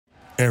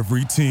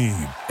Every team,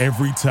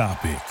 every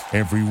topic,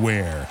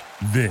 everywhere.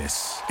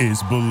 This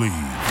is Believe.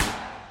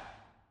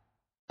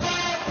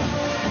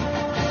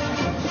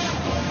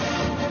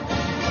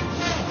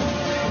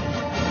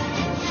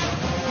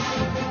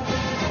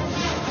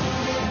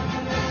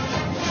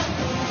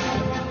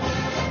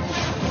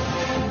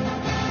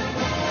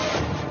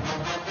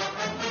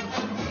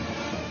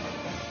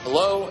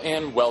 Hello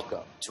and welcome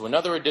to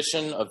another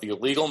edition of the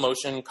Illegal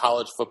Motion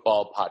College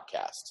Football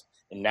Podcast.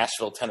 In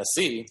Nashville,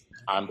 Tennessee,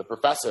 I'm the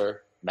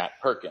professor, Matt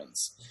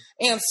Perkins.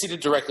 And seated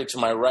directly to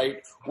my right,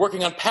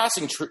 working on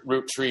passing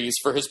route trees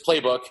for his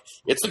playbook,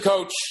 it's the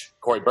coach,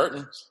 Corey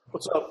Burton.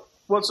 What's up?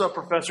 What's up,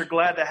 Professor?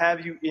 Glad to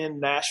have you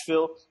in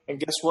Nashville. And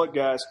guess what,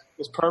 guys?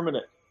 It's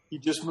permanent. He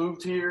just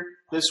moved here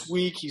this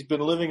week. He's been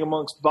living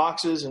amongst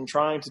boxes and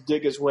trying to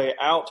dig his way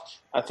out.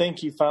 I think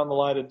he found the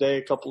light of day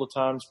a couple of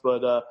times,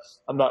 but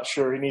I'm not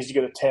sure. He needs to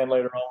get a tan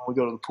later on when we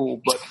go to the pool.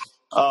 But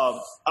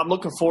I'm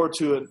looking forward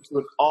to an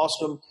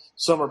awesome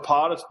summer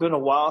pod. It's been a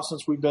while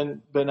since we've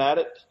been at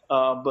it,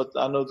 but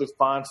I know the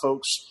fine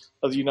folks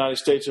of the United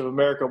States of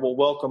America will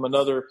welcome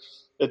another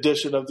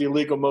edition of the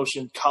Illegal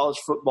Motion College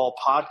Football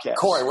Podcast.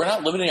 Corey, we're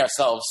not limiting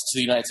ourselves to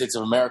the United States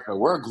of America.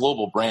 We're a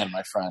global brand,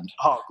 my friend.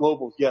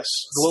 Global, yes.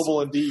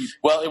 Global indeed.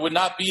 Well, it would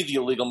not be the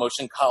Illegal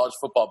Motion College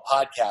Football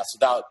Podcast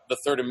without the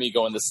third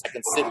amigo in the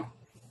second city.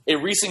 A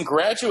recent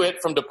graduate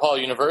from DePaul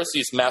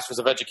University's Masters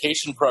of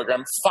Education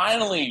program,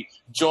 finally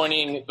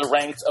joining the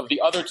ranks of the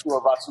other two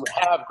of us who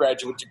have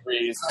graduate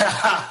degrees.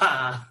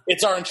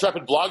 It's our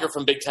intrepid blogger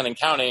from Big Ten and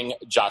Counting,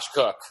 Josh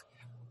Cook.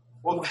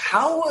 Well,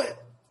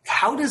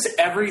 how does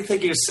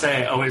everything you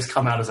say always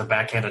come out as a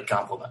backhanded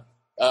compliment?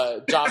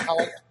 Josh,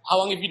 how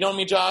long have you known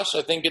me, Josh?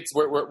 I think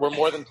we're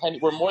more than 10.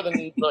 We're more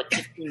than like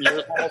 15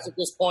 years almost at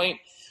this point.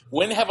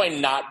 When have I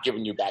not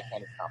given you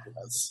backhanded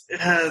compliments?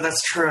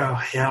 That's true.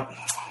 Yep.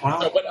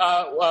 Well, but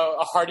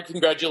a hearty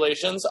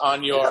congratulations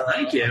on your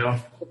thank you.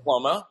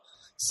 Diploma.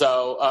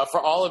 So for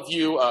all of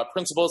you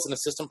principals and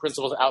assistant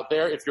principals out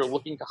there, if you're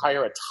looking to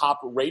hire a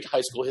top-rate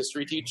high school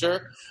history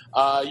teacher,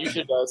 you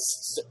should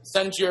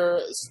send your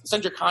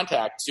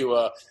contact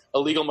to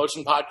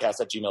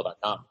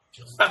illegalmotionpodcast@gmail.com.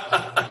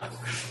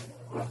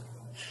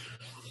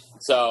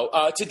 So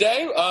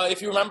today,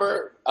 if you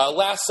remember,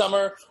 last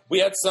summer we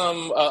had a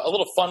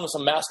little fun with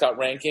some mascot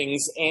rankings,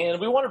 and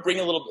we want to bring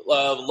a little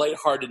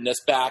lightheartedness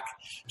back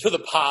to the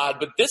pod.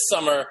 But this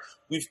summer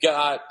we've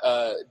got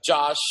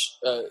Josh.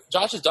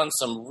 Josh has done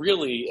some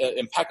really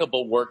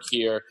impeccable work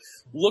here,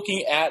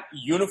 looking at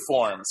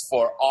uniforms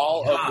for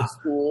all of the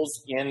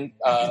schools in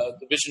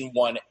Division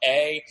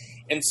 1A.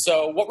 And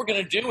so what we're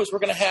going to do is we're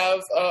going to have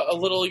a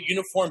little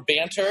uniform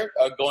banter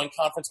going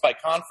conference by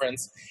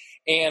conference.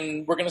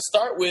 And we're going to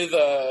start with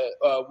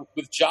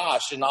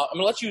Josh, and I'm going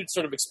to let you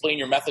sort of explain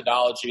your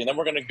methodology, and then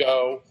we're going to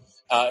go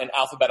in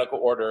alphabetical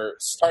order,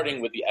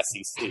 starting with the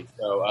SEC.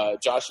 So,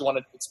 Josh, you want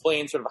to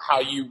explain sort of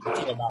how you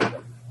came about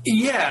it?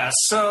 Yeah.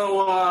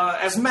 So,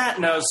 as Matt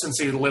knows, since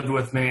he lived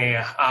with me,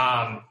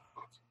 I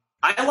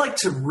like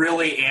to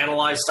really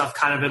analyze stuff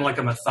kind of in like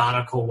a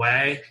methodical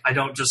way. I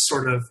don't just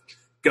sort of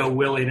go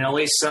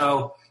willy-nilly.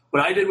 So,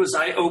 what I did was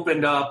I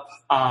opened up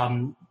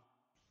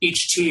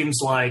each team's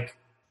like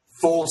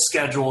full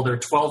schedule, their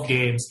 12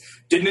 games,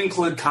 didn't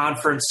include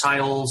conference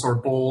titles or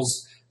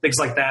bowls, things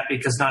like that,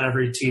 because not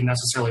every team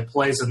necessarily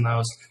plays in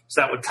those.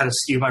 So that would kind of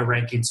skew my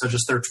ranking. So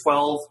just their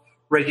 12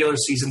 regular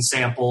season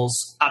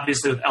samples.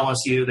 Obviously with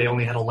LSU, they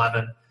only had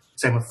 11.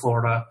 Same with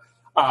Florida.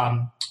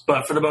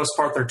 But for the most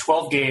part, they're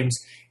 12 games.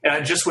 And I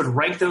just would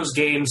rank those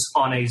games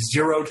on a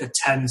 0 to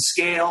 10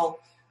 scale.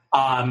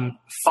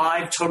 5,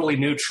 totally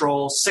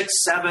neutral. 6,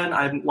 7,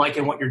 I'm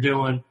liking what you're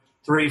doing.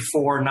 3,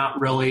 4, not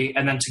really.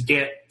 And then to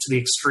get to the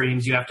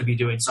extremes, you have to be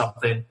doing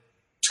something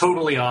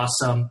totally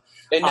awesome.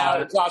 And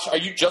now, Josh, are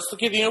you just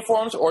looking at the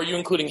uniforms, or are you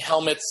including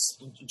helmets,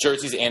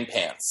 jerseys, and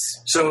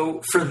pants?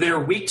 So for their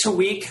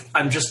week-to-week,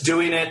 I'm just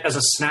doing it as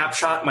a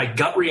snapshot. My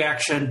gut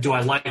reaction, do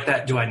I like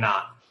that, do I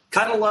not?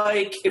 Kind of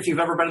like if you've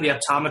ever been to the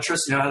optometrist,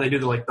 you know how they do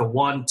the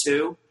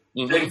 1-2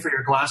 thing for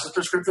your glasses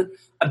prescription?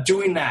 I'm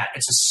doing that.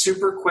 It's a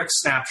super quick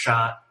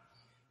snapshot.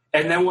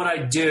 And then what I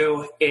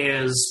do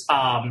is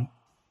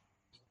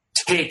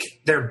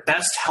take their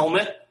best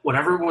helmet,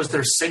 whatever was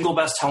their single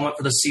best helmet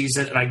for the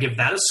season, and I give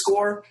that a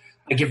score.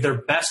 I give their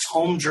best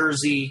home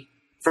jersey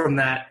from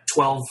that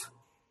 12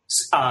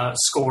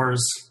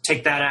 scores,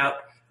 take that out,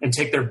 and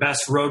take their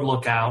best road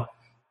look out.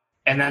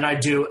 And then I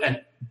do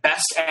a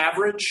best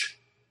average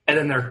and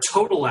then their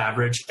total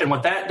average. And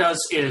what that does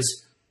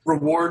is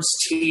rewards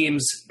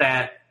teams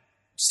that,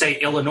 say,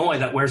 Illinois,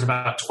 that wears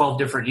about 12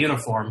 different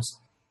uniforms.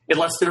 It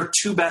lets their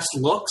 2 best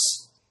looks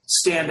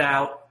stand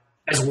out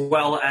as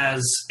well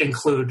as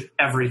include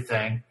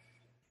everything.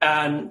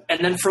 And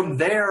then from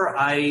there,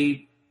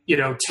 I,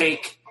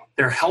 take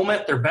their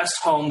helmet, their best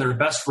home, their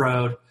best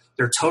road,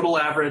 their total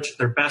average,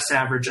 their best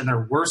average, and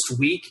their worst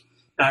week.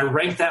 And I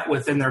rank that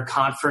within their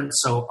conference,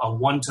 so a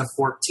 1 to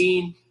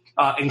 14,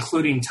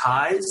 including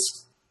ties.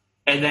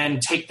 And then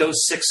take those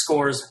 6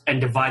 scores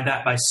and divide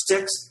that by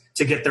 6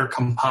 to get their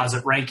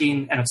composite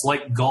ranking. And it's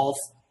like golf.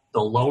 The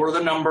lower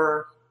the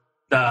number,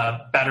 the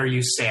better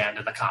you stand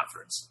in the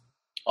conference.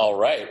 All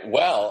right.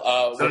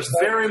 Well, so it's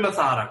very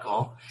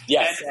methodical.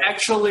 Yes. And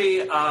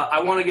actually, I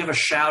want to give a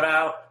shout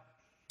out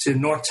to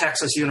North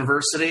Texas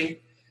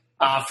University.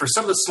 For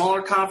some of the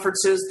smaller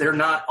conferences, they're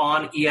not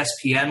on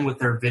ESPN with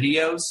their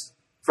videos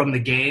from the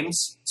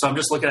games. So I'm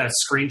just looking at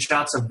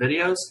screenshots of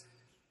videos.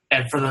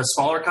 And for the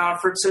smaller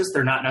conferences,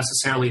 they're not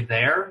necessarily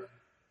there.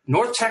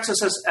 North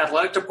Texas's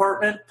athletic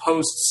department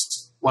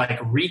posts like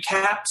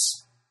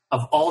recaps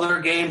of all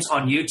their games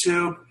on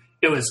YouTube.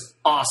 It was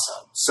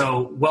awesome.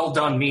 So well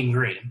done, Mean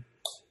Green.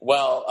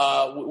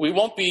 Well, we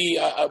won't be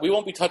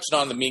touching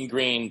on the Mean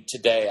Green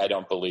today, I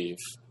don't believe.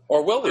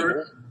 Or will we?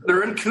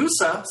 They're in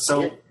Coosa.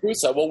 So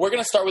Coosa. Well, we're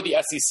going to start with the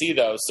SEC,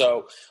 though.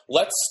 So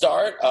let's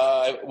start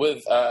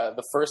with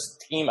the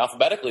first team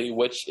alphabetically,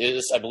 which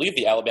is, I believe,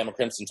 the Alabama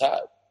Crimson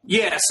Tide.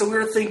 Yeah, so we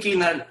were thinking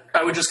that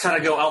I would just kind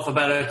of go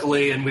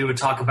alphabetically and we would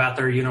talk about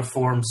their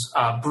uniforms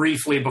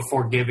briefly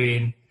before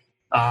giving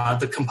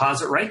the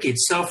composite rankings.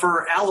 So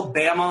for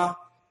Alabama,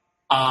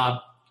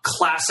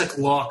 classic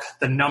look,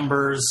 the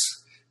numbers,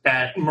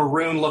 that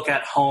maroon look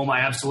at home,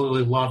 I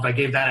absolutely loved. I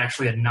gave that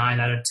actually a 9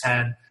 out of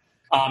 10.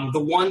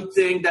 The one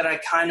thing that I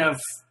kind of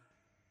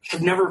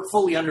have never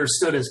fully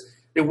understood is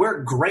they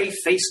wear gray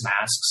face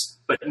masks,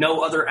 but no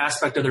other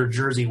aspect of their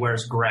jersey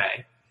wears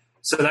gray.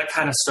 So that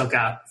kind of stuck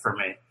out for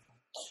me.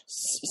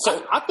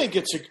 So I think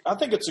it's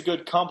a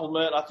good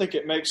compliment. I think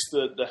it makes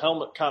the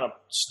helmet kind of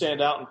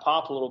stand out and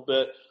pop a little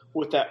bit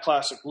with that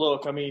classic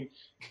look. I mean,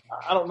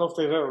 I don't know if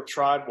they've ever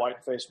tried white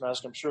face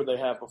mask. I'm sure they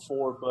have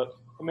before, but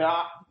I mean,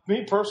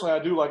 me personally, I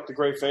do like the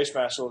gray face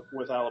mask look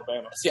with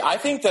Alabama. See, I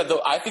think that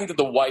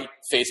the white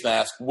face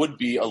mask would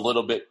be a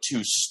little bit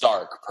too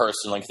stark,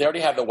 personally, because they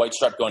already have the white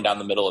stripe going down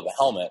the middle of the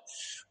helmet.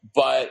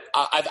 But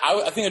I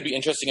think it'd be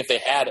interesting if they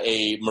had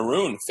a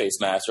maroon face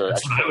mask or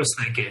That's what I was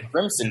thinking.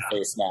 Crimson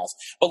face mask.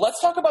 But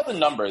let's talk about the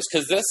numbers,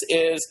 because this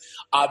is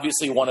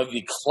obviously one of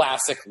the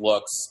classic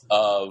looks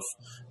of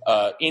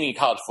any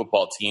college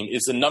football team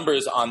is the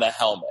numbers on the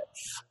helmet.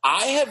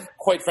 I have,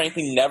 quite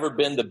frankly, never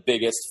been the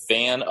biggest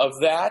fan of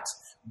that.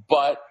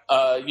 But,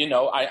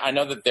 I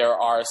know that there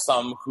are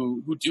some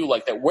who do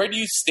like that. Where do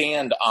you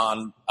stand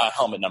on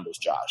helmet numbers,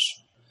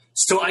 Josh?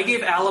 So I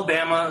gave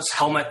Alabama's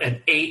helmet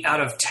an 8 out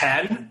of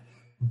 10,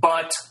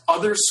 but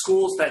other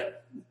schools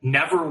that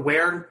never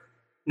wear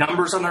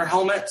numbers on their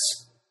helmets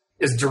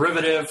is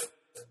derivative,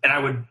 and I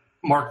would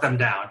mark them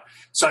down.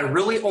 So I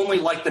really only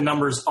like the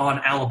numbers on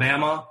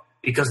Alabama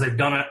because they've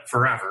done it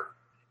forever.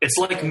 It's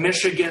like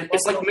Michigan.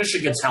 It's like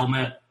Michigan's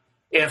helmet.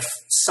 If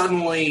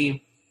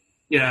suddenly,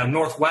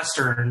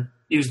 Northwestern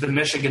used the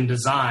Michigan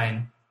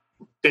design,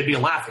 they'd be a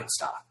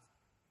laughingstock.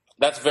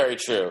 That's very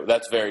true.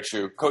 That's very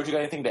true. Coach, you got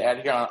anything to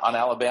add here on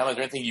Alabama? Is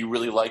there anything you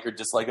really like or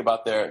dislike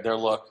about their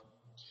look?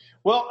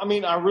 Well, I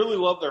mean, I really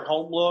love their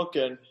home look,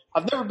 and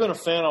I've never been a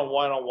fan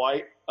on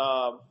white.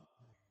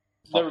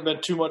 Never been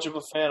too much of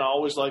a fan. I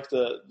always like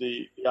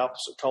the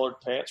opposite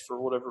colored pants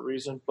for whatever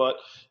reason. But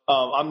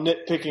I'm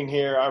nitpicking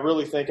here. I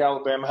really think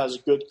Alabama has a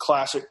good,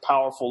 classic,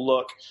 powerful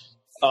look,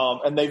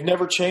 and they've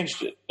never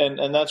changed it.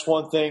 And that's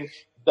one thing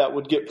that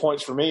would get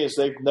points for me is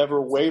they've never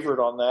wavered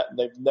on that, and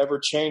they've never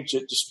changed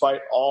it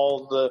despite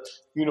all the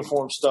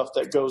uniform stuff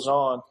that goes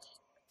on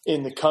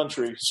in the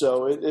country.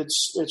 So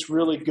it's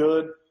really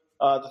good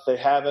that they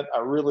haven't.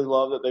 I really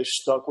love that they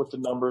stuck with the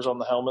numbers on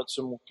the helmets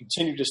and will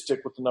continue to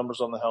stick with the numbers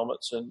on the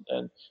helmets,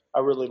 and I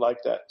really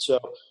like that. So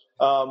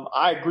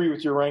I agree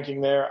with your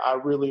ranking there. I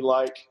really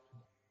like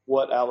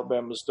what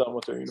Alabama's done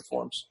with their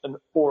uniforms,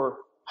 or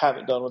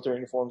haven't done with their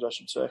uniforms, I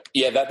should say.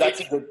 Yeah,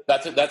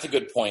 that's a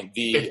good point.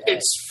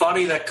 It's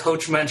funny that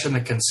Coach mentioned the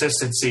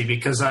consistency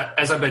because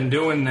as I've been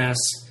doing this,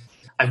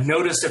 I've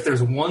noticed if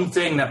there's one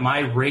thing that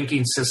my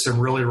ranking system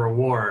really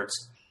rewards,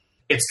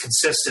 it's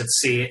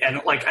consistency.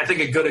 And I think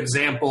a good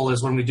example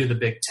is when we do the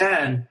Big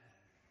Ten,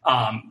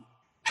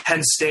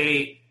 Penn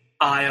State,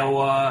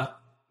 Iowa,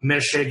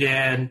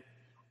 Michigan,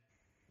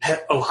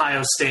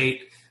 Ohio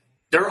State,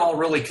 they're all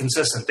really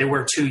consistent. They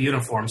wear 2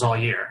 uniforms all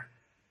year.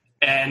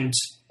 And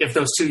if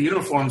those 2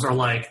 uniforms are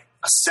like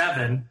a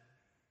 7,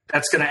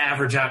 that's going to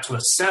average out to a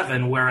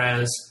 7,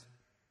 whereas,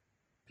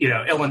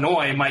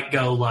 Illinois might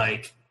go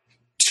like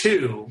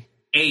 2,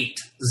 8,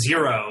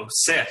 0,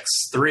 6,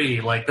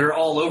 3. Like they're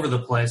all over the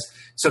place.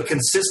 So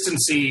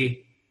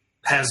consistency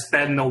has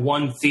been the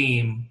one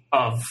theme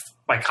of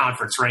my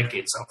conference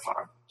ranking so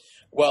far.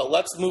 Well,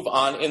 let's move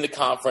on in the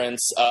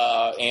conference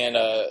and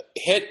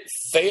hit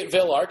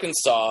Fayetteville,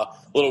 Arkansas.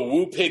 Little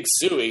woo pig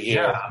suey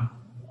here. Yeah.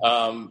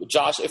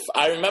 Josh, if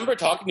I remember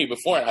talking to you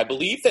before, I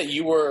believe that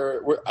you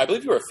were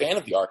a fan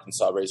of the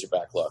Arkansas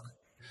Razorback look.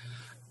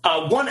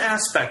 One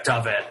aspect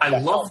of it, I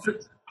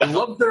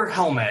love their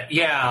helmet.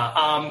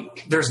 Yeah,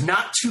 there's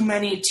not too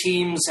many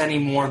teams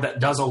anymore that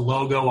does a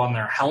logo on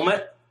their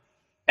helmet,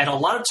 and a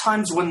lot of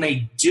times when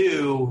they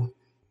do,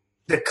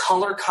 the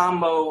color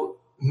combo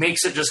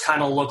makes it just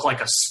kind of look like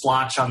a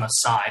splotch on the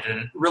side, and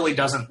it really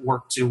doesn't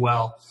work too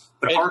well.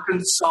 But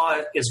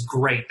Arkansas is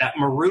great. That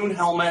maroon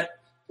helmet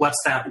lets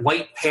that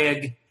white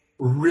pig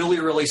really,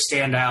 really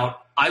stand out.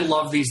 I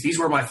love these. These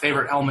were my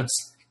favorite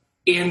helmets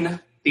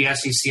in the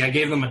SEC. I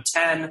gave them a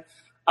 10.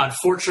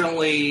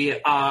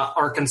 Unfortunately,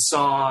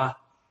 Arkansas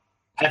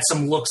had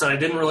some looks that I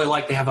didn't really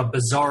like. They have a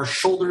bizarre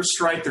shoulder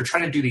stripe. They're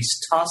trying to do these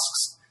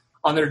tusks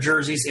on their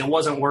jerseys. It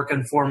wasn't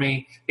working for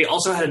me. They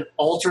also had an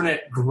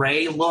alternate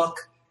gray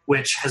look,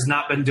 which has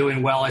not been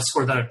doing well. I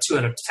scored that a 2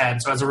 out of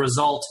 10. So as a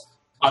result,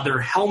 their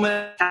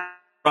helmet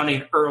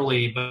running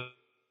early, but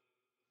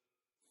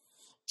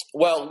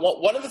well,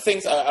 one of the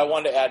things I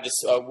wanted to add,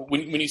 just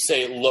when you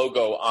say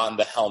logo on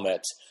the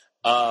helmet,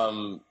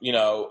 one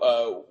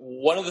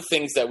of the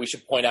things that we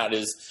should point out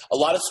is a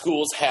lot of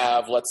schools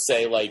have, let's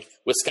say, like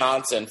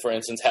Wisconsin, for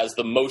instance, has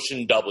the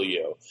Motion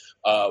W,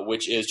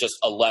 which is just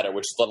a letter,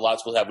 which is what a lot of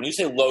schools have. When you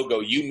say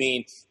logo, you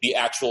mean the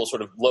actual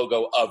sort of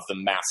logo of the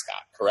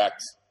mascot,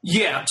 correct?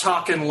 Yeah, I'm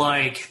talking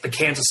like the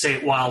Kansas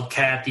State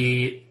Wildcat,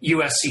 the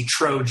USC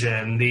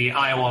Trojan, the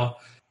Iowa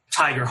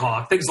Tiger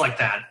Hawk, things like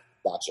that.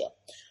 Gotcha.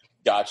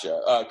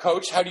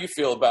 Coach, how do you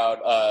feel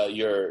about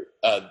your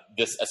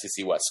this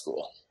SEC West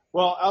school?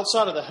 Well,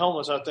 outside of the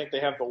helmets, I think they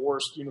have the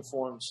worst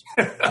uniforms.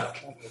 I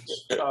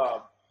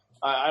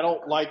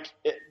don't like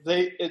it.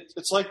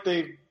 It's like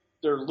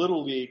they're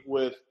little league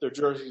with their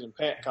jerseys and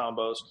pant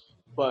combos,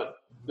 but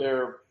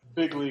they're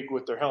big league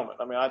with their helmet.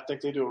 I mean, I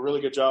think they do a really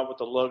good job with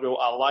the logo.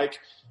 I like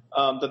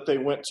that they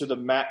went to the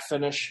matte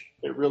finish.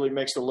 It really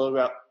makes the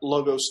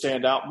logo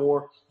stand out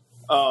more.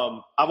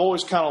 I've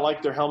always kind of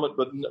liked their helmet,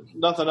 but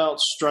nothing else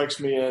strikes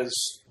me as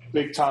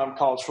big-time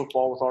college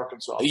football with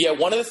Arkansas. Yeah,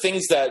 one of the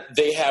things that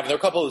they have, and there are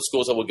a couple of the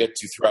schools that we'll get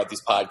to throughout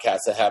these podcasts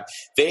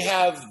they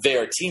have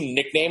their team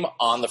nickname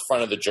on the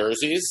front of the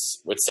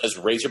jerseys, which says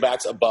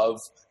Razorbacks above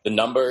the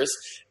numbers.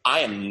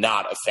 I am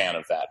not a fan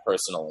of that,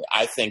 personally.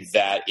 I think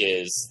that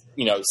is,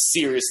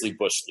 seriously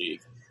Bush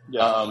League.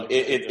 Yeah,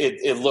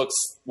 it looks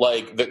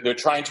like they're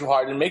trying too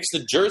hard and makes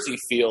the jersey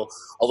feel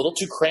a little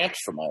too cramped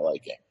for my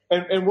liking.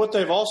 And what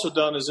they've also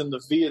done is in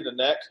the V of the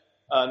neck,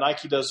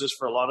 Nike does this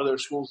for a lot of their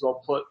schools.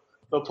 They'll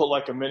put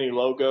like a mini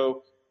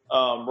logo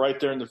right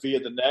there in the V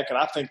of the neck, and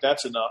I think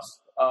that's enough.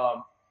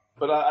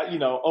 But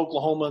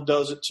Oklahoma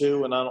does it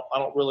too, and I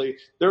don't really.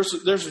 Theirs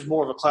is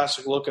more of a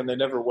classic look, and they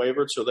never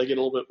wavered, so they get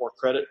a little bit more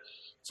credit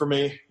for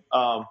me.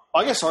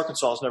 I guess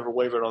Arkansas has never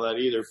wavered on that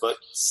either, but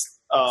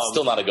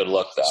still not a good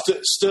look though.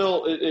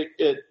 Still,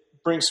 it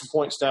brings some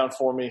points down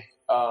for me,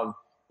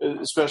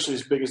 especially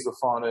as big as the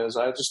font is.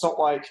 I just don't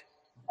like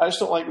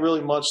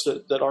really much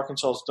that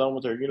Arkansas has done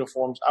with their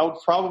uniforms. I would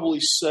probably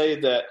say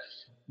that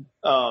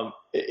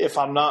if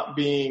I'm not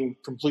being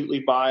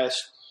completely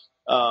biased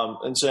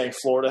and saying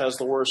Florida has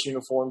the worst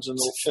uniforms in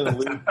the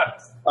league,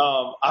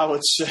 I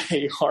would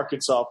say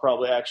Arkansas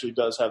probably actually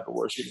does have the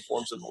worst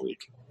uniforms in the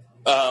league.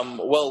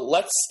 Well,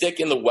 let's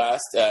stick in the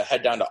West,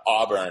 head down to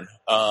Auburn.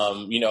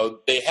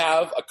 They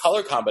have a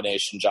color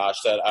combination, Josh,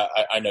 that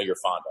I know you're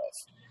fond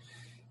of.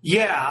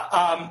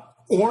 Yeah,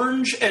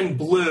 orange and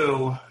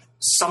blue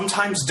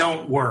sometimes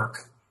don't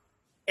work.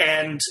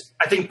 And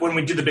I think when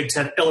we do the Big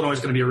Ten, Illinois is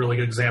going to be a really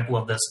good example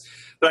of this.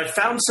 But I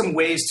found some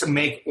ways to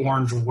make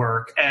orange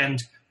work. And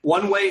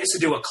one way is to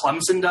do what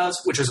Clemson does,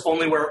 which is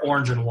only wear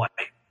orange and white.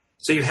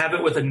 So you have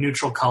it with a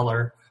neutral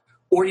color.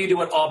 Or you do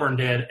what Auburn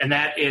did, and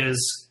that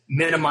is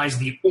minimize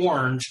the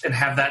orange and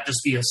have that just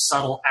be a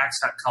subtle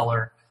accent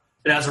color.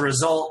 And as a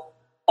result,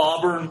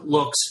 Auburn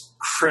looks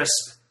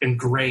crisp and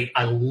great.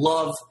 I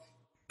love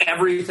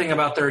everything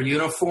about their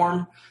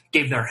uniform.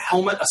 Gave their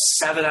helmet a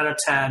 7 out of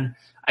 10.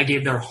 I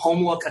gave their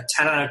home look a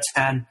 10 out of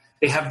 10.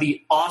 They have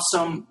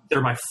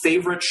they're my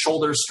favorite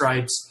shoulder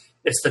stripes.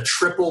 It's the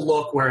triple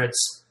look where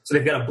so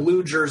they've got a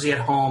blue jersey at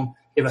home.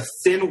 They have a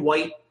thin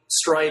white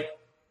stripe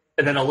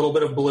and then a little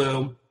bit of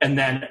blue, and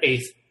then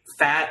a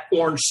fat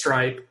orange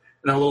stripe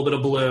and then a little bit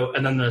of blue,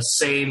 and then the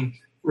same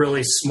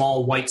really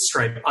small white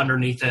stripe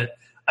underneath it.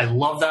 I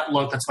love that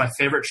look. That's my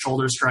favorite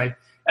shoulder stripe.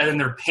 And then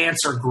their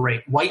pants are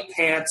great. White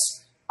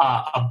pants,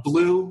 a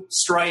blue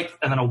stripe,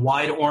 and then a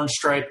wide orange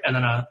stripe, and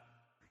then a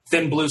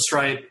thin blue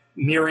stripe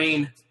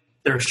mirroring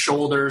their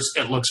shoulders.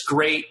 It looks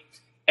great.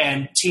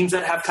 And teams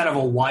that have kind of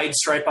a wide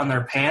stripe on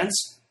their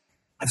pants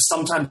have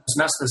sometimes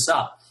messed this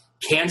up.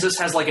 Kansas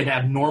has like an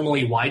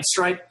abnormally wide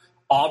stripe.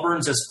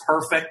 Auburn's is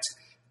perfect.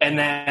 And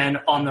then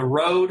on the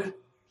road,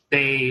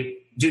 they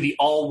do the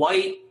all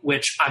white,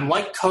 which I'm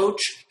like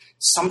Coach.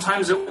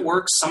 Sometimes it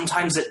works,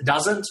 sometimes it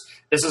doesn't.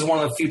 This is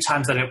one of the few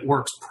times that it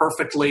works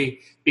perfectly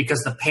because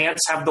the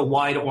pants have the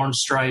wide orange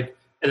stripe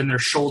and then their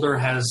shoulder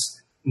has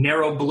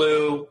narrow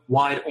blue,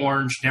 wide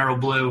orange, narrow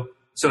blue.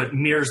 So it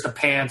mirrors the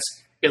pants.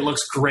 It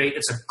looks great.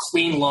 It's a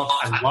clean look.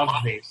 I love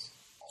these.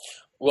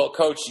 Well,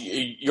 Coach,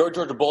 your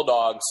Georgia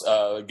Bulldogs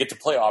get to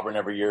play Auburn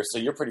every year, so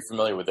you're pretty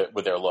familiar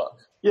with their look.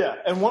 Yeah,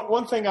 and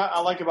one thing I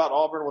like about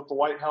Auburn with the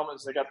white helmet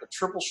is they got the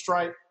triple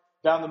stripe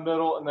down the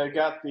middle, and they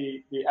got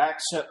the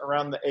accent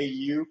around the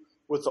AU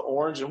with the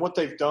orange. And what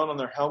they've done on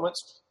their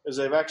helmets is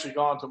they've actually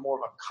gone to more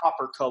of a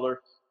copper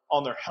color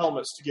on their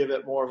helmets to give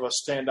it more of a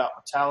standout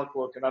metallic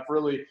look. And I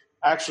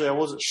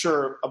wasn't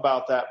sure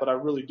about that, but I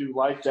really do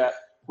like that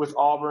with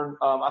Auburn.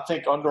 I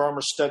think Under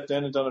Armour stepped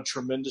in and done a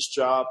tremendous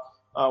job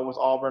with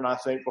Auburn. I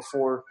think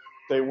before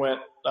they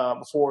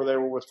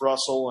were with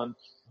Russell, and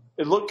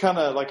it looked kind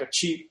of like a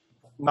cheap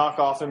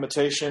knockoff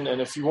imitation.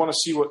 And if you want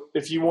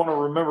to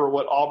remember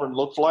what Auburn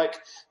looked like,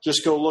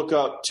 just go look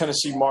up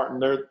Tennessee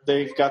Martin.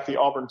 They've got the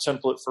Auburn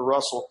template for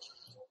Russell.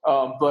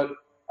 But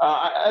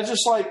I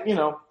just like,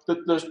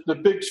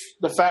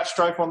 the fat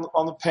stripe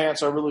on the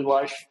pants. I really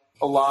like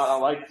a lot. I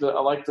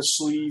like the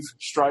sleeve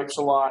stripes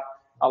a lot.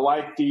 I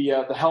like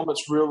the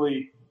helmets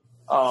really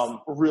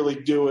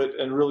do it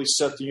and really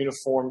set the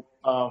uniform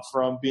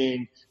from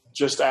being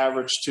just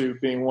average to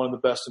being one of the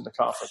best in the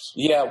conference.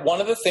 Yeah,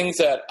 one of the things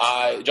that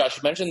Josh,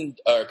 you mentioned,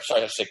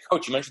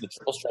 Coach, you mentioned the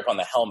triple stripe on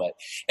the helmet,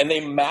 and they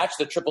match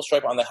the triple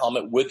stripe on the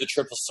helmet with the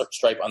triple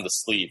stripe on the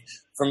sleeve.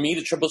 For me,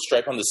 the triple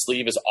stripe on the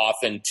sleeve is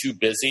often too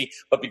busy,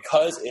 but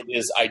because it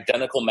is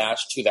identical match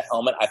to the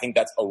helmet, I think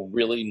that's a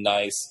really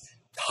nice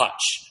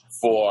touch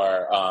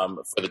for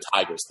the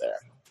Tigers there.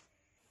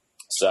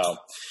 So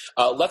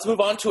let's move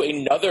on to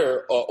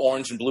another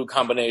orange and blue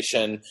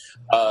combination.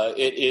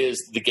 It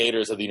is the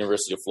Gators of the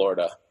University of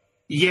Florida.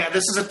 Yeah,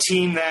 this is a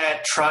team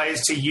that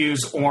tries to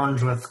use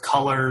orange with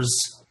colors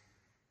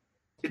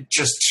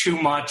just too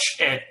much.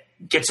 It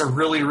gets a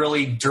really,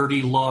 really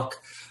dirty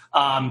look.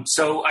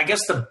 So I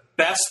guess the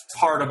best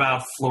part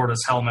about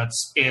Florida's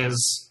helmets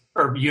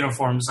or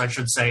uniforms, I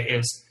should say,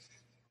 is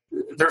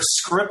their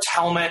script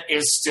helmet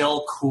is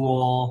still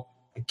cool.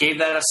 I gave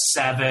that a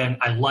 7.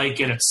 I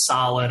like it. It's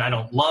solid. I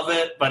don't love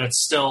it, but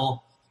it's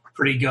still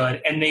pretty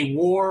good. And they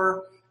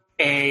wore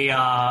a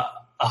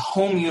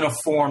home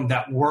uniform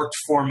that worked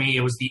for me.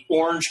 It was the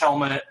orange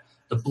helmet,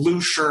 the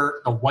blue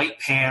shirt, the white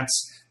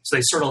pants. So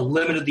they sort of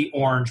limited the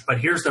orange.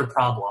 But here's their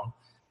problem.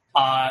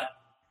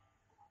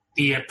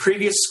 The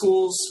previous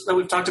schools that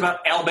we've talked about,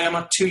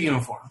 Alabama, 2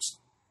 uniforms.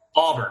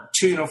 Auburn,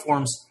 2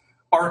 uniforms.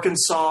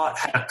 Arkansas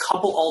had a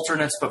couple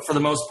alternates, but for the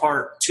most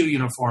part, 2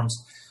 uniforms.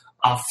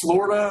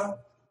 Florida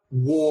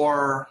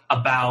wore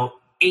about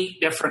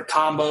 8 different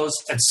combos,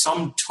 and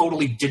some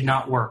totally did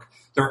not work.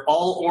 Their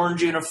all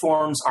orange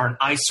uniforms are an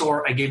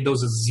eyesore. I gave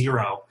those a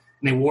 0,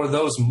 and they wore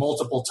those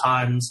multiple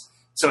times.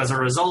 So as a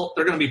result,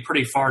 they're going to be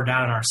pretty far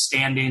down in our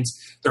standings.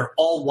 Their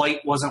all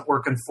white wasn't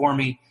working for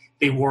me.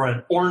 They wore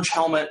an orange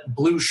helmet,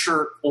 blue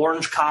shirt,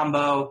 orange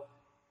combo.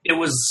 It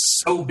was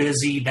so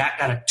busy. That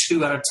got a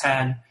 2 out of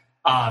 10.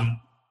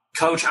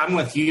 Coach, I'm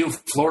with you.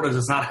 Florida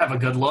does not have a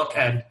good look,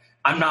 and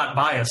I'm not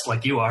biased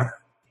like you are.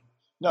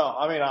 No,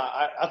 I mean,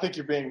 I think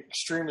you're being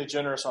extremely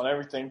generous on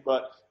everything.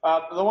 But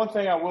the one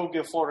thing I will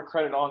give Florida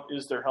credit on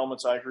is their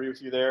helmets. I agree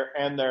with you there.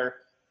 And their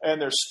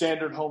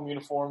standard home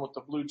uniform with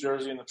the blue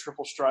jersey and the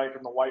triple stripe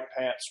and the white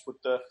pants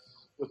with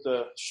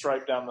the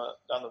stripe down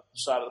the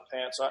side of the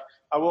pants.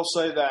 I will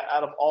say that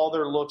out of all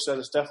their looks, that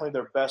is definitely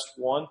their best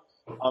one.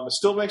 It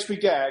still makes me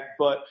gag,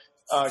 but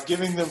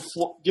giving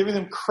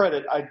them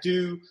credit, I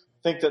do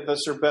think that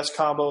that's their best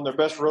combo, and their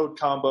best road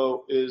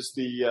combo is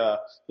the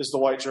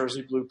white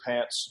jersey, blue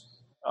pants.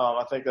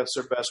 I think that's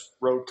their best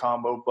road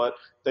combo, but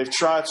they've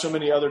tried so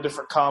many other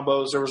different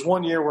combos. There was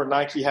one year where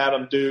Nike had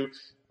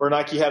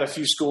a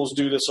few schools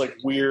do this like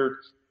weird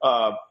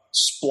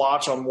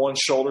splotch on one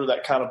shoulder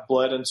that kind of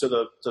bled into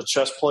the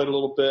chest plate a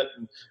little bit,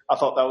 and I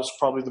thought that was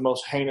probably the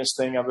most heinous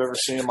thing I've ever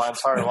seen in my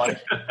entire life.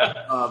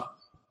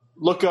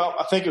 Look up,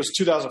 I think it was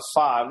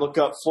 2005. Look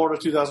up Florida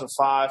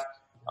 2005.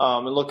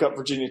 And look up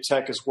Virginia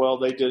Tech as well.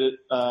 They did it.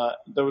 Those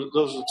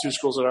are the 2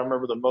 schools that I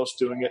remember the most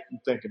doing it and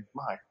thinking,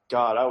 my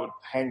God, I would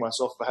hang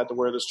myself if I had to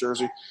wear this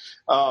jersey.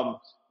 I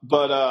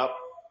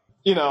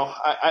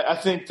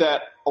think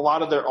that a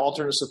lot of their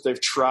alternates that they've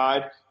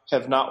tried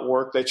have not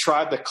worked. They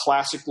tried the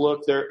classic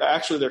look. Their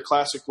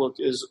classic look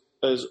is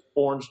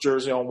orange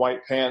jersey on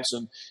white pants,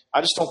 and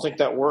I just don't think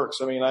that works.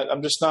 I mean,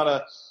 I'm just not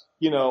I'm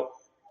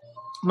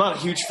not a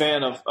huge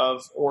fan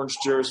of orange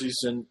jerseys,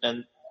 and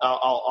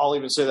I'll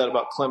even say that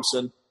about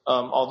Clemson.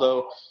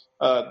 Although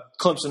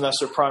Clemson, that's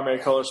their primary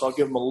color, so I'll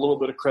give them a little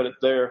bit of credit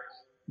there.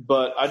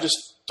 But I just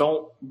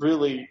don't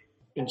really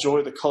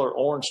enjoy the color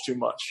orange too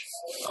much.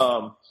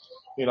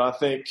 I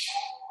think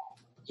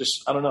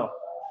I don't know.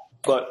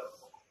 But,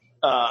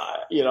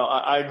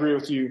 I agree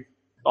with you.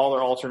 All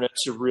their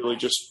alternates are really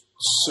just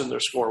send their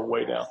score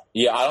way down.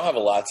 Yeah, I don't have a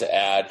lot to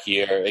add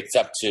here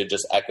except to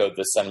just echo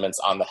the sentiments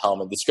on the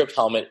helmet. The script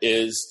helmet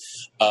is,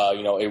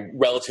 a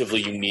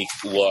relatively unique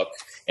look,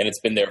 and it's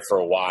been there for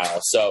a while.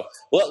 So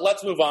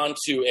let's move on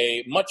to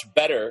a much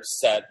better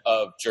set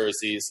of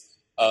jerseys.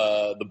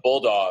 The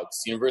Bulldogs,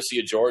 University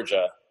of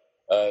Georgia.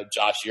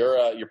 Josh,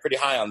 you're pretty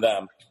high on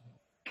them.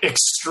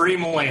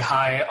 Extremely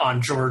high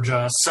on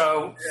Georgia.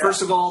 So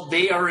first of all,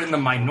 they are in the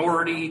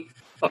minority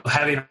of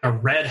having a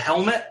red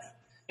helmet,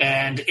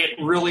 and it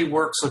really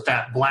works with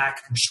that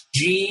black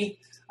G.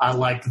 I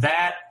like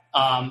that.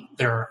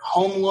 Their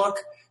home look,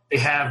 they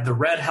have the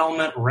red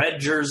helmet, red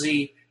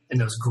jersey, and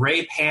those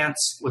gray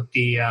pants with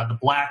the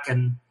black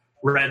and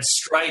red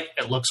stripe.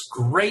 It looks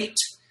great.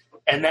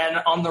 And then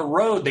on the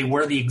road, they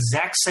wear the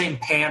exact same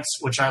pants,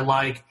 which I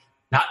like.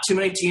 Not too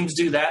many teams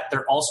do that.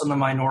 They're also in the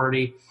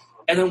minority.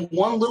 And then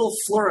one little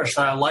flourish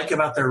that I like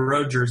about their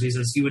road jerseys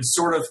is you would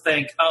sort of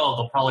think,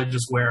 they'll probably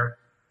just wear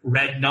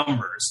red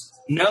numbers.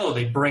 No,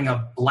 they bring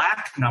a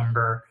black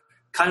number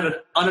kind of an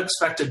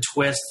unexpected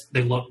twist.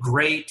 They look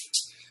great.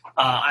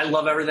 I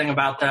love everything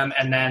about them.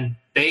 And then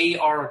they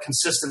are a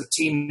consistent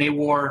team. They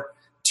wore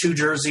 2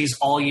 jerseys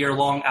all year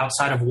long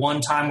outside of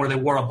one time where they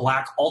wore a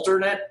black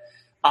alternate.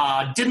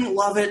 Didn't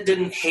love it,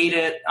 didn't hate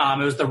it.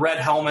 It was the red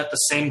helmet, the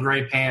same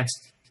gray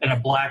pants, and a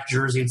black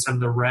jersey instead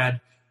of the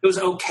red. It was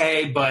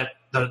okay, but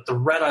the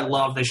red I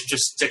love. They should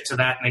just stick to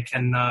that, and they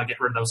can get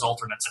rid of those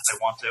alternates if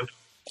they want to.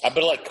 I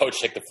better let Coach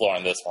take the floor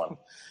on this one.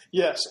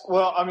 Yes.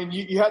 Well, I mean,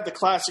 you had the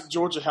classic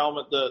Georgia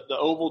helmet, the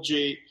oval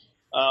G,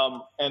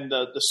 and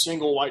the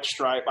single white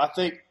stripe. I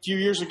think a few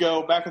years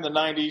ago, back in the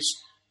 90s,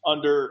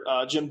 under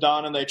Jim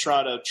Donnan, they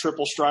tried a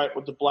triple stripe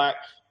with the black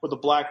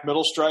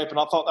middle stripe, and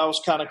I thought that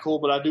was kind of cool.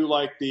 But I do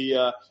like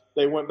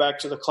they went back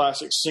to the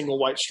classic single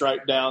white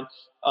stripe down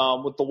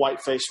with the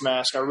white face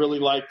mask. I really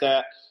like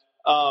that.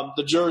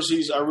 The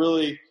jerseys, I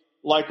really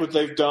like what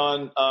they've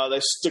done. They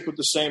stick with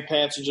the same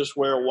pants and just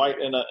wear a white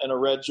and a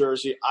red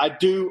jersey. I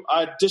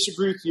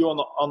disagree with you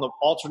on the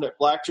alternate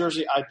black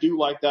jersey. I do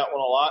like that one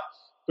a lot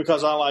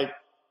because I like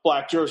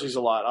black jerseys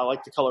a lot. I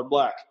like the color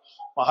black.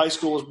 My high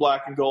school was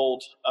black and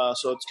gold,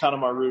 so it's kind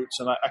of my roots.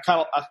 And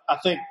I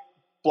think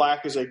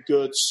black is a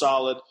good,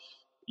 solid,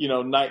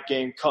 night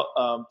game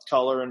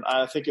color. And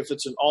I think if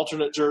it's an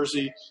alternate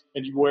jersey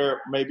and you wear it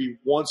maybe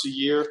once a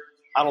year,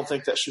 I don't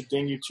think that should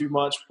ding you too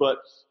much. But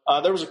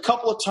there was a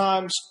couple of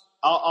times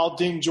I'll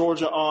ding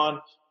Georgia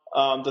on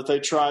that they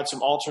tried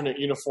some alternate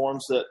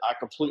uniforms that I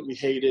completely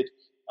hated.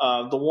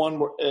 The one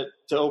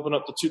to open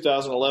up the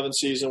 2011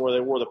 season where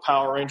they wore the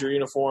Power Ranger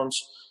uniforms,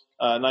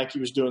 Nike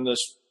was doing this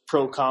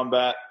pro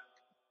combat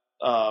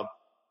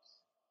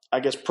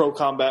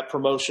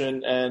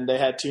promotion, and they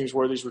had teams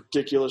wear these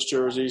ridiculous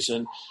jerseys,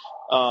 and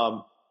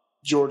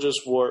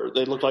Georgia's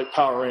they looked like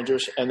Power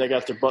Rangers, and they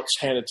got their butts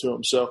handed to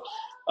them. So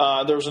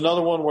there was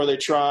another one where they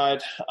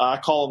tried, I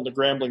call them the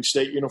Grambling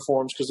State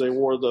uniforms because they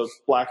wore the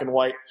black and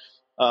white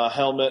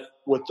helmet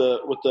with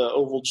the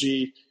oval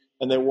G,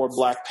 and they wore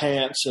black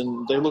pants,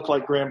 and they looked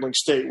like Grambling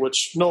State,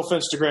 which no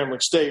offense to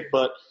Grambling State,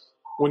 but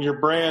when your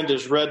brand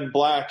is red and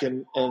black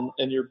and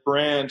your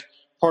brand,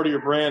 part of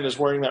your brand is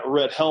wearing that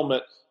red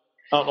helmet,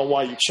 I don't know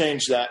why you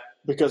changed that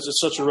because it's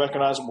such a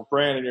recognizable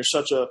brand and you're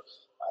such a,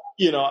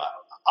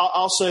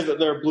 I'll say that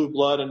they're blue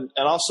blood and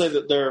I'll say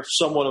that they're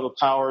somewhat of a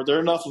power. They're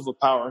enough of a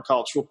power in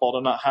college football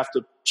to not have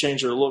to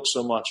change their look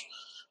so much.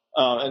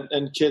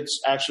 And kids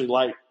actually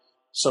like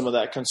some of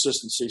that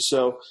consistency.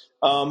 So,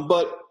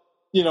 but,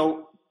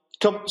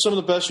 some of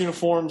the best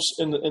uniforms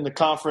in the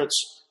conference,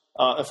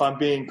 if I'm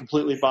being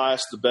completely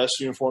biased, the best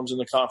uniforms in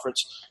the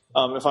conference.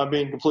 If I'm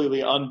being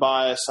completely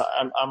unbiased,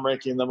 I'm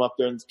ranking them up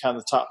there in kind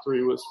of the top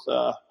 3 with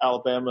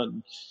Alabama,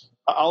 and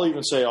I'll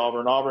even say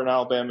Auburn. Auburn,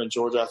 Alabama, and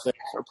Georgia, I think,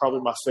 are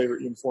probably my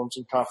favorite uniforms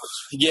in conference.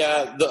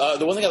 Yeah,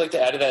 the one thing I'd like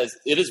to add to that is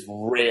it is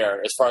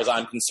rare, as far as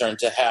I'm concerned,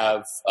 to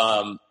have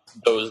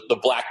the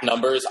black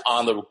numbers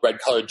on the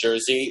red-colored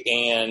jersey,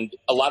 and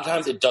a lot of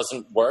times it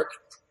doesn't work.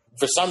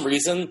 For some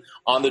reason,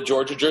 on the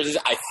Georgia jerseys,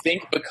 I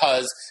think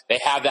because they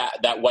have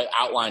that white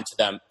outline to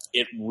them,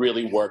 it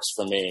really works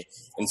for me.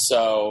 And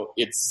so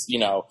it's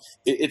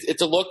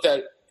it's a look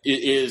that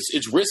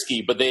it's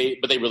risky, but they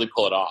really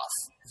pull it off.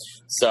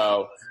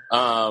 So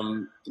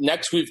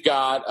next we've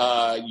got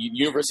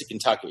University of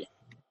Kentucky.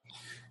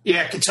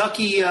 Yeah,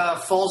 Kentucky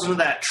falls into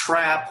that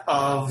trap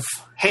of,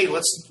 hey,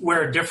 let's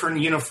wear a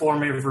different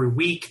uniform every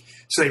week.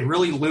 So they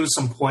really lose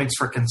some points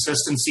for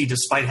consistency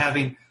despite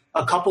having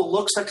a couple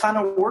looks that kind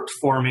of worked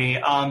for me.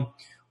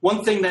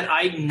 One thing that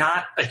I'm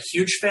not a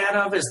huge fan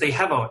of is they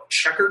have a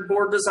checkered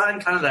board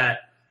design, kind of that,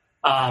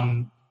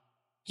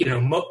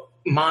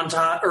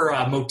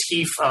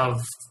 motif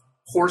of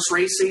horse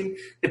racing.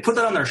 They put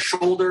that on their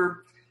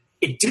shoulder.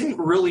 It didn't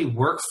really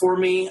work for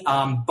me,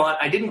 but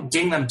I didn't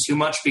ding them too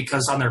much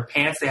because on their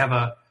pants they have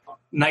a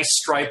nice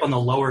stripe on the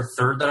lower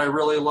third that I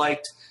really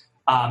liked.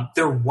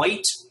 Their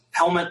white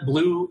helmet,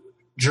 blue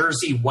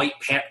jersey, white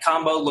pant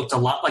combo looked a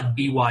lot like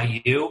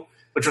BYU,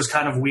 which was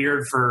kind of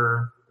weird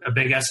for a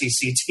big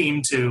SEC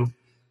team to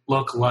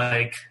look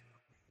like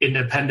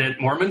independent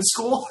Mormon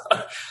school.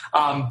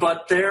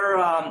 But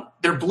their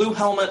blue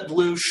helmet,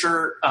 blue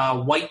shirt,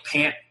 white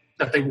pant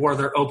that they wore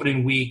their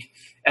opening week,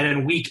 and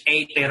in week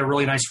 8 they had a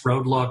really nice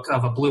road look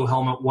of a blue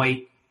helmet,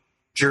 white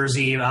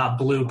jersey,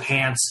 blue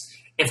pants.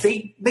 If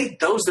they make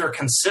those, they're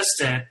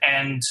consistent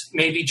and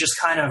maybe just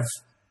kind of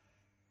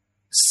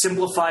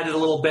simplified it a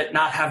little bit,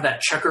 not have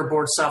that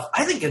checkerboard stuff.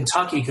 I think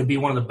Kentucky could be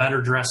one of the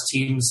better dressed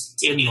teams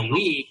in the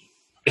league.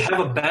 They have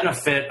a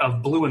benefit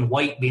of blue and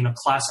white being a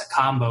classic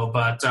combo,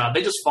 but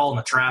they just fall in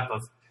the trap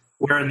of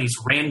wearing these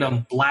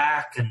random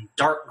black and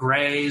dark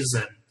grays.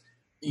 And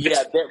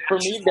yeah, for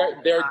me,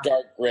 their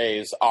dark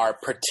grays are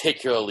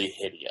particularly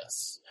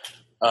hideous.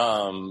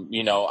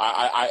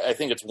 I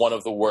think it's one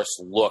of the worst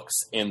looks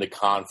in the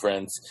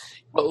conference.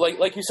 But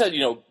like you said,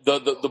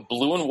 the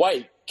blue and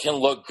white can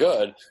look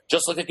good,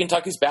 just like the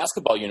Kentucky's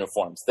basketball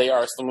uniforms. They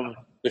are some of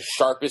the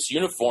sharpest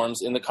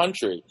uniforms in the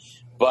country,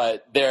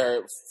 but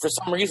for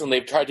some reason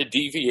they've tried to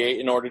deviate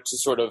in order to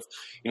sort of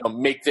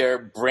make their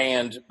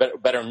brand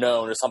better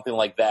known or something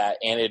like that,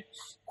 and it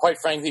quite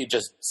frankly, it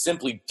just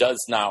simply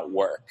does not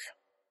work.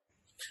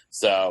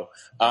 So,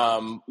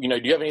 do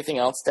you have anything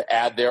else to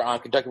add there on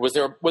Kentucky? Was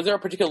there a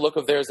particular look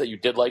of theirs that you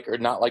did like or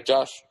not like,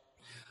 Josh?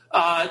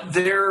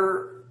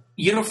 Their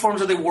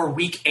uniforms that they wore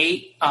week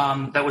 8,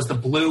 that was the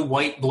blue,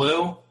 white,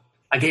 blue,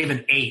 I gave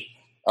an 8.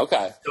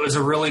 Okay. It was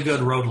a really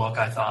good road look,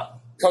 I thought.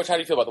 Coach, how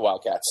do you feel about the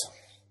Wildcats?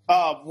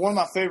 One of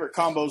my favorite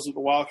combos that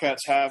the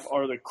Wildcats have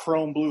are the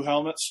chrome blue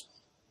helmets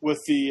with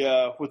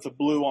the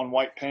blue on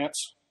white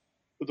pants,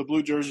 with the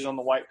blue jerseys on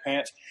the white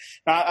pants.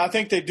 Now, I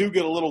think they do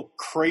get a little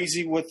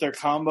crazy with their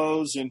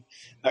combos, and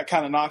that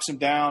kind of knocks them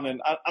down.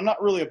 And I'm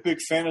not really a big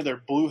fan of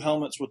their blue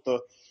helmets with the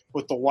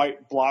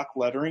white block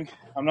lettering.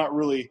 I'm not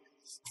really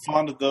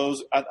fond of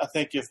those. I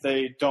think if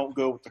they don't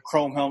go with the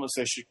chrome helmets,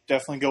 they should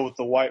definitely go with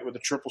the white with the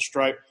triple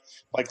stripe,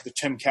 like the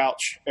Tim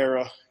Couch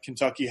era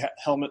Kentucky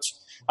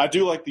helmets. I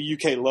do like the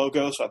UK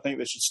logo, so I think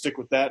they should stick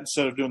with that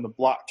instead of doing the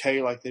block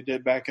K like they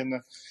did back in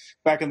the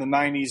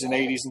 90s and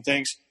 80s and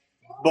things.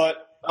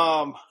 But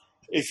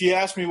if you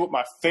ask me what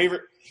my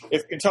favorite,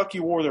 if Kentucky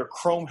wore their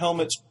chrome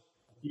helmets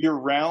year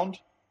round,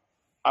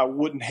 I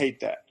wouldn't hate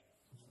that.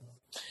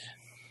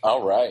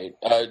 All right,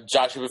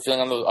 Josh, you have a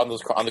feeling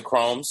on the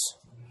chromes?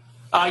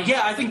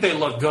 Yeah, I think they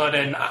look good,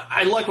 and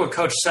I like what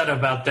Coach said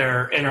about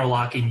their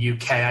interlocking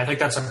UK. I think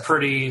that's a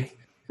pretty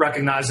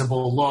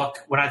recognizable look.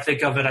 When I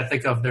think of it, I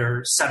think of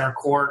their center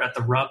court at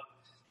the Rupp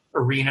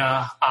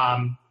Arena.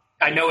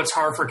 I know it's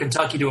hard for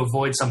Kentucky to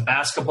avoid some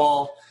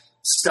basketball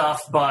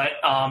stuff, but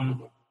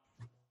the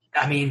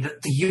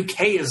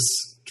UK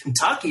is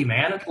Kentucky,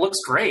 man. It looks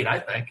great, I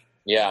think.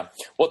 Yeah.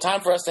 Well,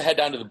 time for us to head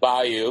down to the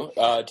Bayou,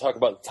 talk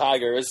about the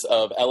Tigers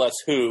of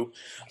LSU.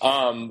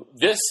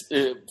 This,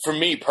 for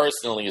me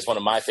personally, is one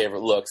of my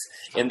favorite looks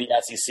in the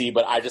SEC,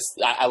 but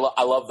I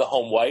love the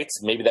home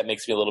whites. Maybe that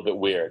makes me a little bit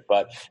weird.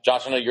 But,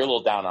 Josh, I know you're a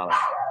little down on it.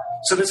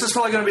 So this is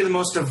probably going to be the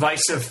most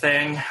divisive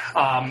thing.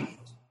 I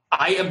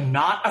am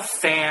not a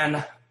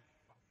fan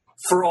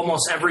for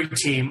almost every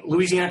team.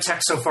 Louisiana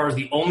Tech so far is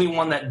the only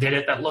one that did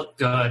it that looked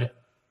good,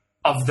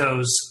 of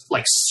those,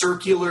 like,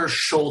 circular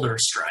shoulder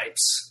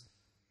stripes.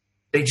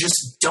 They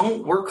just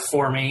don't work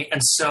for me,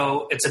 and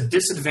so it's a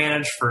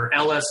disadvantage for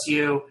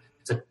LSU.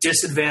 It's a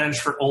disadvantage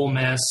for Ole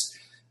Miss.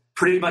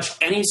 Pretty much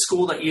any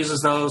school that uses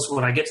those,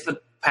 when I get to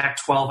the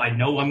Pac-12, I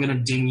know I'm going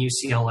to ding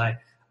UCLA.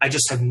 I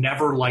just have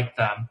never liked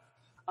them.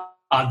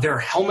 Their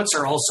helmets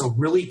are also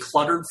really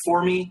cluttered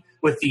for me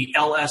with the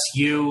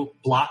LSU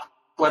block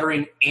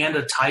lettering and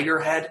a tiger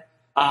head.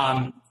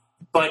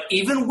 But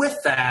even with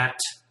that,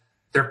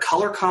 their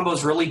color combo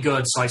is really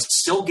good, so I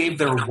still gave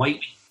their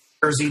white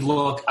jersey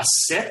look a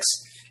 6,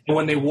 and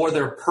when they wore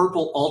their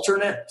purple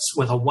alternates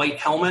with a white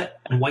helmet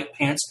and white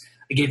pants,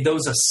 I gave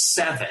those a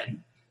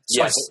 7.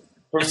 So yes,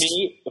 for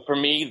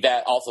me,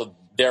 that also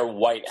their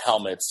white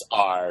helmets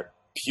are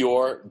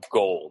pure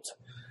gold.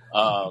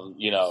 I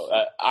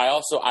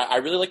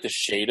really like the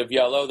shade of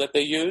yellow that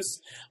they use.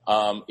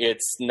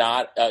 It's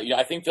not,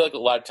 I feel like a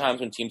lot of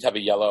times when teams have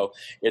a yellow,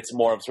 it's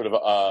more of sort of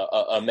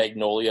a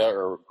magnolia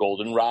or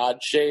goldenrod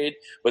shade,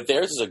 but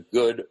theirs is a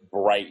good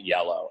bright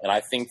yellow. And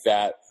I think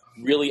that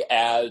really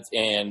adds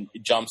and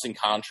jumps in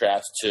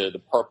contrast to the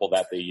purple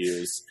that they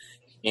use.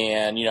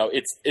 And,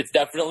 it's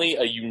definitely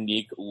a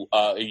unique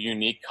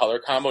color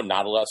combo.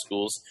 Not a lot of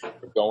schools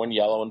are going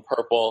yellow and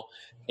purple.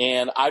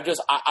 And I've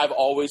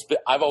always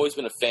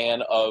been a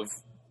fan of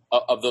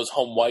those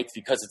home whites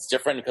because it's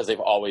different, because they've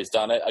always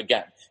done it.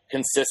 Again,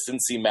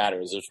 consistency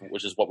matters,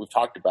 which is what we've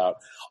talked about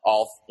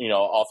all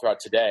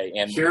throughout today.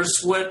 And here's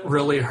what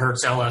really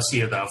hurts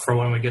LSU, though, for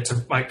when we get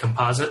to my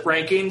composite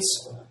rankings.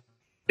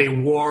 They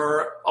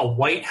wore a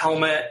white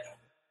helmet,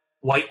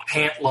 white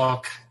pant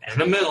look, and in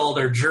the middle,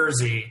 their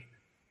jersey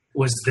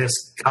was this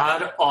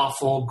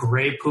god-awful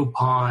gray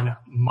poupon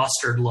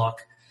mustard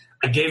look.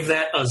 I gave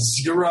that a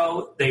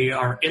 0. They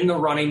are in the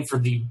running for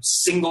the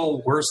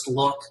single worst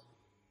look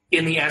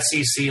in the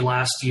SEC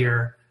last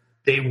year.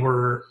 They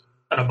were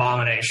an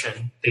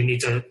abomination. They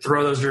need to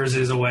throw those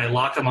jerseys away,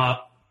 lock them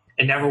up,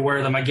 and never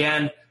wear them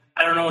again.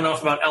 I don't know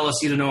enough about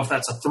LSU to know if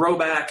that's a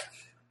throwback,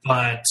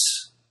 but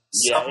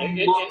yeah,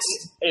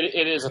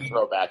 it is a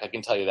throwback. I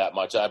can tell you that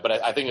much.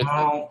 But I think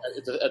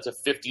it's a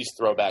 50s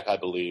throwback, I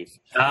believe.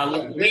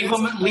 Leave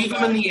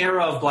them in the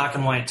era of black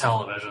and white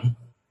television.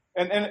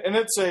 And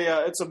it's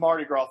a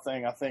Mardi Gras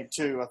thing, I think,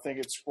 too. I think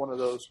it's one of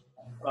those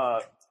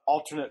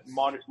alternate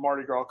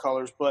Mardi Gras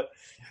colors. But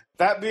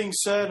that being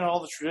said, and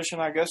all the tradition,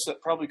 I guess, that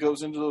probably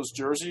goes into those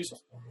jerseys,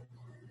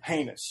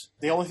 heinous.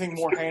 The only thing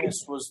more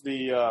heinous was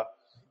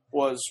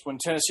was when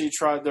Tennessee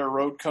tried their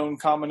road cone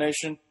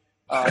combination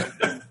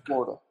in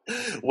Florida.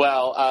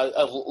 Well,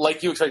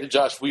 like you expected,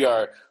 Josh, we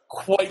are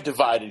quite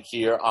divided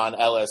here on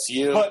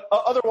LSU. But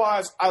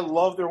otherwise, I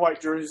love their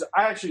white jerseys.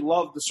 I actually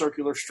love the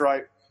circular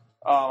stripe.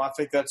 I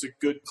think that's a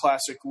good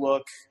classic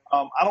look.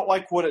 I don't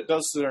like what it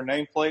does to their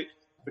nameplate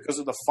because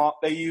of the font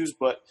they use,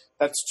 but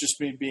that's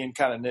just me being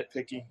kind of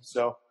nitpicky.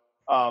 So,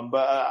 but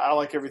I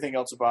like everything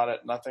else about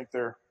it, and I think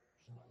they're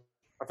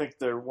I think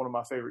they're one of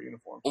my favorite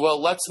uniforms. Well,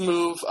 let's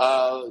move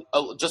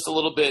just a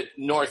little bit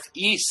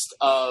northeast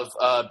of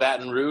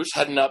Baton Rouge,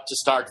 heading up to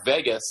Stark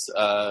Vegas.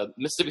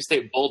 Mississippi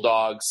State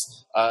Bulldogs,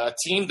 a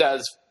team that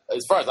is,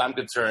 as far as I'm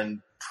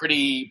concerned,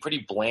 pretty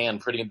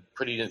bland, pretty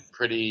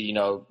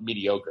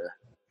mediocre.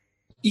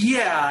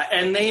 Yeah,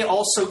 and they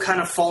also kind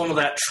of fall into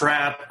that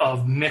trap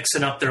of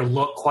mixing up their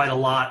look quite a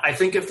lot. I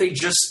think if they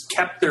just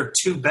kept their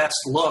two best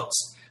looks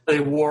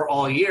they wore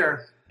all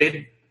year,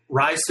 they'd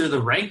rise through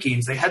the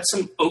rankings. They had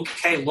some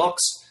okay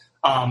looks.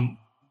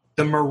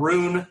 The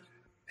maroon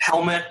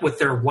helmet with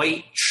their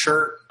white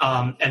shirt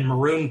and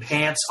maroon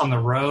pants on the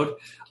road,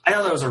 I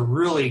thought that was a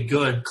really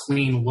good,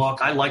 clean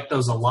look. I like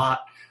those a lot.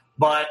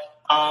 But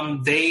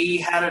they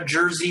had a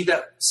jersey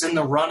that's in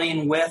the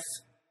running with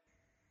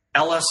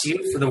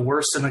LSU for the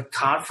worst in the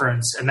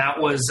conference, and that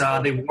was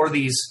they wore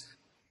these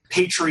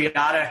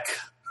patriotic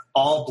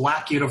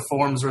all-black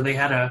uniforms where they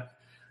had a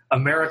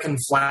American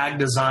flag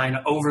design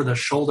over the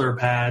shoulder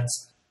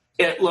pads.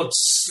 It looked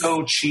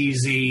so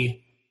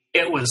cheesy.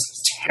 It was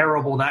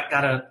terrible. That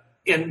got an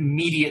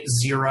immediate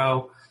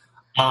 0.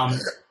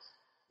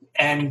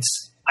 And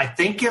I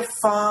think if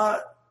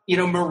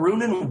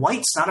maroon and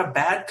white's not a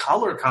bad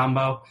color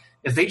combo,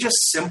 if they just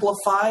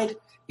simplified,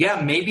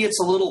 yeah, maybe it's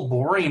a little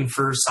boring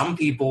for some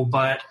people,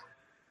 but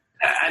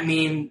I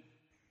mean,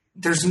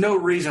 there's no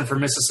reason for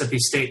Mississippi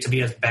State to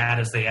be as bad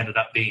as they ended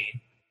up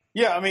being.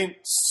 Yeah, I mean,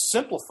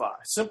 simplify.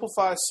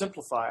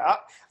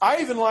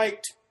 I even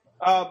liked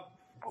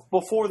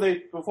before they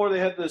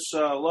had this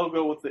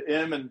logo with the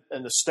M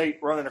and the state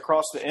running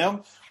across the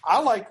M. I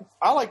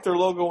like their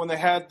logo when they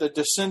had the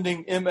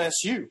descending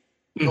MSU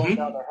going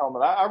down their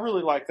helmet. I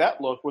really like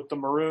that look with the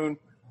maroon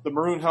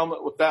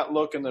helmet with that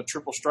look and the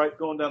triple stripe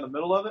going down the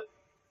middle of it.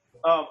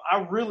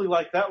 I really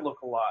like that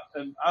look a lot,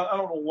 and I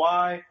don't know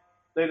why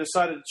they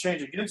decided to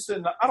change against it.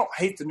 And I don't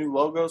hate the new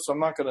logo, so I'm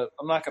not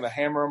gonna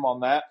hammer them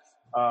on that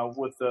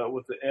with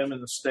the M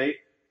and the state.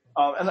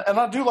 And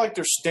I do like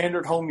their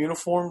standard home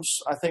uniforms.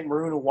 I think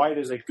maroon and white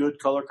is a good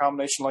color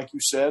combination, like you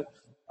said.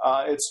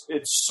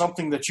 It's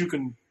something that you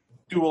can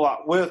do a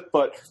lot with,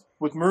 but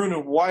with maroon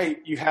and white,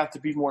 you have to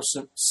be more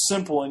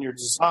simple in your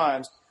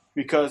designs,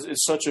 because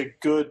it's such a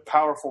good,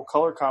 powerful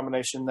color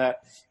combination that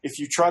if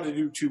you try to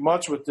do too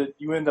much with it,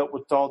 you end up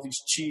with all these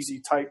cheesy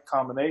type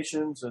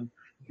combinations. And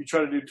if you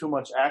try to do too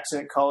much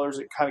accent colors,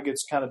 it kind of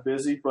gets kind of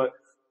busy. But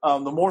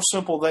the more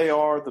simple they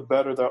are, the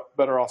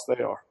better off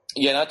they are.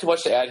 Yeah, not too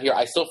much to add here.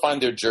 I still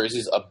find their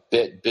jerseys a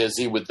bit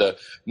busy with the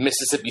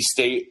Mississippi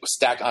State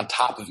stacked on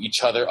top of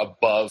each other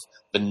above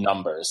the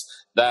numbers.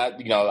 That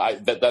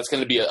that's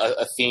going to be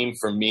a theme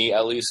for me,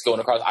 at least going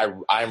across.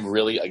 I'm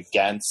really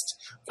against,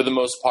 for the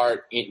most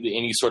part,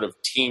 any sort of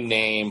team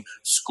name,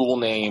 school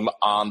name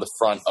on the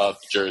front of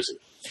the jersey.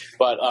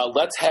 But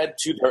let's head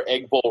to their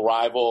Egg Bowl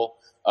rival,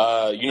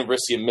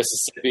 University of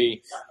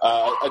Mississippi,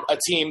 a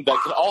team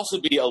that can also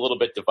be a little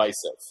bit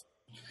divisive.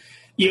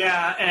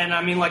 Yeah, and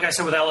I mean, like I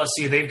said with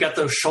LSU, they've got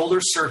those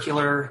shoulders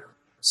circular.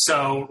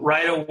 So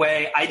right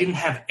away, I didn't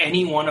have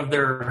any one of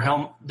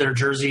their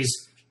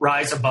jerseys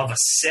rise above a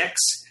 6,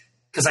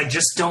 because I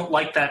just don't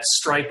like that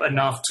stripe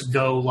enough to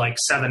go like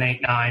 7,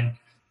 8, 9,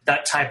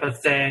 that type of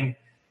thing.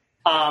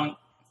 I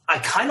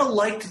kind of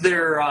liked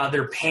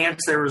their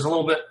pants. There was a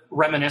little bit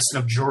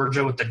reminiscent of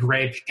Georgia with the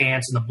gray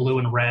pants and the blue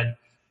and red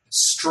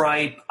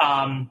stripe.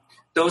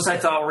 Those I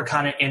thought were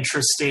kind of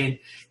interesting.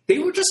 They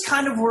were just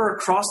were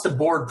across the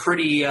board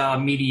pretty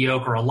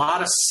mediocre. A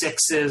lot of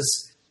 6s.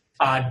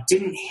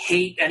 Didn't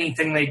hate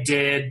anything they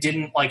did.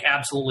 Didn't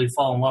absolutely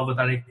fall in love with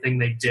anything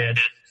they did.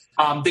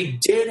 They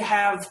did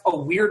have a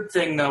weird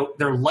thing, though.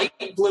 Their light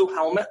blue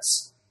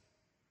helmets,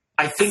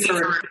 I think,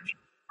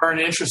 are an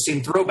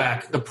interesting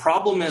throwback. The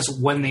problem is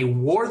when they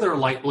wore their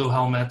light blue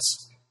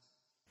helmets,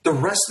 the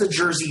rest of the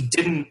jersey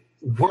didn't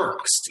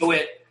work. So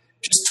it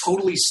just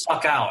totally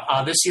stuck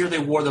out. This year they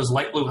wore those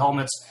light blue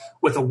helmets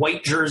with a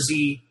white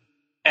jersey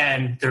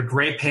and their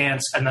gray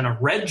pants, and then a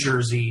red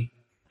jersey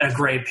and a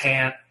gray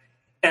pant.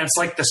 And it's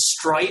like the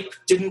stripe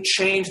didn't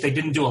change. They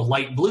didn't do a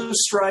light blue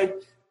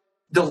stripe.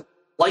 The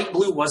light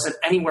blue wasn't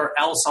anywhere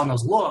else on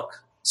those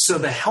look. So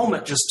the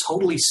helmet just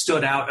totally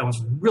stood out and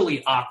was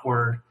really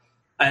awkward.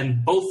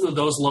 And both of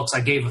those looks I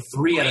gave a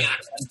 3 out of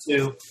 10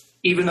 to,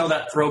 even though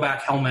that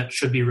throwback helmet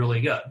should be really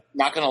good.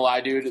 Not going to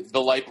lie, dude,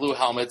 the light blue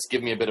helmets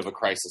give me a bit of a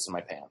crisis in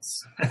my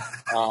pants.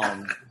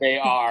 They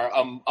are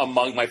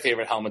among my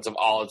favorite helmets of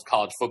all of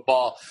college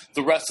football.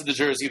 The rest of the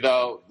jersey,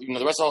 though,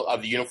 the rest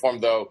of the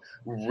uniform, though,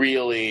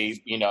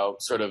 really,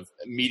 sort of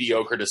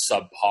mediocre to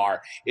subpar.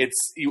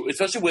 It's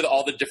especially with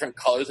all the different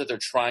colors that they're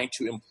trying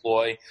to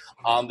employ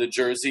on the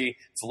jersey.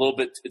 It's a little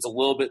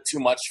bit too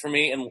much for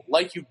me. And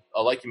like you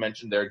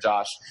mentioned there,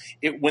 Josh,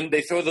 when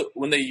they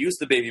use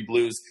the baby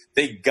blues,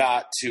 they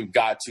got to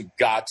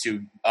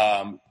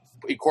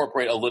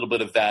incorporate a little bit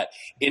of that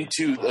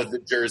into the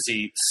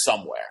jersey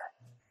somewhere.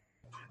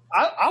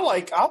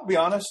 I'll be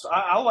honest.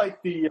 I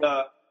like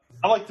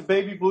the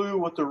baby blue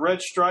with the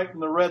red stripe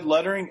and the red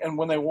lettering, and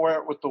when they wore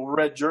it with the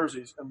red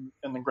jerseys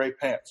and the gray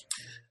pants.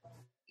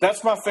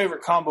 That's my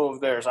favorite combo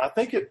of theirs. I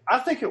think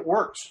it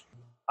works.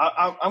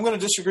 I'm going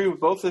to disagree with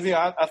both of you.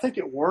 I think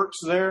it works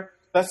there.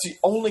 That's the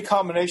only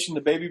combination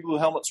the baby blue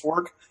helmets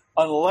work,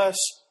 unless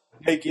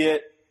they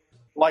get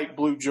light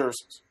blue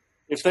jerseys.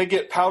 If they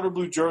get powder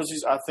blue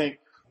jerseys, I think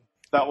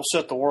that will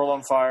set the world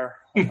on fire,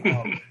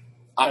 and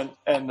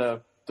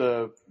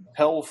the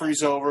hell will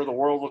freeze over. The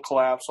world will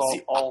collapse.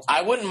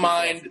 I wouldn't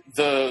mind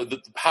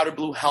the powder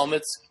blue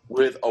helmets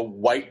with a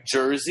white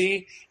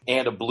jersey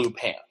and a blue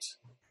pant.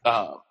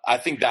 I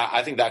think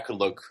that could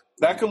look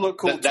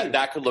cool too.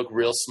 That could look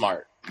real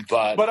smart.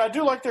 But I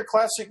do like their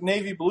classic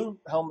navy blue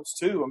helmets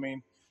too. I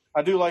mean,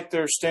 I do like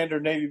their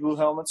standard navy blue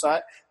helmets.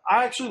 I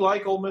actually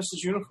like Ole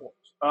Miss's uniforms.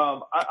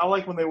 I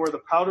like when they wear the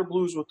powder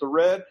blues with the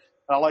red.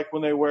 I like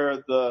when they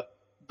wear the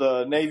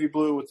navy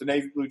blue with the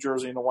navy blue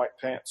jersey and the white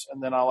pants.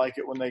 And then I like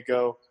it when they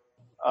go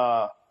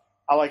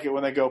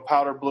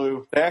powder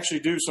blue. They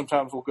actually do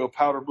sometimes will go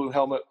powder blue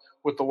helmet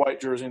with the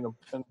white jersey and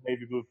the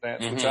navy blue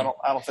pants, which I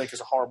don't think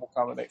is a horrible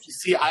combination.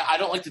 See, I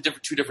don't like the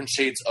two different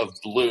shades of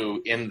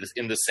blue in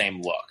the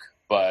same look.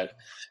 But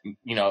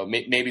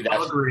maybe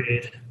that's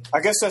agreed. I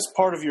guess that's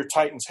part of your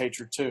Titans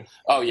hatred too.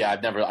 Oh yeah,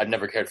 I've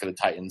never cared for the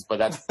Titans, but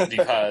that's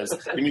because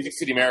the Music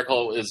City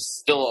Miracle is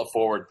still a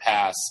forward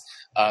pass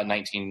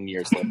 19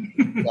 years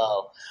later.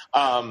 So,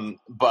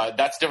 but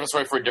that's a different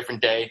story for a different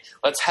day.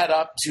 Let's head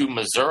up to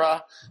Missouri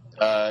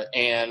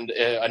and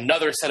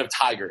another set of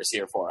Tigers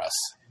here for us.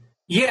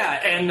 Yeah,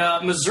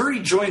 and Missouri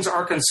joins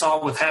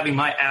Arkansas with having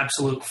my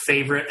absolute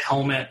favorite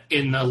helmet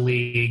in the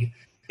league.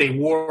 They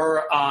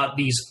wore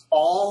these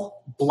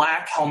all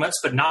black helmets,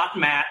 but not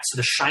matte, so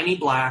the shiny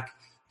black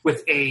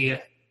with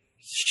a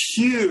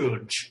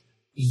huge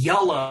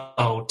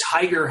yellow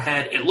tiger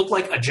head. It looked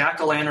like a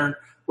jack-o'-lantern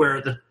where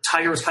the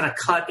tiger was kind of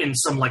cut in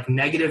some like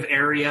negative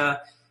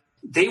area.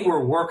 They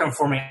were working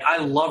for me. I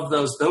love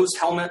those. Those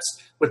helmets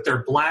with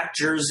their black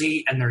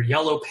jersey and their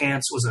yellow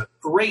pants was a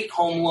great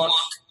home look,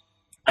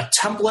 a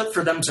template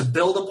for them to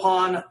build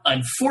upon.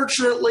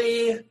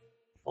 Unfortunately,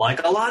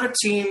 like a lot of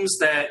teams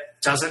that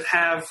doesn't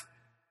have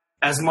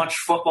as much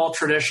football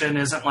tradition,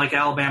 isn't like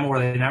Alabama where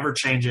they never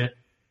change it.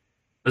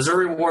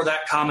 Missouri wore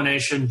that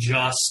combination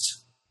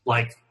just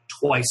like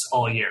twice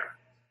all year.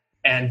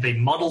 And they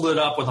muddled it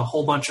up with a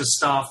whole bunch of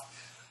stuff.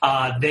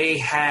 They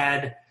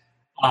had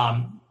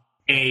a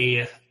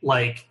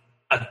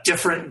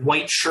different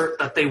white shirt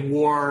that they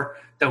wore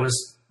that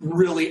was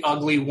really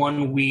ugly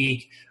one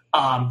week.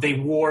 They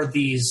wore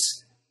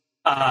these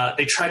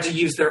they tried to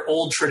use their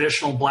old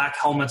traditional black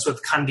helmets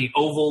with kind of the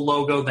oval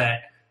logo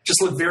that just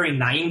looked very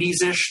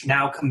 90s-ish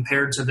now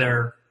compared to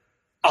their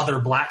other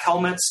black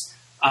helmets.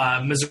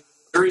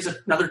 Missouri's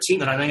another team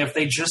that I think if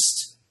they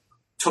just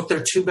took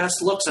their two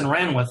best looks and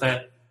ran with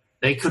it,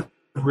 they could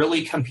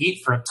really compete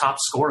for a top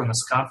score in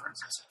this conference.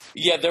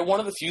 Yeah, they're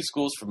one of the few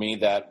schools for me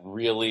that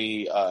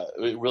really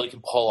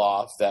can pull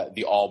off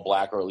the all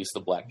black or at least the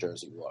black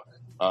jersey look.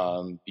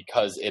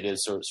 Because it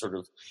is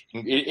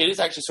it is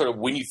actually sort of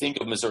when you think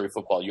of Missouri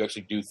football, you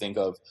actually do think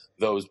of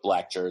those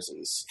black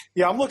jerseys.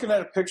 Yeah, I'm looking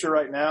at a picture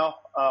right now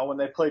when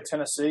they played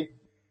Tennessee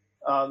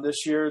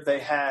this year. They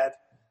had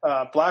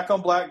black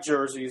on black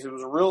jerseys. It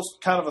was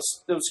kind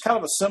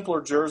of a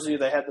simpler jersey.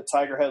 They had the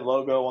tiger head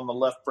logo on the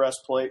left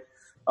breastplate.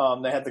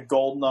 They had the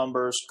gold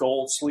numbers,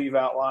 gold sleeve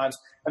outlines,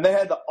 and they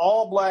had the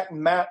all black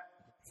matte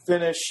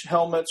finish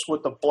helmets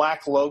with the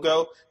black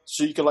logo,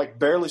 so you could like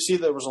barely see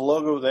there was a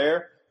logo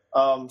there.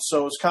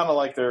 So it's kind of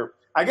like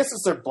I guess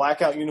it's their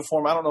blackout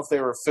uniform. I don't know if they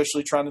were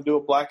officially trying to do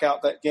a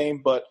blackout that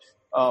game, but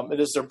it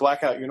is their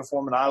blackout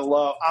uniform. And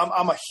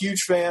I'm a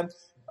huge fan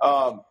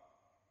of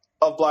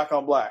black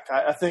on black.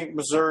 I think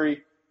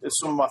Missouri is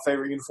some of my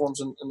favorite uniforms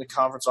in the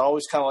conference. I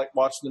always kind of like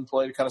watching them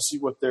play to kind of see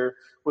what their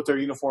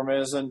uniform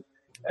is.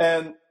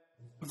 And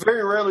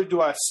very rarely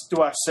do I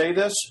say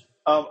this.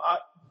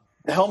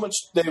 The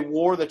helmets they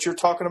wore that you're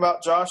talking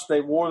about, Josh, they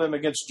wore them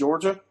against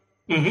Georgia.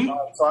 Mm-hmm.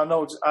 So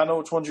I know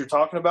which ones you're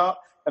talking about,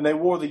 and they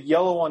wore the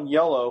yellow on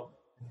yellow,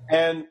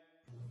 and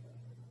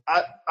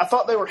I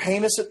thought they were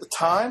heinous at the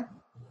time,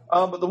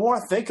 but the more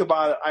I think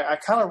about it, I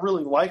kind of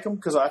really like them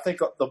because I think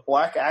the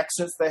black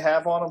accents they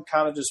have on them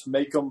kind of just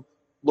make them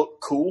look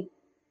cool,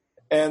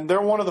 and they're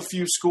one of the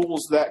few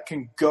schools that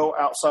can go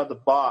outside the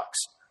box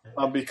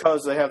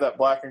because they have that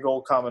black and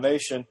gold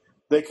combination.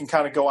 They can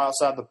kind of go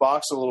outside the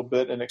box a little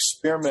bit and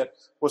experiment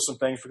with some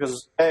things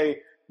because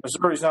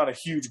Missouri's not a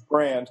huge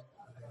brand.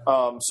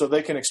 So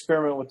they can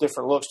experiment with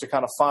different looks to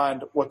kind of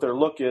find what their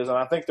look is. And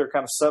I think they're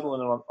kind of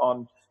settling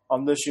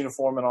on this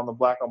uniform and on the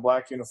black on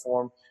black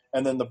uniform.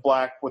 And then the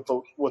black with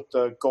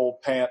the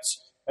gold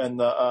pants and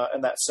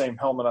that same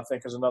helmet, I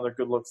think is another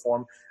good look for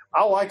them.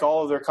 I like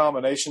all of their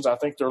combinations. I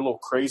think they're a little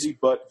crazy,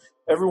 but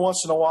every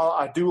once in a while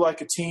I do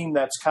like a team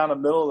that's kind of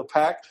middle of the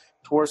pack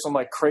to wear some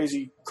like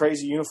crazy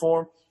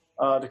uniform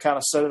to kind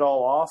of set it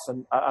all off.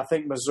 And I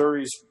think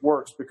Missouri's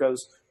works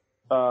because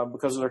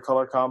of their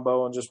color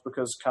combo and just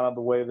because kind of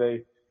the way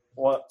they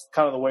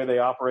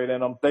operate in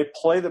them. They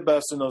play the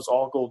best in those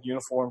all gold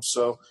uniforms,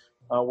 so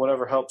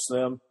whatever helps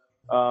them.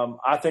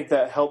 I think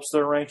that helps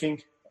their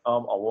ranking a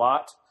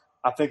lot.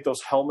 I think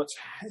those helmets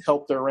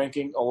help their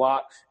ranking a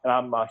lot, and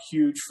I'm a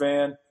huge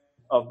fan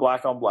of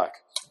black on black.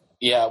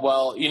 Yeah,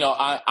 well,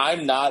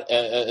 I'm not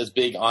as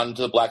big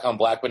onto the black on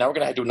black, but now we're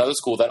going to head to another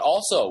school that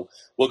also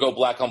will go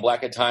black on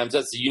black at times.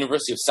 That's the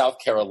University of South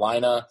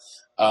Carolina.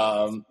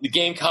 The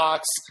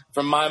Gamecocks,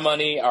 for my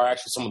money, are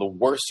actually some of the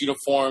worst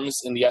uniforms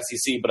in the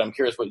SEC, but I'm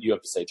curious what you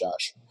have to say,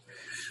 Josh.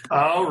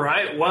 All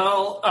right.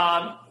 Well,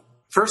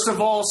 first of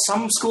all,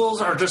 some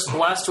schools are just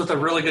blessed with a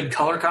really good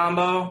color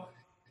combo,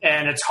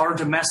 and it's hard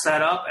to mess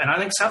that up. And I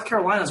think South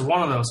Carolina is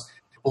one of those.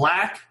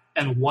 Black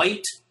and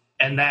white,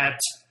 and that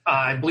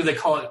I believe they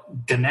call it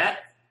Garnet.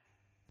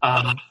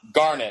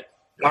 Garnet.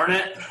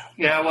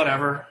 Yeah,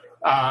 whatever.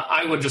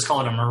 I would just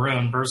call it a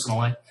maroon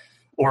personally,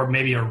 or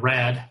maybe a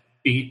red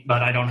beat,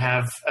 but I don't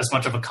have as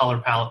much of a color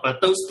palette. But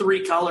those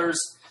three colors,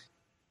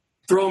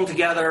 throw them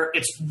together.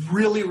 It's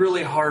really,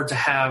 really hard to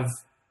have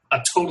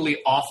a totally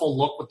awful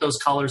look with those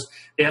colors.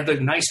 They have the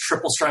nice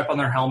triple stripe on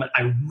their helmet.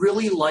 I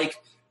really like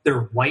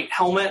their white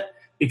helmet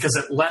because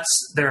it lets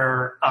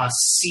their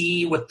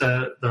C with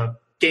the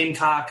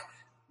Gamecock,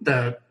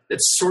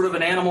 it's sort of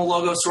an animal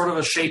logo, sort of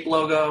a shape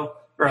logo,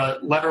 or a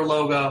letter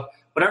logo.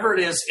 Whatever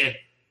it is,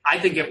 I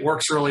think it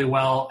works really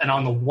well. And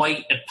on the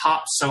white, it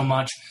pops so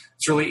much.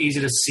 It's really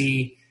easy to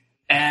see.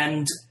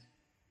 And,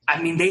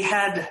 I mean, they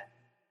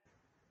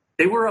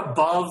were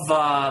above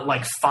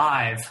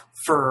 5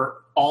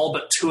 for all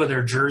but 2 of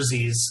their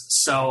jerseys.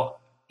 So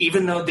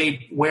even though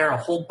they wear a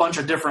whole bunch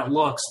of different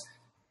looks,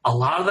 a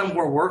lot of them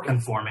were working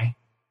for me.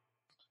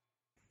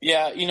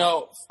 Yeah,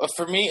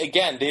 for me,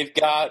 again, they've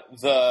got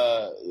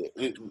the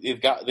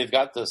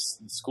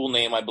school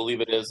name, I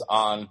believe it is,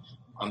 on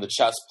the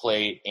chest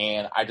plate,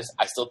 and I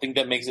still think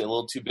that makes it a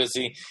little too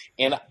busy.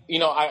 And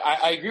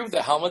I agree with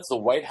the helmets, the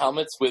white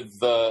helmets with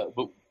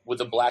the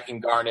black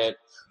and garnet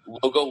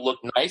logo look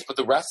nice, but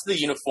the rest of the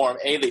uniform,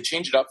 they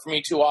change it up for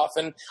me too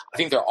often. I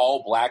think their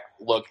all black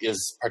look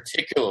is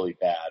particularly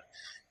bad.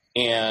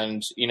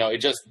 And,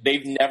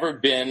 they've never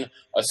been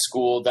a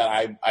school that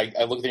I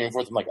look at the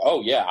uniforms and I'm like,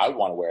 oh, yeah, I would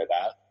want to wear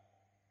that.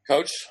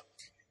 Coach?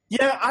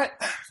 Yeah,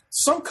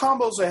 some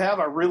combos they have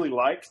I really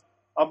like.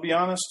 I'll be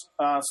honest.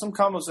 Some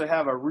combos they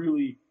have I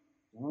really,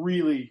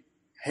 really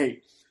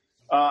hate.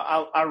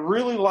 I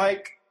really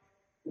like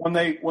when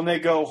they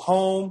go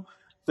home,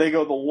 they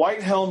go the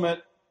white helmet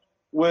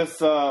with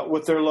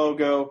their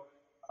logo,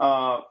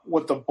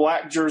 with the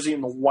black jersey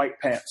and the white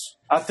pants.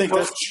 I think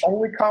that's the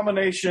only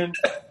combination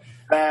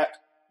that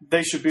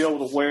they should be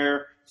able to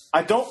wear.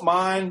 I don't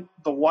mind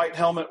the white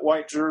helmet,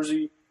 white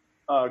jersey,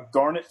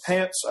 garnet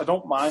pants. I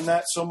don't mind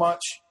that so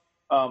much.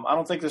 I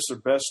don't think that's their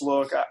best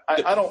look.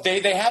 I don't.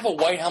 They have a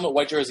white helmet,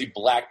 white jersey,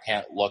 black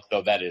pant look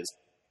though. That is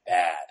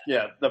bad.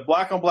 Yeah, the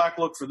black on black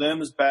look for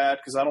them is bad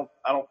because I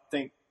don't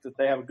think that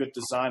they have a good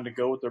design to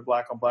go with their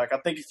black on black. I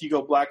think if you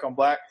go black on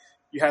black,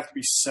 you have to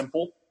be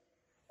simple,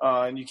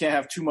 and you can't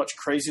have too much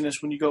craziness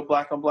when you go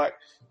black on black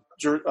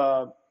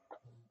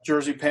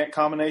jersey pant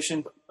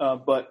combination.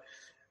 But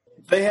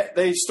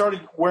they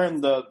started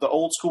wearing the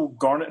old school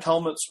garnet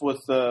helmets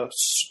with the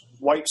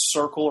white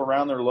circle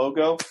around their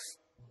logo.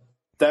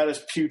 That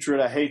is putrid.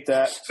 I hate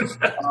that.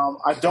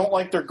 I don't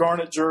like their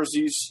garnet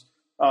jerseys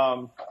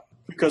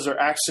because their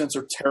accents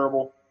are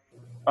terrible.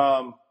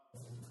 And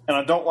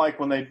I don't like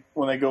when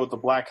they go with the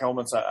black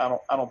helmets. I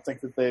don't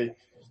think that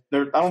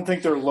I don't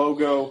think their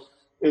logo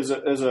is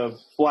a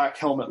black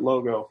helmet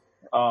logo.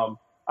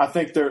 I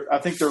think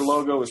their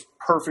logo is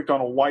perfect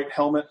on a white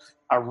helmet.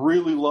 I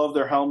really love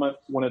their helmet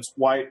when it's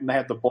white and they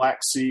have the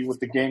black C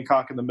with the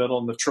Gamecock in the middle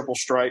and the triple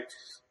stripe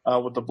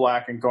with the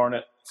black and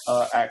garnet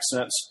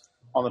accents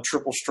on the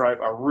triple stripe.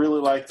 I really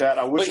like that.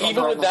 I wish. But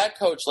even with that,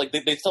 Coach, like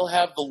they still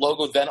have the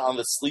logo then on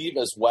the sleeve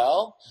as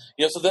well.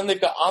 So then they've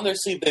got on their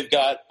sleeve they've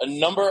got a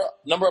number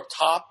up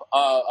top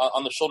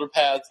on the shoulder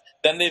pads.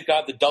 Then they've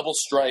got the double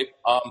stripe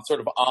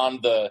sort of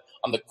on the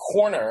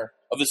corner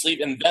of the sleeve,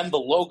 and then the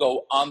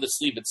logo on the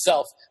sleeve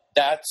itself.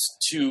 That's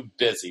too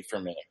busy for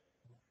me.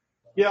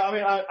 Yeah, I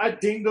mean, I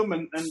dinged them,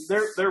 and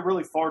they're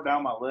really far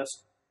down my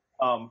list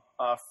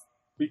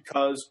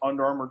because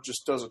Under Armour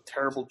just does a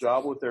terrible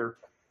job with their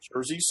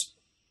jerseys.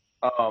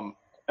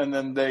 And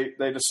then they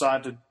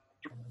decide to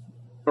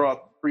throw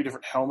out 3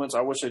 different helmets.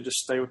 I wish they'd just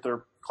stay with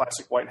their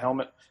classic white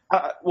helmet.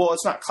 Well,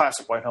 it's not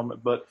classic white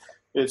helmet, but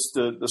it's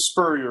the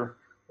Spurrier.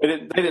 They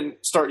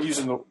didn't start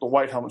using the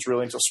white helmets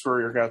really until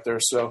Spurrier got there.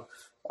 So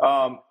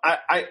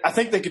I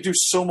think they could do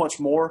so much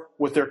more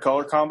with their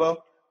color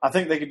combo. I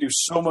think they could do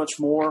so much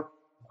more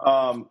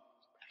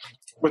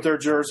with their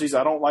jerseys.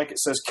 I don't like it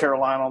says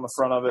Carolina on the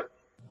front of it.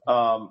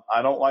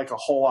 I don't like a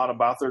whole lot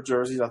about their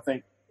jerseys. I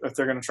think if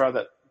they're going to try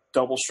that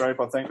double stripe,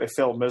 I think they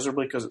failed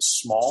miserably because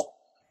it's small.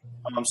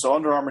 So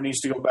Under Armour needs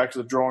to go back to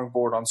the drawing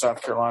board on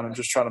South Carolina and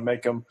just try to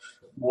make them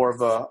more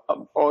of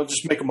or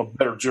just make them a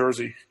better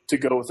jersey to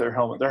go with their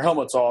helmet. Their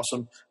helmet's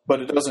awesome,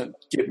 but it doesn't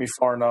get me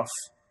far enough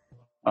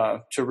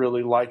to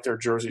really like their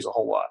jerseys a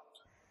whole lot.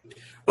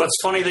 Well,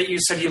 it's funny that you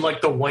said you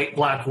like the white,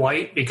 black,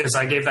 white, because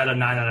I gave that a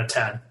 9 out of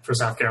 10 for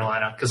South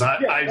Carolina because I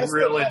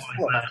really like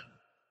that.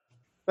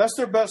 That's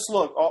their best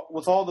look.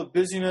 With all the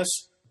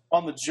busyness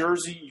on the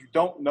jersey, you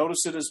don't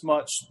notice it as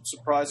much,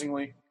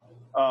 surprisingly.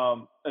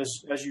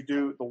 as you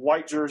do. The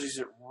white jerseys,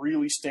 it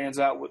really stands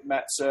out what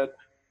Matt said.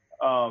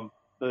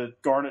 The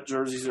garnet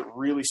jerseys, it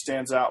really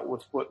stands out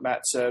with what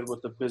Matt said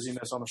with the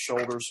busyness on the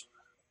shoulders.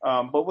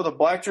 But with the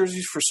black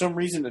jerseys, for some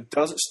reason, it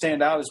doesn't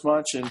stand out as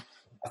much, and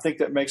I think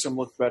that makes them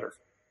look better.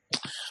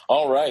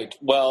 All right.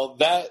 Well,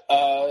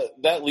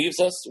 that leaves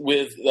us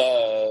with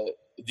the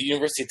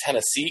University of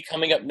Tennessee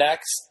coming up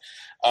next.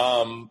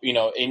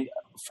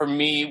 For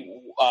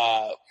me,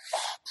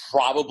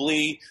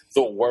 probably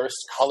the worst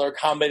color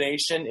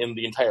combination in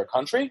the entire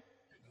country.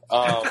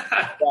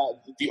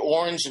 The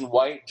orange and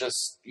white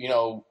just,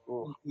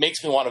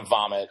 makes me want to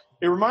vomit.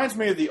 It reminds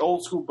me of the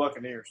old school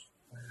Buccaneers.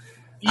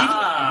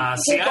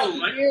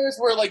 Buccaneers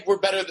we're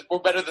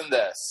better than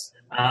this.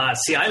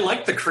 I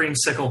like the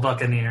creamsicle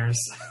Buccaneers.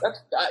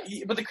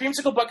 But the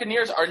creamsicle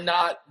Buccaneers are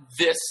not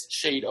this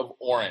shade of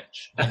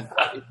orange. Don't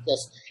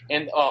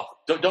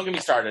get me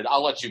started.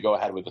 I'll let you go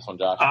ahead with this one,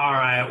 Josh. All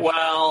right.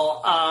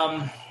 Well,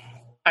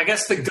 I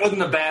guess the good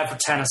and the bad for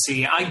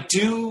Tennessee. I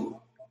do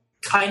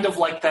kind of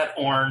like that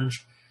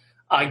orange.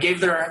 I gave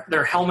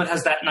their helmet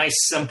has that nice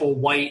simple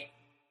white,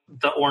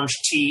 the orange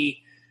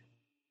tee.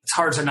 It's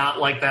hard to not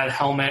like that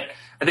helmet.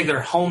 I think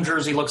their home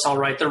jersey looks all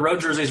right. Their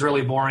road jersey is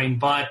really boring,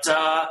 but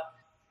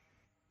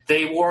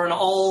they wore an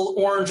all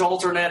orange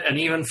alternate, and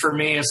even for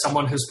me, as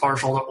someone who's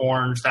partial to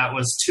orange, that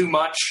was too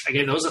much. I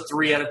gave those a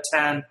 3 out of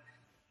 10.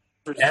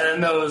 And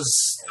then those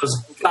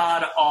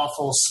god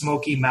awful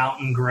Smoky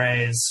Mountain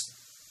Grays,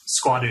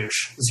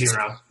 squadouche,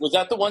 0. Was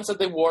that the ones that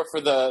they wore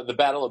for the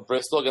Battle of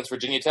Bristol against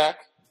Virginia Tech?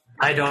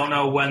 I don't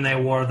know when they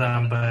wore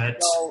them,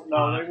 but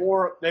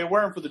no, they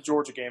wear them for the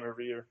Georgia game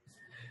every year.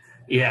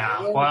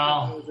 Yeah,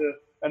 well,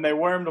 and they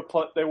wear them to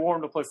play. They wore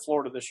them to play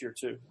Florida this year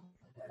too.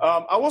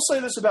 I will say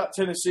this about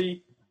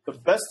Tennessee: the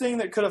best thing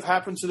that could have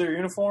happened to their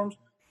uniforms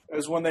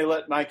is when they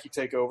let Nike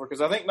take over, because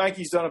I think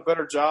Nike's done a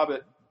better job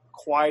at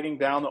quieting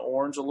down the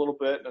orange a little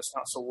bit, and it's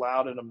not so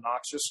loud and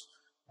obnoxious.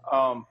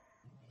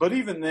 But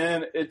even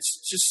then, it's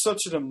just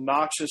such an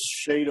obnoxious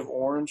shade of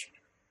orange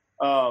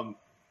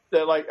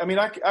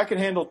that, I can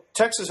handle.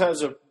 Texas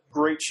has a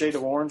great shade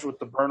of orange with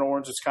the burnt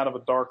orange. It's kind of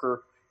a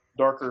darker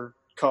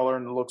color,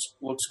 and it looks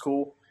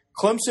cool.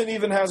 Clemson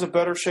even has a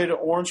better shade of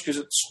orange because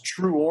it's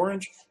true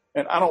orange,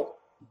 and I don't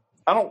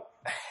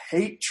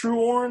hate true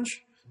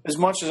orange as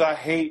much as I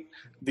hate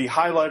the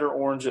highlighter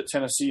orange that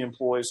Tennessee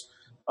employs.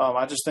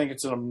 I just think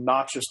it's an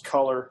obnoxious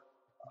color,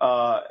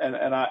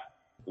 and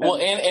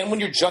when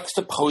you're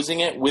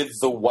juxtaposing it with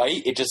the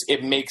white,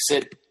 it makes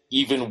it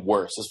even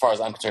worse as far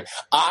as I'm concerned.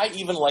 I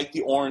even like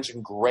the orange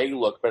and gray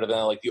look better than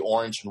I like the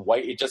orange and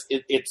white.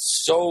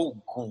 It's so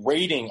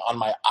grating on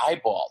my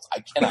eyeballs.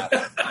 I cannot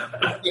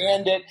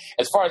stand it.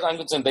 As far as I'm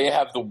concerned, they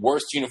have the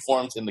worst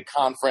uniforms in the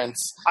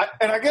conference.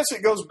 I guess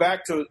it goes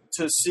back to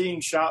seeing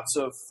shots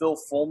of Phil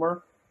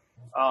Fulmer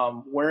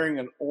wearing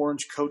an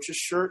orange coach's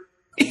shirt.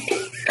 He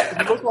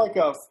looked like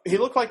a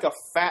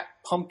fat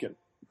pumpkin.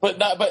 But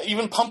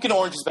even pumpkin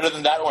orange is better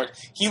than that orange.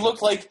 He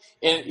looked like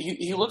an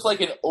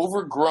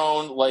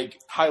overgrown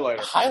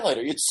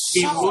highlighter.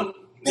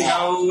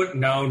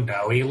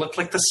 No. He looked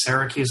like the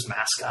Syracuse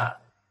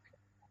mascot.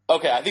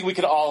 Okay, I think we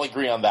could all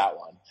agree on that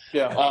one.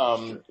 Yeah.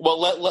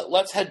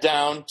 Let's head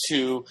down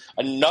to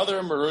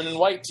another maroon and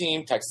white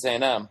team, Texas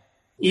A&M.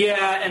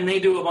 Yeah, and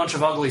they do a bunch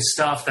of ugly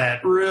stuff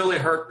that really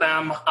hurt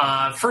them.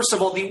 First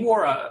of all, they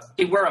wear a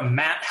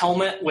matte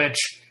helmet,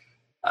 which.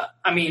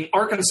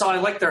 Arkansas, I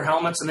like their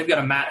helmets, and they've got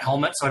a matte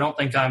helmet, so I don't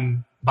think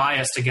I'm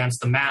biased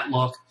against the matte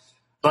look.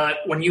 But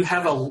when you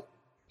have a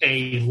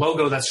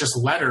logo that's just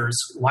letters,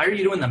 why are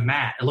you doing the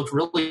matte? It looked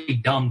really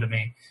dumb to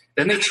me.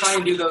 Then they try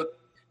and do those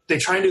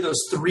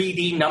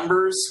 3D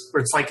numbers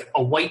where it's like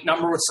a white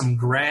number with some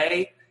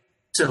gray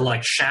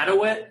to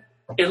shadow it.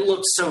 It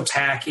looks so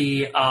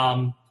tacky.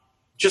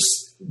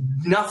 Just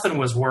nothing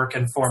was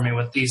working for me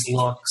with these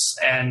looks,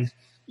 and.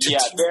 Yeah,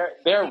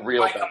 they're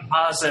real bad.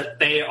 Composite,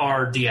 they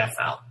are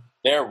DFL.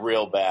 They're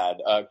real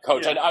bad,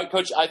 Coach. Yeah.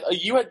 Coach,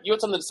 you had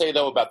something to say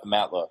though about the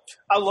matte look.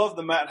 I love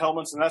the matte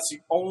helmets, and that's the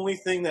only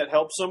thing that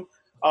helps them.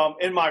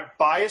 In my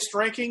biased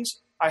rankings,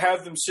 I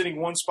have them sitting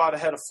one spot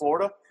ahead of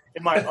Florida.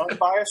 In my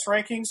unbiased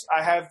rankings,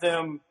 I have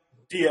them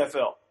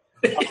DFL.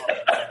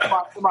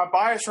 My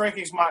biased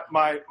rankings,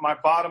 my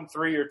bottom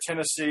 3 are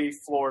Tennessee,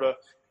 Florida,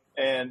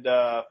 and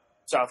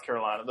South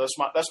Carolina. That's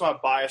my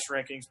biased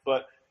rankings,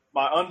 but.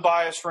 My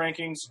unbiased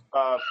rankings,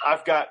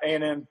 I've got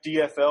A&M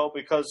DFL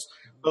because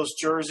those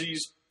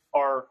jerseys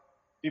are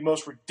the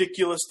most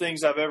ridiculous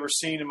things I've ever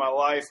seen in my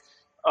life.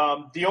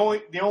 The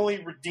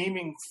only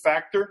redeeming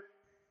factor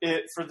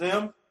for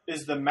them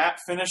is the matte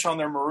finish on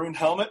their maroon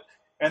helmet,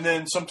 and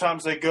then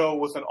sometimes they go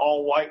with an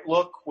all-white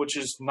look, which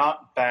is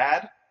not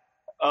bad.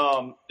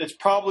 It's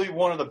probably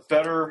one of the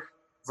better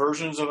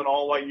versions of an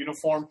all-white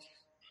uniform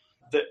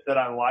that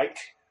I like,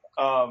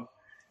 and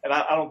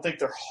I don't think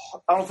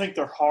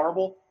they're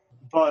horrible.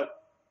 But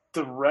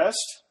the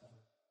rest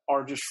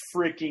are just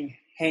freaking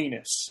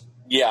heinous.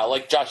 Yeah,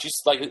 like Josh,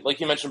 like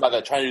you mentioned about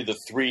that, trying to do the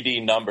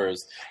 3D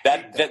numbers.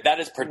 That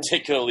is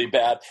particularly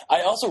bad.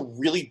 I also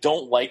really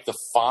don't like the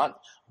font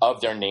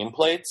of their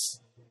nameplates.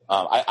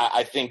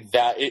 I think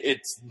that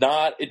it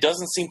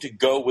doesn't seem to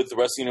go with the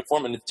rest of the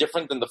uniform, and it's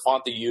different than the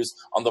font they use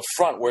on the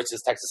front where it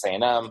says Texas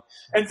A&M.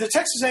 And the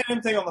Texas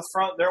A&M thing on the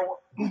front,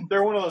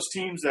 they're one of those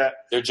teams that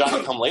they're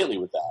Johnny come lately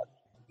with that.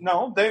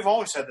 No, they've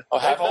always had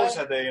always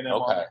had the A&M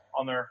on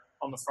the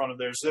front of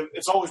theirs.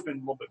 It's always been a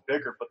little bit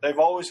bigger, but they've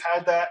always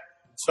had that.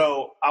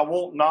 So I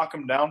won't knock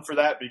them down for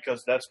that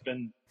because that's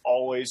been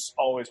always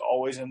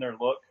in their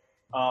look.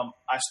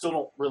 I still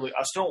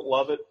don't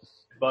love it,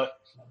 but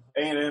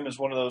A&M is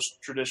one of those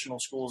traditional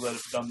schools that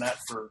have done that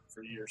for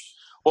years.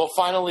 Well,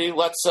 finally,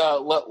 let's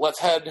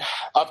head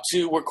up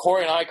to where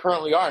Corey and I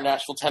currently are,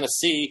 Nashville,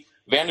 Tennessee.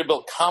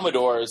 Vanderbilt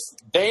Commodores.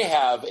 They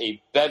have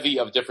a bevy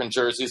of different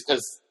jerseys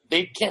because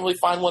they can't really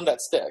find one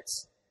that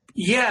sticks.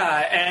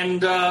 Yeah,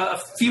 and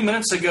a few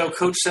minutes ago,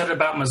 Coach said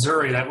about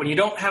Missouri that when you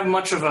don't have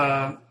much of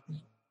a,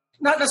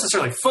 not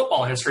necessarily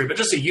football history, but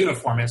just a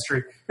uniform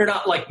history, you're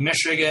not like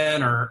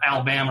Michigan or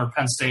Alabama or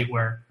Penn State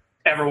where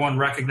everyone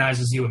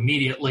recognizes you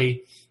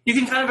immediately. You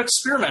can kind of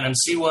experiment and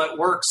see what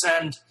works.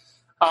 And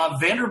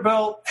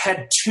Vanderbilt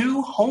had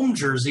 2 home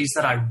jerseys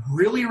that I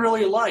really,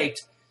 really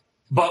liked,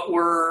 but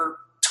were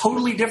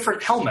totally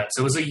different helmets.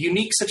 It was a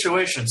unique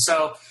situation.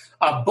 So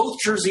both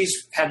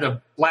jerseys had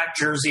a black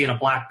jersey and a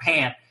black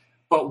pant,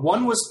 but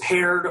one was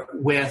paired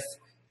with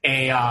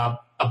a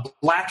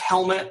black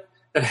helmet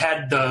that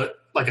had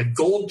like a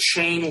gold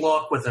chain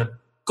look with a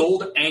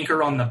gold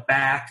anchor on the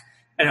back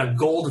and a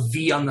gold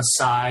V on the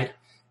side.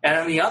 And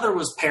then the other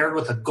was paired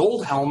with a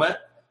gold helmet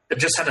that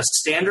just had a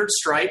standard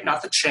stripe,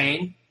 not the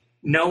chain.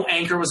 No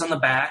anchor was on the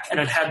back, and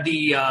it had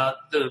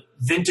the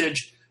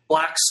vintage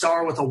black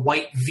star with a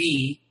white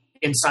V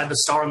inside the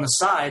star on the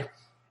side.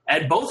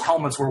 And both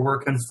helmets were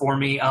working for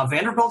me.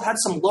 Vanderbilt had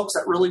some looks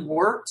that really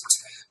worked.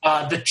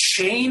 The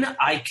chain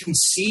I can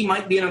see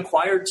might be an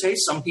acquired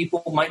taste. Some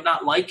people might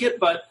not like it,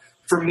 but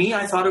for me,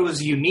 I thought it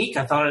was unique.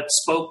 I thought it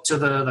spoke to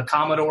the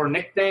Commodore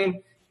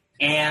nickname,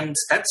 and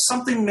that's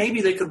something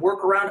maybe they could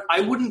work around. I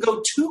wouldn't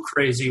go too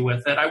crazy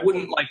with it. I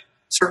wouldn't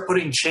start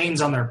putting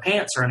chains on their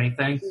pants or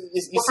anything.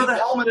 But for the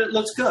helmet, it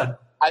looks good.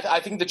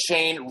 I think the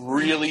chain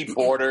really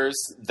borders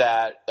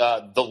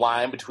the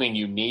line between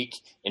unique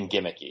and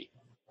gimmicky.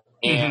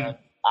 And,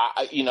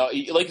 like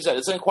you said,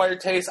 it's an acquired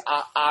taste.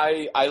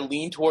 I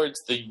lean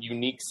towards the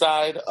unique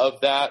side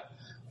of the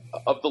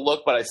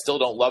look, but I still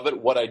don't love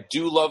it. What I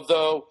do love,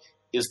 though,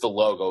 is the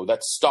logo.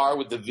 That star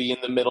with the V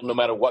in the middle, no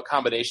matter what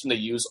combination they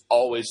use,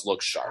 always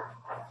looks sharp.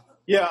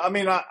 Yeah, I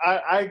mean,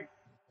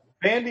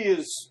 Vandy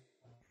is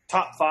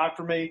top 5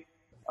 for me.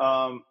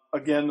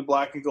 Again, the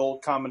black and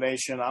gold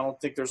combination. I don't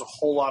think there's a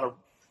whole lot of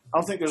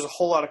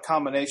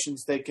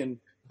combinations they can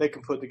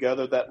put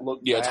together that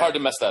look. Yeah, bad. It's hard to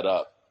mess that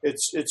up.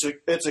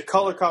 It's a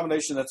color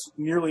combination that's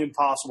nearly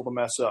impossible to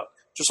mess up.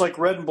 Just like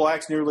red and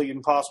black's nearly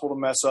impossible to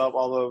mess up,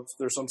 although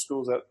there's some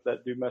schools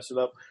that do mess it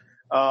up.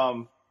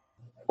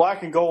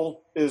 Black and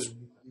gold is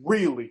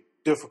really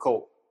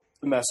difficult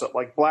to mess up,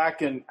 like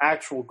black and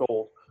actual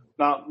gold,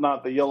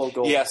 not the yellow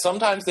gold. Yeah,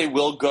 sometimes they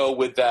will go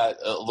with that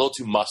a little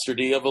too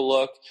mustardy of a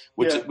look,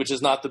 which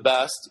is not the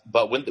best.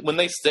 But when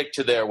they stick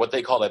to their what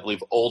they call, I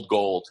believe, old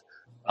gold,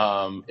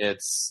 they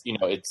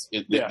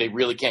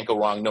really can't go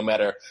wrong no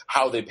matter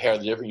how they pair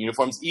the different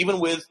uniforms,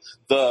 even with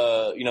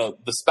the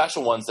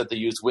special ones that they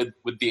use with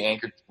the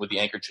anchor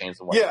chains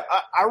and whatnot. Yeah,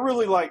 I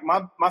really like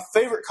my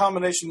favorite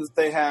combination that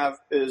they have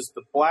is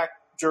the black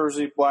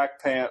jersey,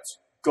 black pants,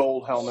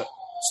 gold helmet,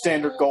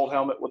 standard gold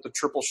helmet with the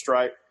triple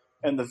stripe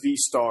and the V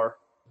star.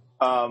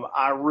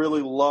 I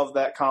really love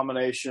that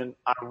combination.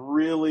 I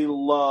really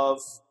like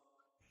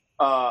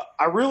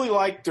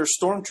their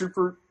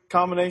Stormtrooper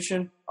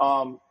combination.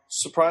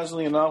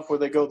 Surprisingly enough, where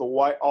they go the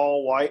white,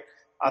 all white,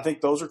 I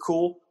think those are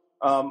cool.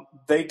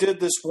 They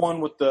did this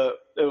one with it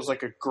was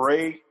like a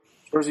gray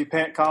jersey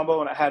pant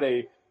combo, and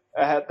they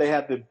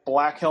had the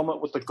black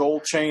helmet with the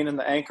gold chain and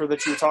the anchor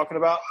that you were talking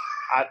about.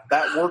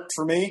 That worked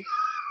for me.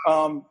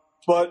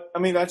 But I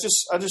mean, I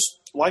just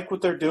like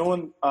what they're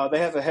doing. They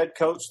have a head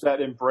coach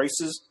that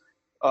embraces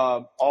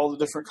all the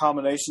different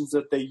combinations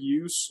that they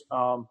use.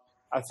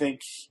 I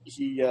think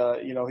he's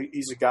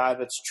a guy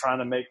that's trying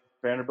to make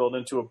Vanderbilt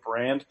into a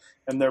brand,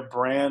 and their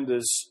brand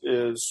is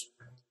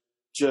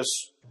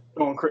just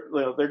going.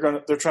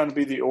 They're trying to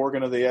be the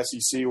Oregon of the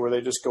SEC, where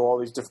they just go all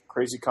these different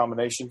crazy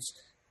combinations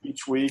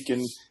each week,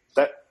 and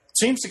that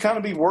seems to kind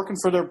of be working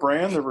for their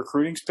brand. Their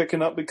recruiting's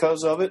picking up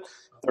because of it.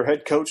 Their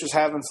head coach is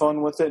having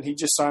fun with it, and he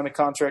just signed a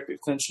contract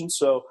extension.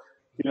 So,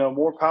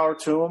 more power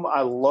to him.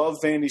 I love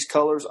Vandy's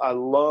colors. I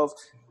love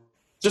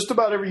just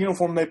about every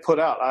uniform they put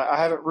out. I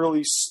haven't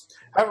really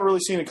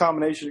seen a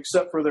combination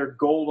except for their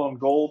gold on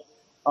gold.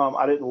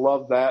 I didn't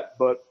love that,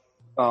 but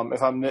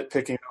if I'm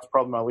nitpicking, that's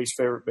probably my least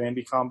favorite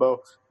Vandy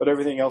combo. But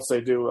everything else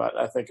they do,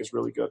 I think, is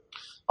really good.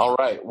 All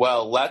right.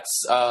 Well,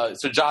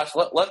 so Josh,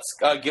 let's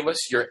give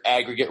us your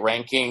aggregate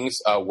rankings,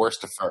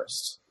 worst to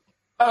first.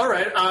 All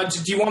right.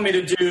 Do you want me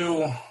to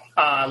do,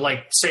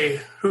 say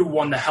who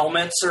won the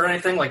helmets or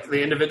anything, like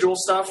the individual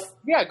stuff?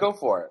 Yeah, go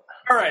for it.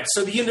 All right.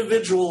 So the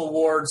individual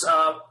awards,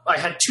 I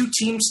had 2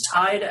 teams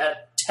tied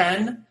at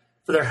 10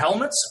 for their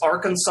helmets,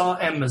 Arkansas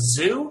and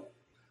Mizzou.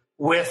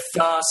 with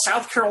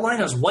South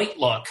Carolina's white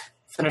look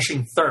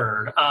finishing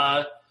third.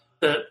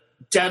 The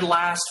dead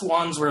last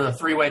ones were the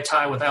three-way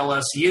tie with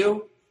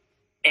LSU,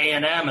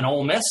 A&M, and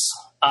Ole Miss.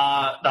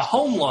 The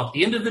home look,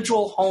 the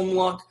individual home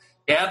look,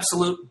 the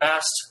absolute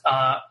best,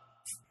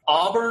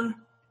 Auburn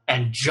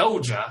and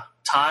Georgia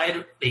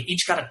tied. They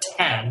each got a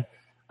 10,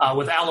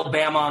 with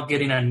Alabama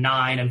getting a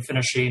 9 and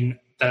finishing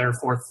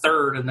therefore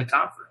third in the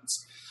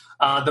conference.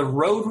 The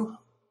road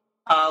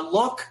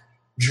look,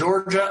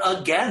 Georgia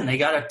again, they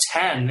got a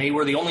 10. They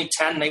were the only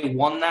 10. They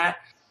won that.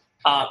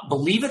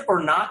 Believe it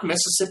or not,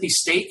 Mississippi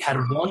State had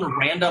one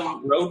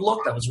random road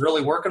look that was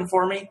really working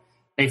for me.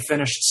 They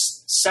finished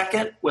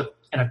second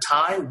in a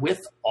tie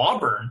with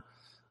Auburn.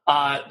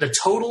 The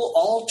total,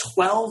 all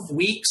 12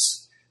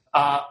 weeks,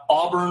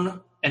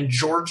 Auburn and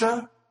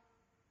Georgia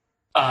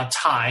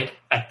tied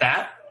at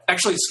that.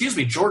 Actually,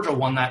 Georgia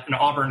won that, and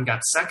Auburn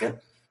got second.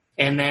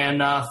 And then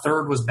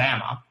third was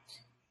Bama.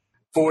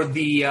 For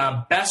the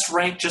best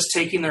rank, just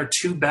taking their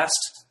two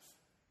best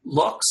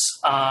looks,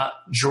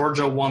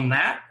 Georgia won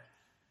that.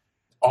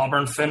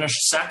 Auburn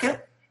finished second.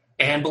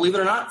 And believe it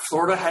or not,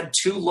 Florida had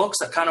two looks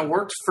that kind of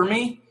worked for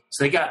me.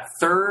 So they got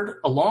third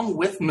along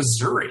with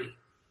Missouri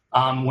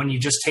when you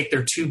just take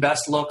their two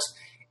best looks.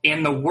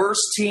 And the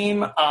worst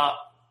team,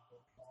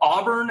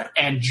 Auburn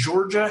and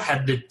Georgia,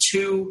 had the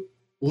two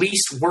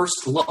least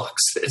worst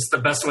looks, is the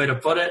best way to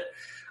put it.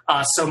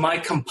 So my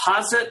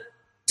composite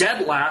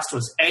dead last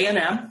was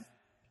A&M,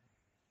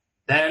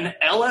 then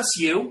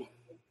LSU,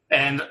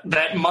 and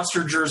that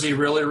mustard jersey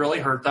really, really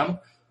hurt them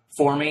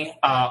for me.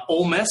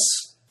 Ole Miss,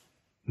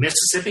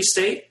 Mississippi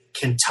State,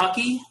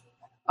 Kentucky.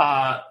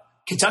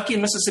 Kentucky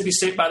and Mississippi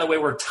State, by the way,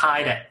 were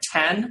tied at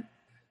 10.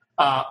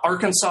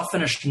 Arkansas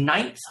finished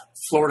 9th,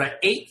 Florida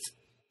 8th.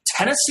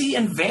 Tennessee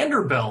and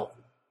Vanderbilt,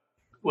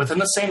 within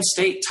the same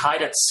state,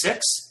 tied at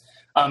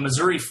 6th.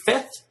 Missouri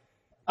 5th.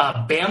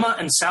 Bama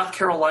and South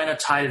Carolina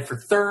tied for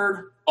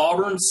 3rd.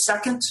 Auburn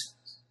 2nd.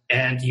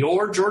 And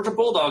your Georgia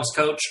Bulldogs,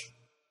 Coach,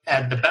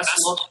 had the best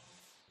look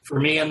for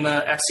me in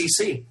the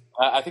SEC.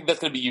 I think that's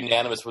going to be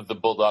unanimous with the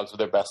Bulldogs with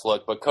their best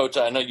look. But, Coach,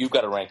 I know you've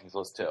got a rankings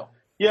list too.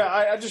 Yeah,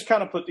 I just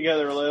kind of put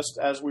together a list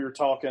as we were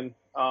talking,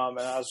 and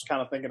I was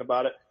kind of thinking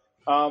about it.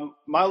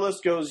 My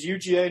list goes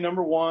UGA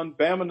number 1,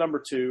 Bama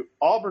number 2,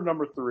 Auburn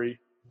number 3,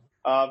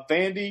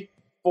 Vandy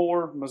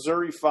 4,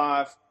 Missouri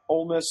 5,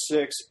 Ole Miss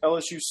 6,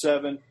 LSU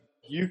 7,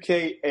 UK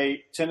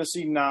 8,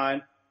 Tennessee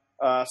 9,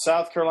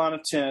 South Carolina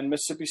 10,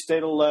 Mississippi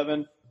State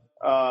 11.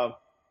 I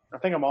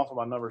think I'm off of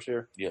my numbers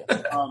here. Yeah.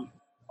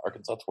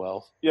 Arkansas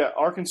 12. Yeah,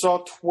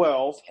 Arkansas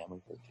 12.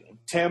 TAMU 13.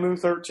 TAMU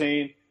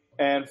 13.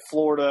 And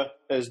Florida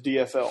as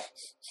DFL.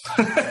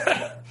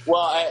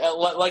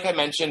 Well, like I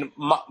mentioned,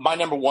 my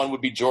number 1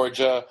 would be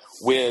Georgia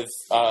with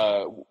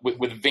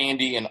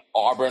Vandy and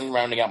Auburn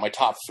rounding out my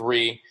top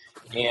 3.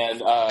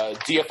 And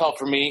DFL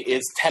for me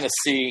is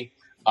Tennessee,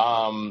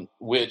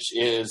 which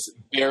is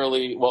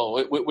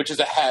which is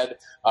ahead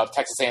of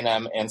Texas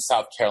A&M and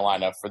South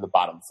Carolina for the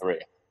bottom 3.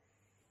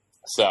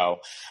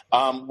 So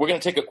we're going to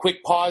take a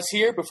quick pause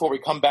here before we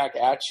come back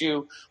at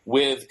you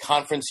with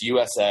Conference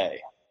USA.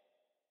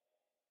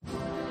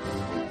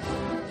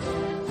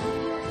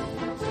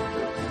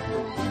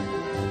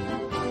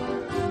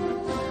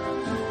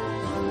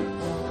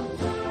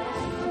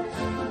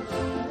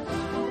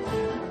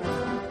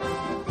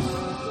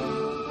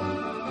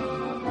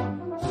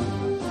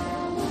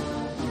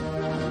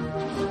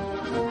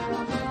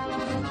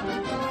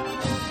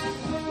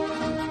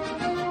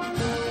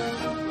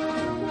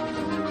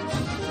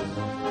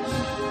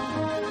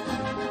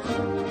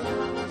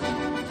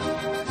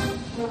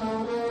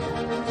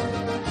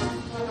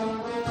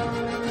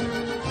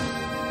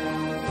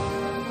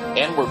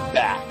 And we're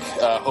back.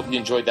 Hope you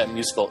enjoyed that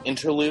musical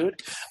interlude.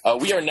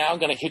 We are now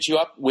going to hit you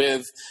up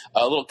with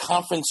a little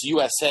Conference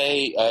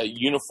USA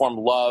uniform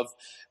love.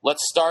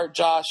 Let's start,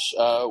 Josh,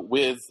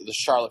 with the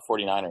Charlotte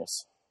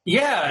 49ers.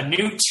 Yeah,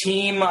 new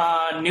team,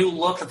 new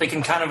look that they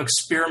can kind of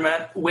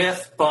experiment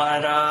with,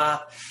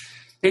 but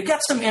they've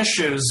got some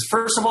issues.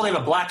 First of all, they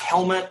have a black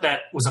helmet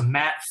that was a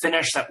matte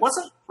finish that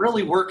wasn't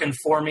really working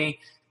for me.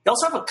 They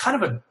also have a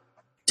kind of a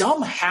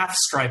dumb half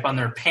stripe on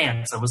their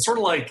pants. It was sort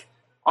of like,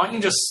 why don't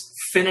you just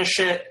finish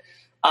it?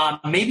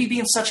 Maybe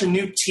being such a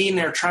new team,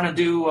 they're trying to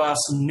do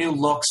some new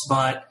looks,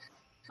 but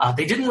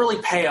they didn't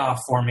really pay off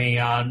for me.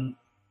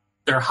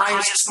 Their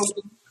highest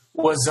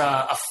was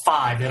a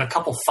 5. They had a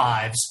couple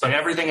 5s, but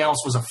everything else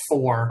was a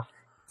 4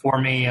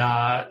 for me.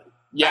 I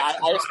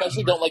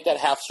especially don't like that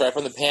half stripe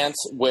on the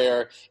pants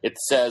where it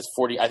says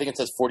 40. I think it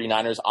says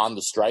 49ers on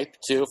the stripe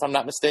too, if I'm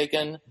not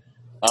mistaken.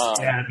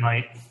 Yeah, it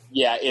might.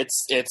 Yeah,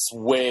 it's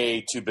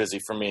way too busy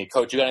for me.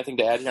 Coach, you got anything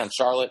to add here on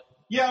Charlotte?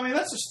 Yeah, I mean,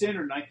 that's a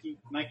standard Nike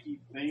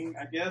thing,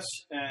 I guess,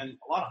 and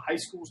a lot of high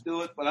schools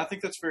do it, but I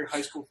think that's a very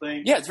high school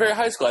thing. Yeah, it's very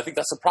high school. I think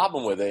that's the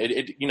problem with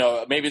it.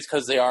 Maybe it's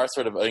because they are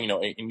sort of a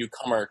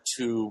newcomer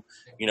to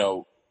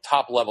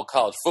top level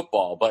college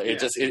football, but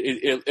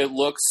it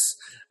looks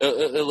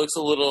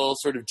a little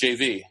sort of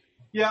JV.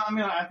 Yeah, I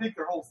mean, I think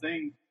their whole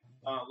thing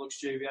looks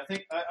JV. I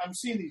think I'm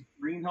seeing these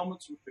green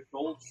helmets with the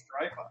gold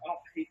stripe. I don't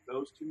hate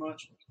those too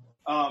much.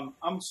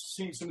 I'm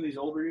seeing some of these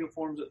older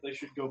uniforms that they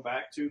should go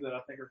back to that I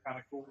think are kind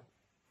of cool.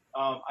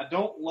 I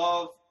don't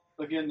love,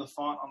 again, the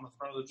font on the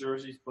front of the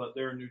jerseys, but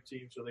they're a new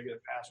team, so they get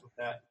a pass with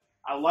that.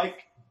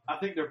 I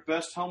think their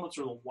best helmets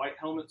are the white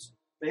helmets.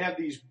 They have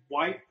these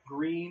white,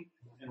 green,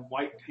 and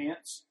white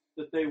pants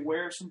that they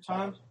wear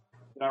sometimes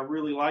that I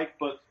really like.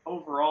 But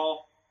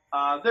overall,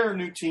 they're a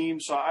new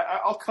team, so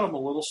I'll cut them a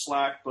little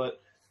slack,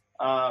 but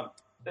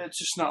it's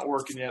just not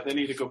working yet. They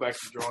need to go back to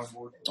the drawing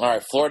board. All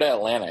right, Florida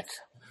Atlantic.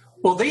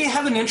 Well, they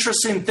have an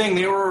interesting thing.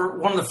 They were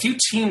one of the few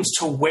teams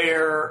to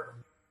wear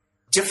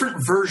different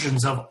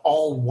versions of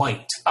all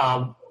white.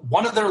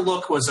 One of their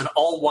look was an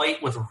all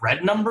white with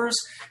red numbers,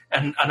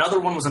 and another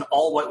one was an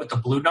all white with the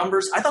blue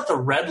numbers. I thought the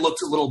red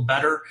looked a little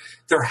better.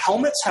 Their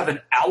helmets have an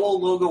owl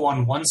logo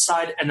on one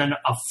side and then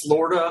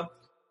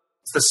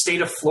the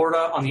state of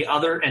Florida on the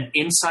other, and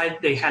inside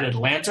they had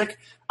Atlantic.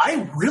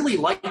 I really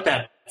like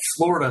that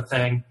Florida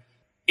thing.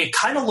 It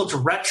kind of looked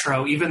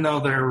retro, even though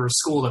they're a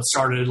school that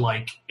started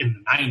like in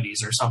the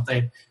 90s or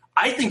something.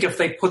 I think if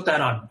they put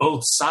that on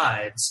both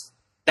sides,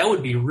 that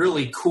would be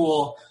really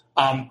cool.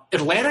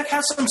 Atlantic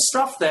has some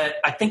stuff that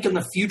I think in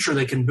the future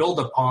they can build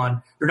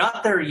upon. They're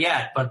not there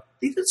yet, but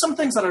they did some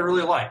things that I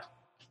really liked.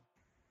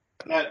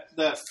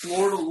 That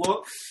Florida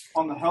look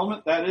on the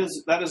helmet, that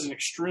is an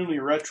extremely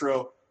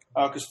retro,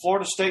 because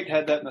Florida State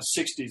had that in the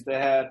 60s. They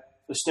had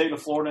the state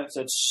of Florida, it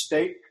said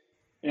state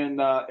in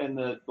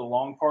the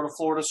long part of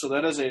Florida, so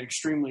that is an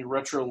extremely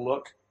retro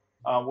look,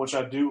 which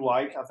I do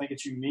like. I think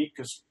it's unique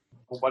because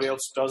nobody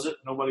else does it.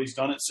 Nobody's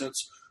done it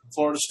since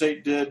Florida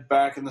State did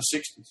back in the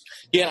 60s.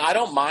 Yeah, and I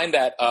don't mind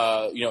that,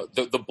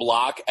 the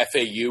block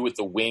FAU with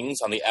the wings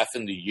on the F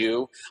and the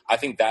U. I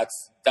think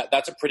that's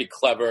a pretty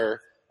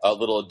clever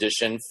little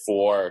addition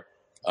for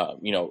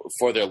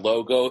their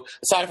logo.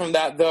 Aside from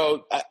that,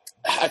 though,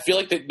 I feel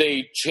like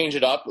they change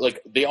it up.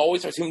 Like, they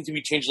always seem to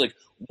be changing, like,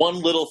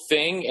 one little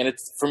thing, and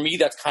for me,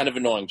 that's kind of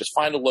annoying. Just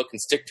find a look and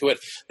stick to it.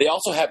 They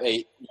also have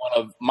one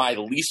of my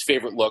least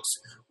favorite looks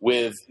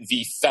with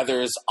the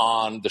feathers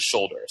on the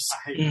shoulders.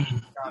 I hate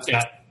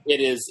Yeah. It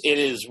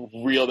is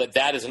real.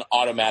 That is an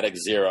automatic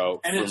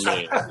 0 and for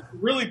me. It's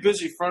really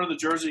busy front of the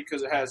jersey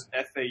because it has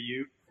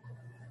FAU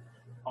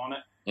on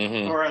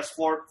it, or has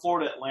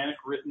Florida Atlantic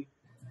written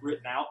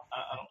out.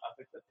 I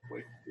think that's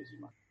way too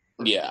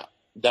busy. Yeah,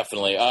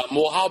 definitely.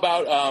 Well, how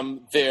about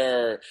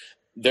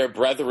their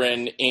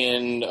brethren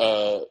in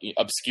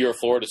obscure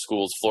Florida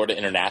schools, Florida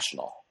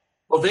International?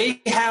 Well,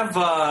 they have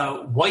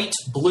white,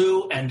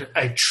 blue, and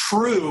a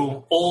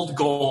true old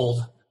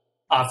gold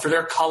for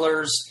their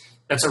colors.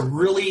 That's a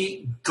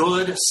really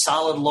good,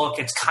 solid look.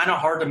 It's kind of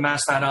hard to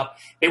mess that up.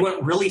 They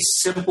went really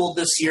simple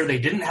this year. They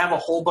didn't have a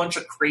whole bunch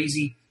of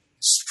crazy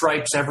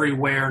stripes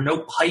everywhere,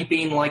 no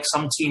piping like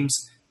some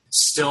teams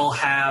still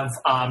have.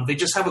 They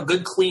just have a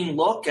good, clean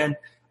look, and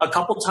a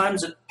couple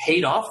times it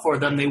paid off for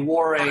them. They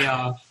wore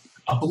a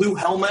blue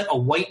helmet, a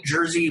white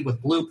jersey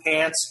with blue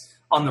pants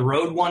on the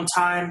road one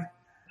time.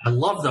 I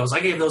love those. I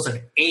gave those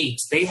an 8.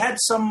 They had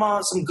some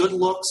good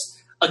looks.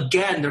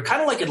 Again, they're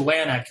kind of like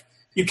Atlantic.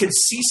 You can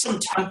see some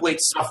template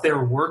stuff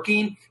they're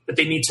working, but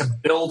they need to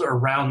build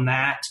around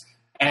that.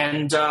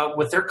 And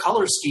with their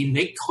color scheme,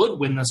 they could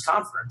win this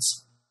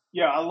conference.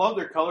 Yeah, I love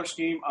their color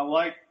scheme.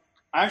 I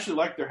actually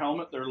like their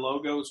helmet. Their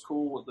logo is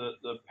cool with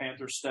the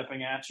Panthers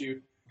stepping at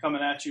you,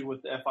 coming at you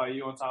with the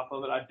FIU on top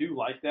of it. I do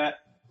like that.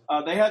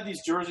 They had these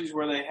jerseys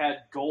where they had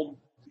gold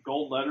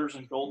letters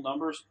and gold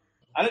numbers.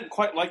 I didn't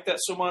quite like that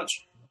so much.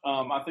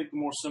 I think the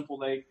more simple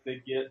they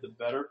get, the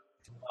better.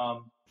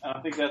 And I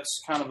think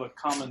that's kind of a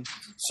common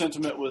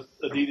sentiment with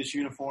Adidas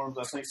uniforms.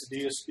 I think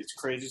Adidas gets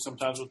crazy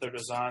sometimes with their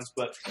designs,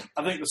 but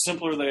I think the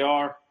simpler they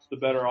are, the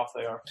better off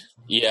they are.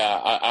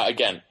 Yeah,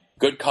 again,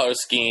 good color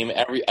scheme.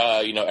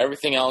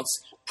 Everything else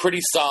pretty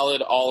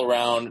solid all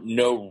around.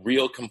 No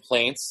real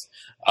complaints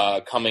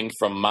coming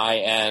from my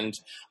end.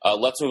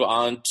 Let's move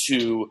on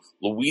to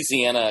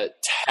Louisiana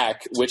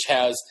Tech, which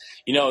has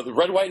the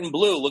red, white, and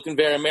blue looking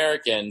very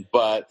American,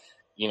 but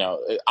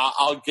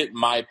I'll get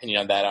my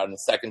opinion on that out in a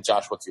second.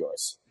 Josh, what's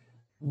yours?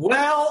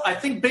 Well, I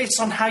think based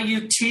on how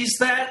you tease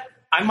that,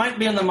 I might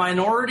be in the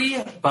minority,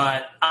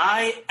 but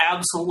I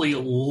absolutely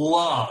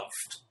loved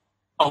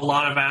a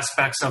lot of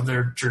aspects of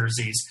their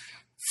jerseys.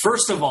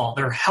 First of all,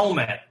 their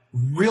helmet,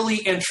 really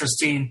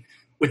interesting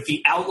with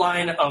the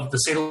outline of the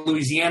state of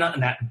Louisiana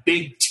and that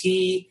big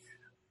T.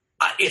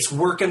 It's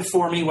working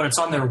for me when it's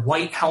on their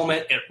white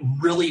helmet. It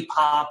really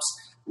pops.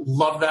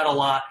 Love that a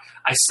lot.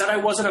 I said I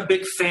wasn't a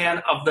big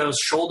fan of those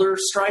shoulder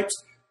stripes.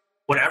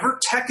 Whatever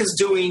Tech is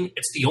doing,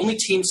 it's the only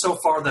team so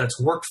far that it's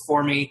worked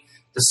for me.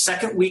 The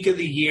second week of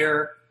the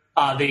year,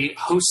 they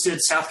hosted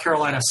South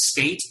Carolina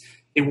State.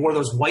 They wore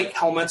those white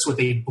helmets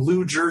with a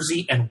blue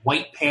jersey and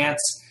white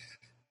pants.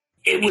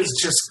 It was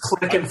just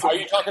clicking. Are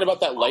you talking about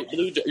that light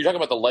blue? You're talking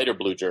about the lighter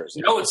blue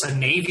jersey? No, it's a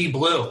navy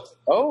blue.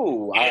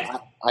 Oh, I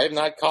have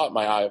not caught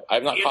my eye. I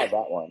have not caught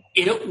that one.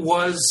 It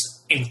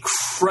was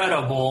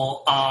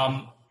incredible.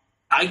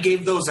 I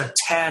gave those a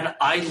 10.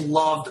 I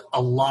loved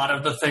a lot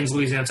of the things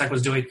Louisiana Tech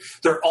was doing.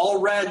 Their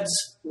all reds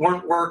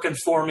weren't working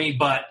for me,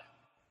 but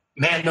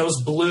man,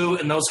 those blue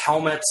and those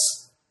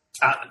helmets,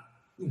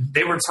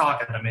 they were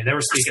talking to me. They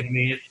were speaking to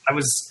me. I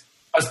was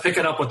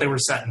picking up what they were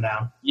setting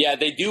down. Yeah,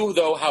 they do,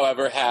 though,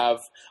 however, have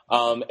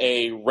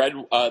a red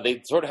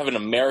they sort of have an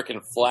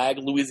American flag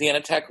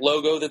Louisiana Tech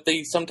logo that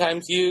they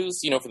sometimes use,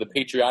 for the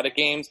patriotic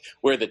games,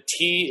 where the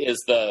T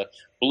is the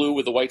blue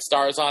with the white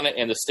stars on it,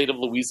 and the state of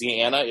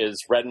Louisiana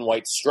is red and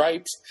white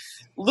stripes.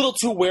 A little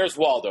too Where's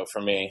Waldo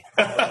for me.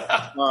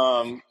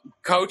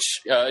 Coach,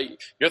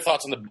 your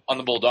thoughts on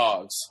the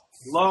Bulldogs?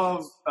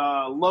 Love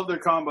their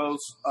combos.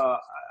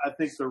 I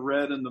think the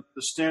red and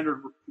the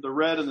standard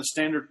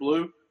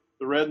blue,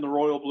 the red and the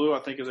royal blue, I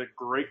think is a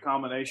great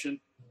combination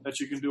that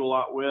you can do a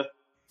lot with.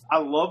 I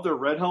love their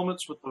red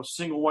helmets with the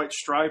single white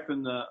stripe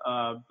and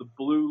the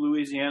blue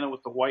Louisiana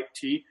with the white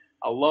T.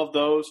 I love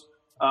those.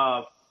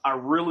 I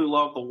really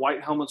love the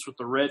white helmets with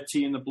the red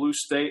tee and the blue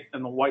state,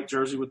 and the white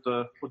jersey with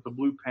the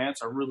blue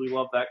pants. I really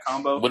love that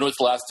combo. When was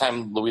the last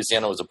time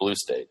Louisiana was a blue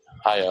state?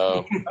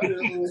 Hi-oh.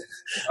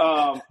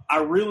 I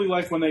really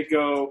like when they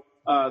go.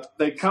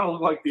 They kind of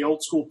look like the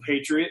old school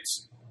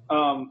Patriots,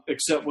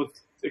 except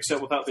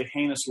without the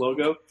heinous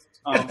logo.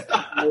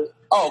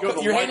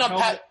 You're hating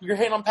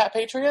on Pat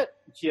Patriot?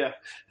 Yeah.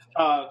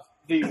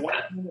 The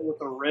white helmet with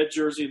the red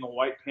jersey and the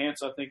white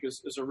pants, I think,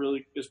 is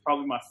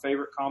probably my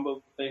favorite combo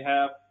that they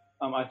have.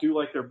 I do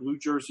like their blue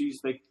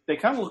jerseys. They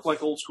kind of look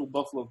like old school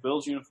Buffalo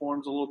Bills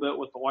uniforms a little bit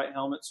with the white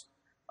helmets,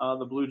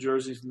 the blue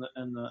jerseys,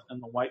 and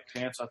the white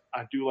pants.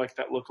 I do like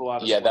that look a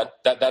lot. Yeah, well.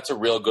 that's a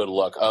real good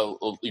look.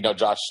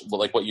 Josh,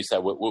 like what you said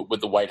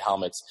with the white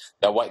helmets,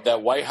 that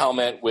white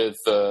helmet with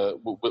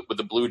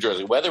the blue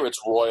jersey, whether it's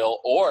royal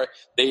or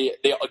they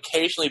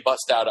occasionally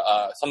bust out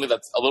something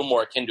that's a little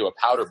more akin to a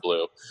powder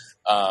blue.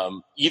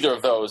 Either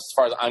of those, as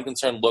far as I'm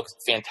concerned, looks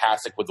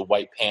fantastic with the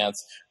white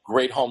pants.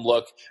 Great home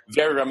look,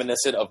 very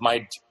reminiscent of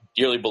my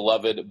dearly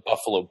beloved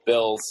Buffalo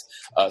Bills.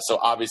 So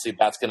obviously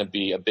that's going to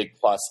be a big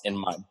plus in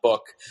my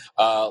book.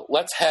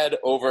 Let's head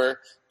over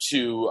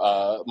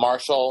to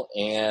Marshall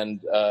and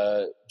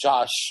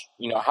Josh.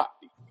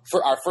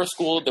 For our first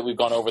school that we've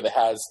gone over that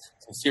has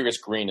some serious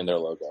green in their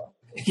logo.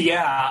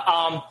 Yeah.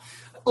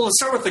 Well, let's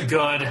start with the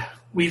good.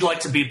 We'd like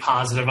to be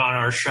positive on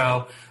our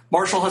show.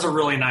 Marshall has a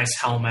really nice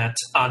helmet,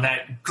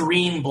 that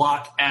green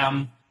block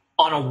M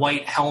on a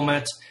white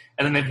helmet,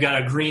 and then they've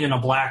got a green and a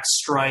black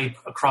stripe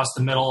across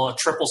the middle, a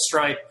triple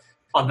stripe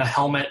on the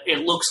helmet.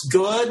 It looks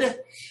good,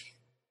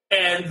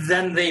 and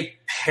then they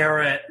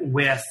pair it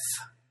with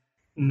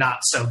not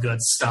so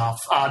good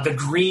stuff. The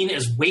green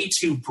is way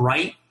too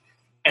bright,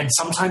 and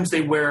sometimes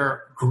they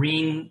wear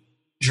green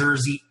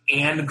jersey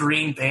and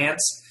green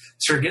pants,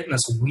 so you're getting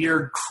this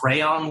weird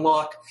crayon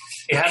look.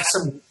 They have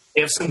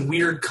some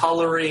weird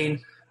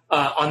coloring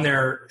on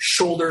their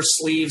shoulder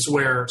sleeves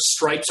where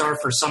stripes are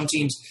for some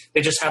teams. They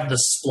just have the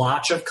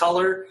splotch of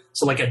color,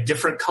 so like a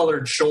different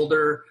colored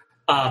shoulder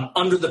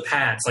under the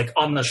pads, like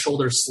on the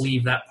shoulder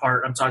sleeve, that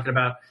part I'm talking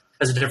about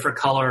has a different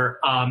color.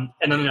 And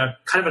then a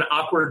kind of an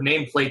awkward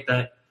nameplate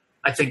that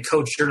I think,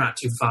 Coach, you're not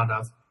too fond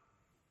of.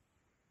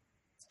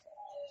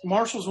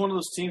 Marshall's one of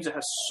those teams that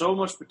has so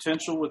much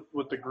potential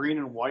with the green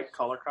and white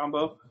color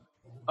combo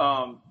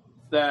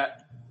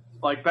that,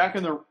 like back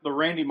in the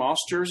Randy Moss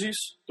jerseys,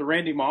 the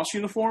Randy Moss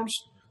uniforms,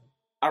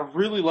 I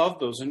really love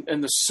those.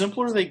 And the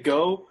simpler they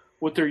go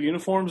with their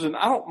uniforms, and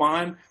I don't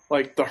mind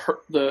like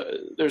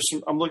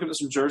I'm looking at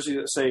some jerseys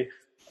that say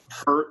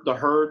the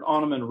herd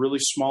on them in really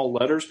small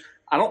letters.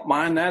 I don't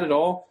mind that at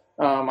all.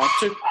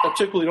 I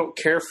typically don't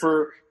care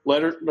for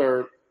letter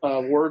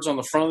or words on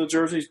the front of the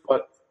jerseys,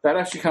 but that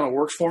actually kind of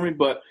works for me.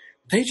 But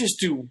they just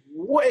do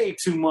way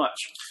too much.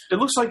 It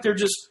looks like they're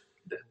just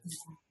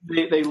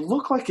they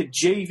look like a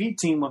JV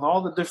team with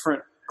all the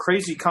different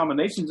crazy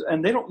combinations,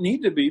 and they don't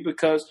need to be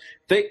because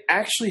they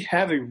actually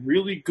have a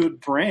really good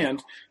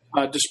brand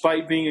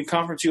despite being in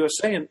Conference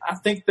USA. And I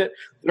think that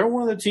they're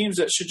one of the teams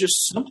that should just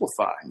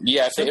simplify.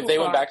 Yeah, if they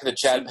went back to the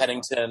Chad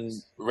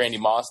Pennington, Randy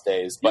Moss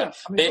days. But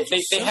yeah,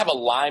 they have a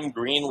lime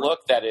green look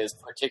that is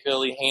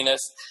particularly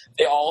heinous.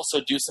 They also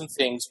do some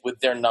things with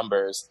their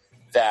numbers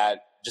that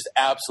just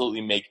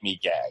absolutely make me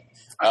gag.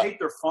 I hate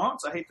their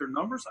fonts. I hate their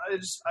numbers. I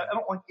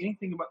don't like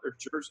anything about their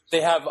jerseys.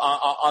 They have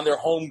on their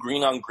home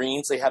green on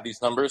greens, they have these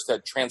numbers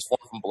that transform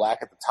from black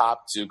at the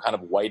top to kind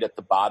of white at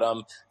the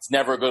bottom. It's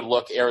never a good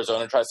look.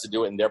 Arizona tries to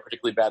do it, and they're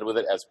particularly bad with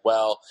it as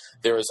well.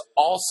 There is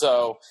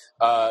also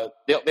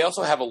they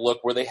also have a look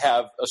where they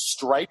have a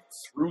stripe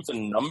through the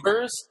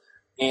numbers,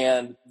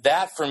 and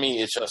that for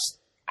me is just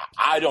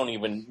I don't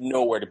even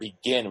know where to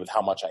begin with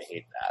how much I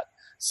hate that.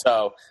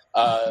 So,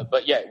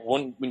 but yeah,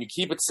 when you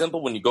keep it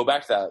simple, when you go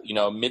back to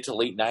that, mid to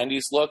late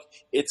 90s look,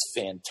 it's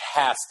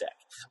fantastic.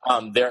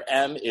 Their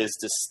M is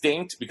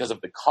distinct because of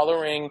the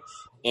coloring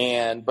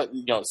but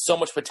so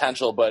much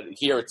potential, but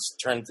here it's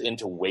turned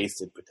into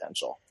wasted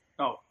potential.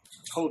 Oh,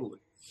 totally.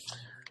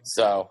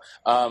 So,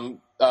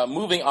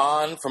 moving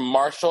on from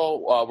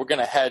Marshall, we're going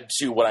to head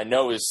to what I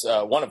know is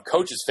one of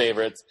Coach's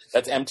favorites.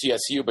 That's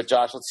MTSU. But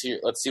Josh, let's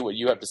see what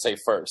you have to say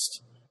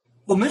first.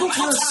 Well, Middle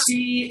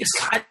Tennessee is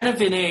kind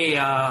of in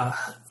a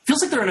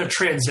feels like they're in a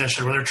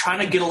transition where they're trying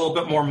to get a little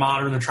bit more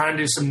modern. They're trying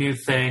to do some new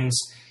things,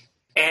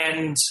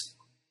 and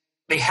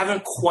they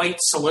haven't quite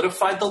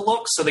solidified the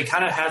look. So they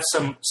kind of have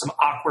some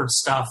awkward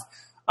stuff.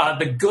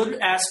 The good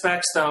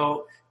aspects,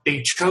 though,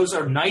 they chose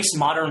a nice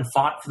modern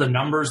font for the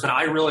numbers that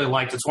I really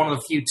liked. It's one of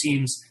the few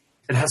teams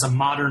that has a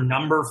modern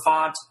number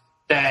font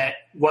that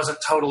wasn't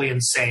totally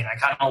insane. I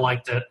kind of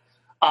liked it.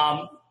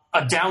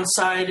 A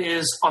downside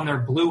is on their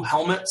blue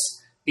helmets.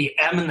 The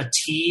M and the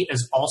T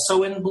is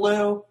also in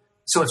blue,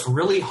 so it's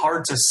really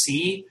hard to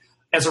see.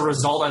 As a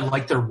result, I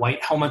like their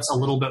white helmets a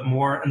little bit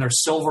more, and their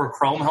silver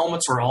chrome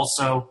helmets are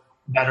also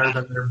better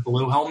than their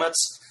blue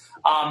helmets.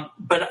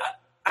 But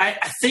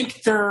I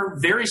think they're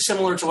very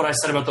similar to what I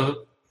said about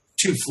the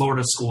two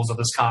Florida schools of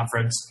this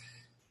conference.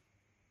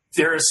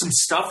 There is some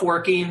stuff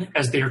working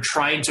as they're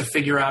trying to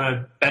figure out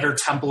a better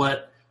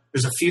template.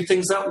 There's a few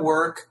things that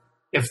work.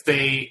 If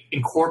they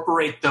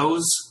incorporate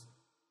those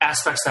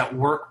aspects that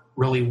work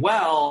really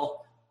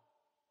well,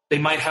 they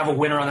might have a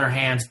winner on their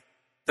hands.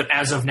 But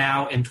as of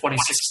now, in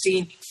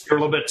 2016, they're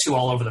a little bit too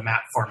all over the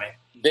map for me.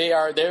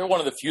 They're one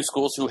of the few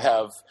schools who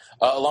have,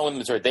 along with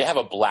Missouri, they have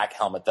a black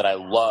helmet that I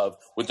love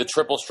with the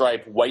triple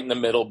stripe, white in the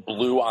middle,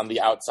 blue on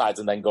the outsides,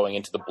 and then going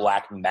into the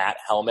black matte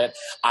helmet.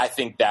 I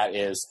think that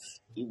is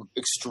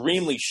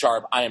extremely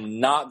sharp. I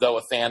am not, though,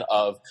 a fan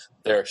of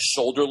their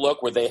shoulder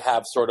look where they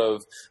have sort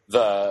of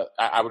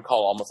I would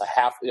call almost a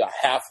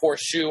half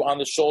horseshoe on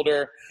the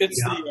shoulder. It's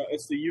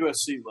the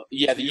USC look.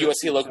 Yeah, the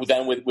USC look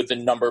then with the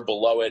number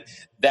below it.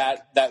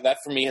 That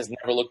for me has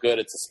never looked good.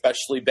 It's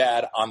especially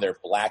bad on their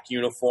black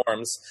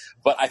uniforms.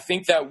 But I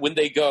think that when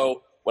they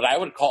go what I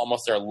would call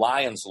almost their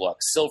Lions look,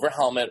 silver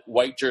helmet,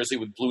 white jersey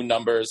with blue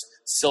numbers,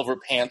 silver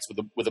pants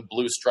with a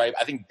blue stripe,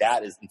 I think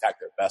that is in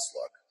fact their best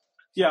look.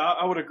 Yeah,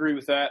 I would agree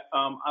with that.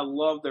 I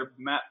love their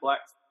matte black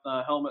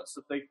helmets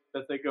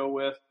that they go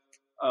with.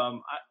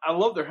 I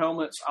love their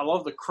helmets. I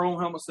love the chrome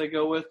helmets they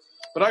go with.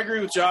 But I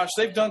agree with Josh.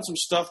 They've done some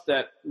stuff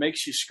that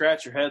makes you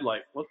scratch your head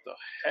like, what the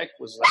heck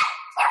was that?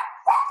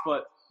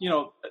 But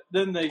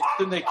then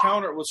they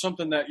counter it with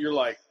something that you're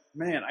like,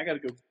 man, I got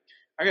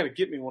to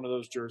get me one of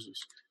those jerseys.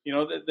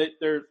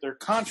 They're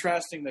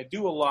contrasting. They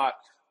do a lot,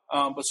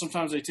 but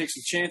sometimes they take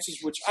some chances,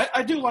 which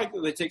I do like that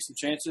they take some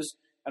chances.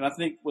 And I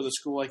think with a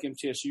school like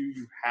MTSU,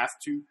 you have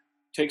to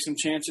take some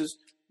chances.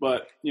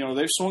 But,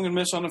 they've swung and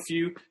missed on a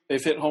few.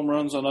 They've hit home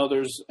runs on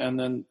others. And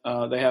then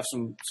they have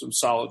some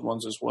solid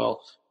ones as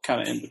well,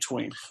 kind of in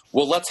between.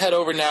 Well, let's head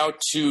over now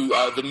to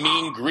the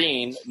Mean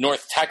Green,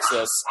 North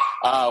Texas.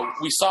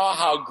 We saw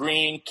how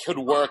green could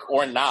work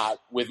or not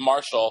with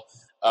Marshall.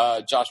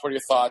 Josh, what are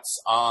your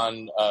thoughts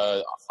on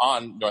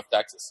North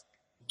Texas?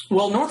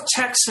 Well, North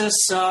Texas,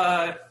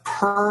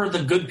 per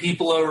the good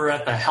people over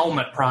at the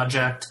Helmet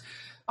Project,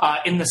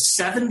 in the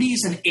 70s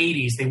and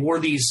 80s, they wore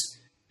these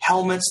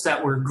helmets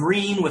that were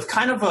green with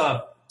kind of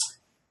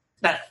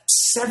that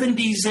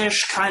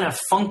 70s-ish kind of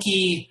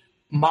funky,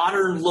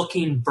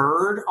 modern-looking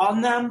bird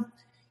on them.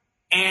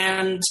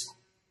 And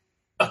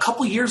a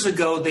couple years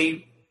ago,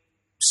 they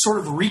sort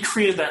of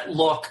recreated that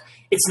look.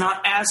 It's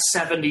not as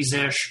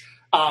 70s-ish,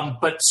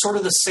 but sort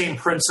of the same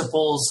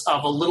principles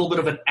of a little bit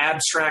of an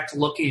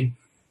abstract-looking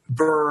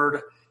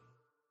bird.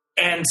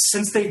 And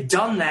since they've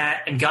done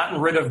that and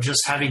gotten rid of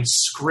just having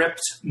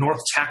script North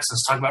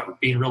Texas, talk about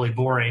being really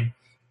boring,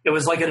 it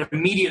was like an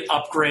immediate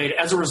upgrade.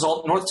 As a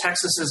result, North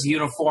Texas's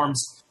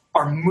uniforms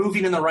are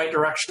moving in the right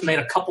direction. They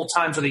had a couple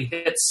times where they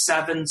hit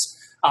sevens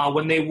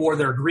when they wore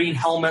their green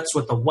helmets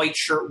with the white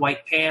shirt,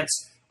 white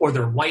pants, or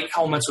their white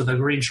helmets with a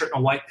green shirt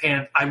and a white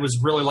pant. I was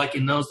really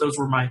liking those. Those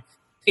were my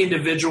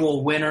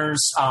individual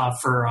winners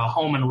for a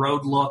home and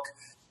road look.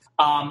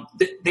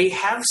 They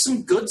have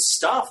some good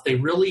stuff. They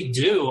really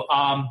do.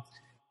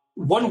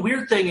 One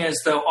weird thing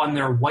is, though, on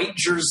their white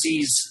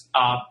jerseys,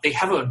 they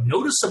have a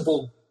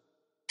noticeable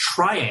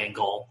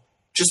triangle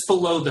just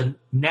below the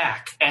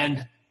neck.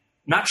 And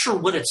not sure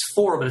what it's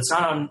for, but it's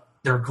not on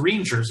their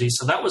green jersey.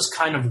 So that was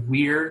kind of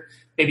weird.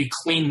 Maybe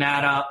clean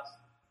that up.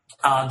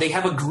 They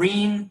have a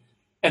green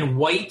and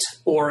white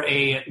or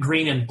a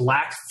green and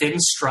black thin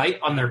stripe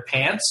on their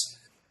pants,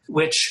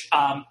 which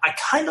I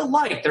kind of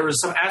like. There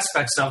was some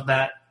aspects of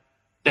that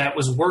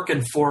was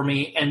working for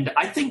me. And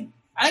I think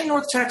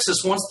North Texas,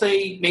 once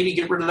they maybe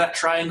get rid of that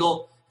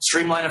triangle,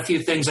 streamline a few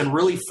things, and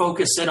really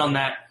focus in on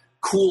that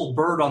cool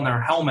bird on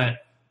their helmet,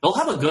 they'll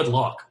have a good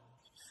look.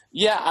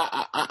 Yeah,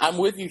 I'm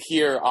with you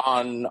here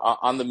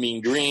on the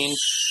Mean Green,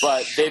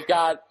 but they've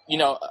got,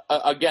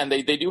 again,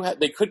 they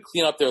could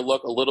clean up their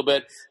look a little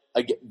bit.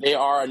 They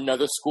are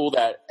another school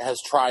that has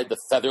tried the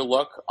feather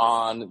look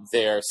on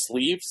their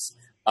sleeves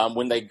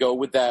when they go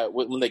with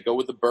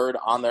the bird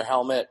on their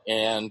helmet,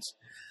 and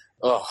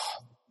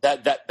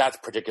that's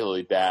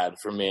particularly bad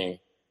for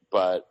me.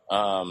 But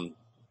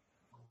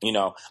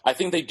I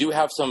think they do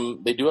have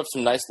some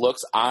nice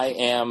looks. I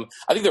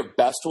think their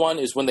best one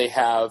is when they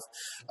have,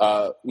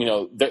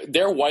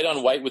 they're white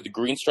on white with the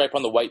green stripe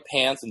on the white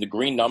pants and the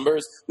green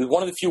numbers. It's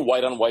one of the few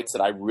white on whites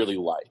that I really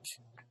like.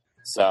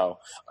 So,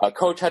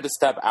 Coach had to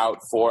step out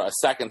for a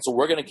second, so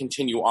we're going to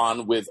continue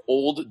on with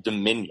Old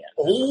Dominion.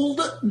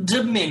 Old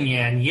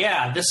Dominion,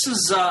 yeah. This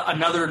is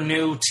another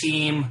new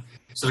team,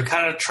 so they're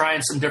kind of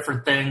trying some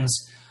different things.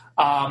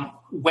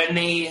 When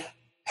they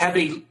have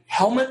a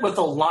helmet with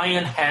a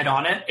lion head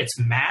on it, it's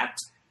matte.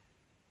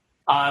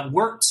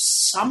 Worked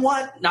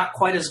somewhat, not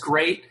quite as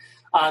great.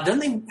 Then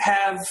they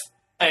have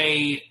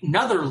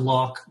another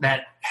look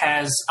that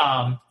has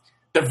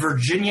the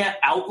Virginia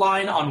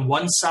outline on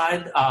one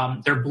side.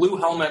 Their blue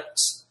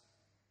helmets,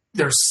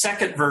 their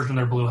second version of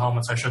their blue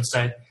helmets, I should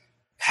say,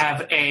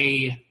 have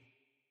a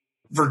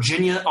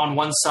Virginia on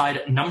one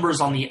side, numbers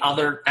on the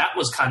other. That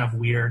was kind of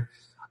weird.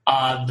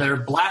 Their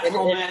black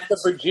helmet. The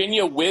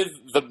Virginia with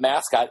the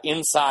mascot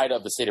inside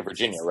of the state of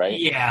Virginia, right?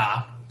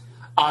 Yeah.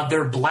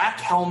 Their black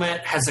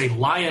helmet has a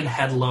lion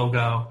head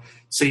logo.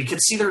 So you can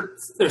see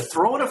they're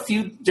throwing a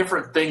few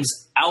different things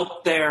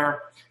out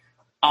there.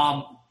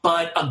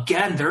 But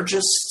again, they're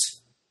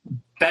just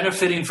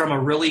benefiting from a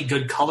really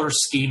good color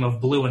scheme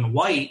of blue and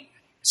white.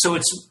 So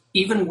it's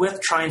even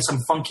with trying some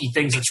funky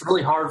things, it's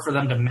really hard for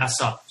them to mess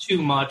up too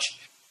much.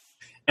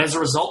 As a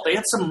result, they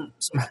had some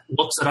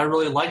looks that I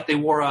really liked. They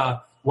wore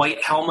a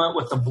white helmet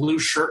with a blue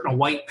shirt and a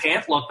white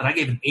pant look that I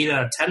gave an 8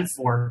 out of 10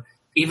 for.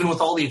 Even with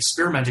all the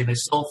experimenting, they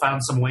still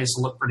found some ways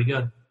to look pretty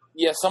good.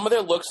 Yeah, some of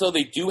their looks, though,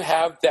 they do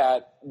have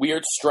that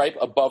weird stripe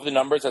above the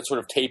numbers that sort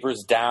of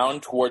tapers down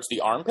towards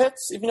the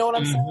armpits, if you know what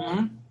I'm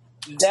saying.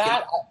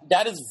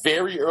 That is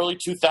very early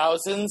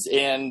 2000s,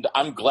 and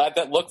I'm glad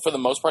that look, for the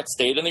most part,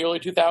 stayed in the early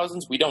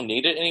 2000s. We don't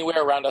need it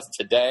anywhere around us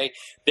today.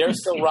 They're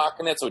still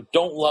rocking it, so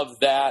don't love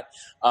that.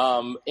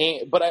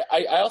 But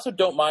I also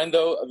don't mind,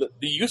 though,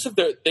 the use of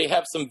they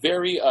have some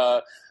very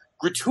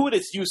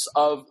gratuitous use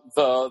of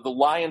the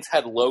lion's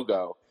head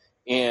logo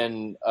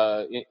in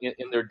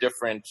their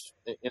different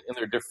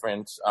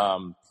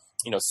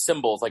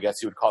symbols, I guess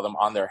you would call them,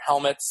 on their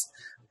helmets.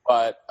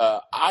 But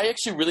I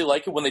actually really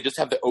like it when they just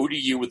have the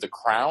ODU with the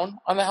crown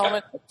on the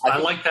helmet. I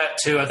like that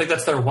too. I think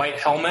that's their white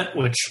helmet,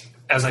 which,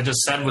 as I just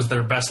said, was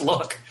their best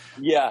look.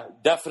 Yeah,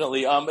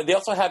 definitely. They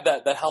also have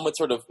that helmet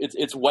sort of,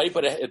 it's white,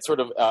 but it's sort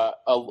of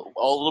a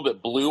little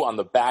bit blue on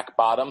the back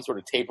bottom, sort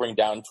of tapering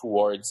down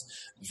towards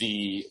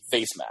the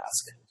face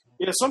mask.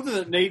 Yeah, something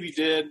that Navy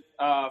did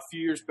a few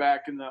years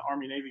back in the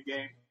Army-Navy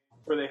game,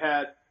 where they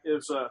had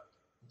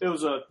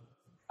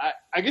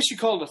I guess you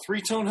call it a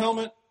 3-tone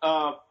helmet.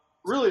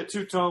 Really a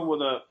 2-tone with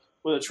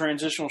a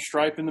transitional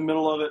stripe in the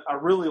middle of it. I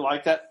really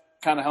like that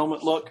kind of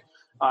helmet look.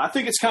 I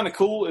think it's kind of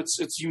cool.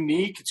 It's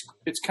unique.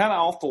 It's kind of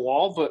off the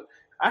wall, but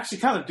I actually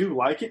kind of do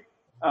like it.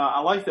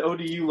 I like the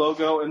ODU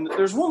logo, and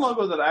there's one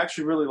logo that I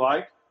actually really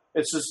like.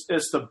 It's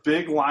the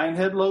big lion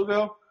head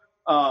logo.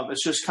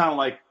 It's just kind of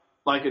like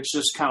it's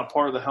just kind of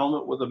part of the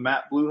helmet with a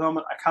matte blue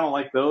helmet. I kind of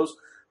like those,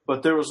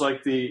 but there was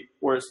like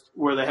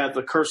where they had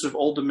the cursive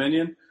Old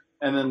Dominion.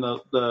 And then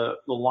the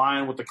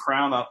lion with the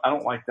crown, I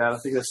don't like that. I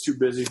think that's too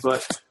busy.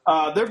 But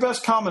their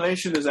best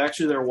combination is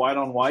actually their white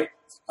on white,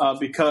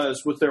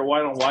 because with their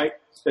white on white,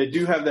 they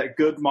do have that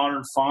good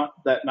modern font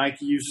that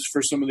Nike uses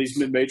for some of these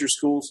mid-major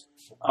schools.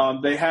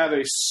 They have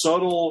a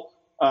subtle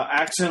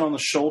accent on the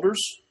shoulders,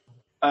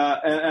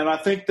 and I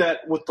think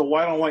that with the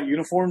white on white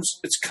uniforms,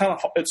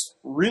 it's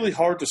really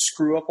hard to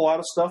screw up a lot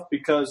of stuff,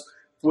 because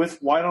with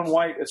white on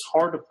white, it's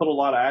hard to put a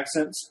lot of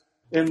accents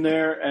in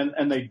there,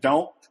 and they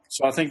don't.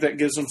 So I think that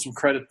gives them some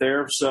credit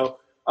there. So,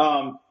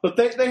 but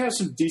they have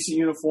some decent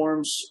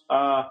uniforms.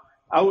 I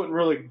wouldn't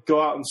really go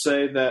out and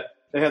say that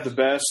they have the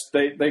best.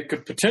 They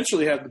could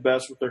potentially have the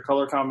best with their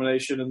color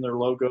combination and their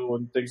logo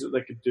and things that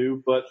they could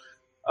do, but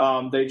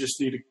they just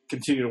need to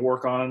continue to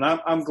work on it.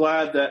 And I'm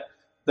glad that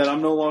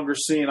I'm no longer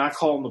seeing, I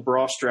call them the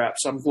bra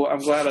straps. I'm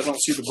glad I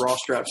don't see the bra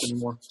straps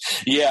anymore.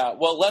 Yeah,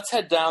 well, let's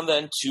head down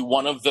then to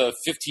one of the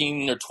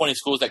 15 or 20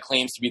 schools that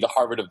claims to be the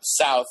Harvard of the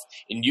South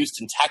in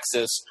Houston,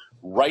 Texas,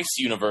 Rice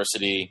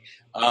University.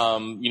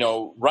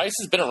 Rice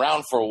has been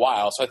around for a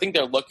while, so I think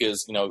their look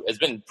has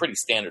been pretty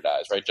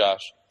standardized, right,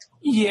 Josh?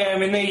 Yeah, I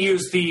mean, they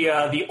use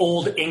the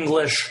Old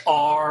English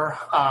R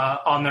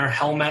on their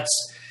helmets.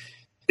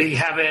 They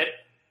have it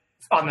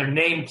on their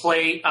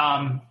nameplate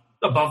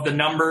above the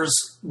numbers,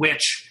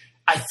 which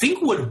I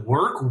think would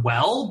work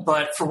well,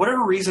 but for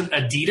whatever reason,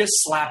 Adidas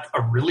slapped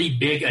a really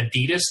big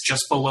Adidas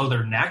just below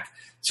their neck.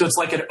 So it's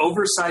like an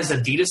oversized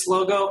Adidas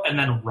logo and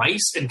then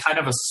Rice in kind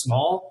of a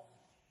small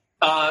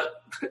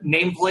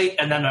nameplate,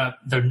 and then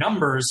their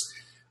numbers.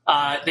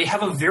 They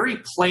have a very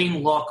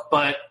plain look,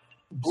 but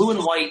blue and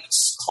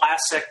white's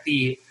classic.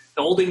 The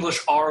Old English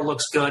R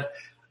looks good.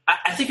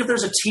 I think if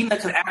there's a team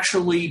that could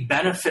actually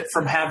benefit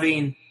from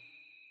having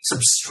some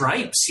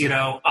stripes,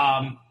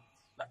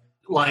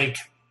 like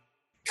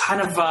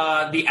kind of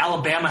the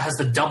Alabama has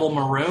the double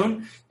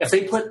maroon. If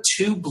they put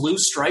 2 blue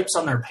stripes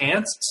on their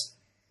pants,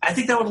 I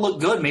think that would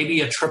look good.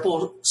 Maybe a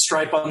triple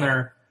stripe on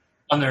their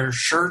on their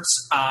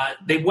shirts.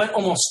 They went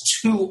almost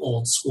too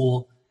old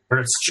school, where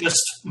it's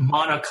just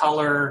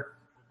monocolor.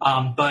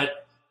 But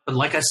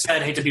like I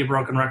said, hate to be a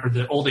broken record,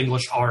 the Old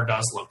English R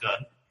does look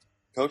good.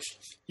 Coach?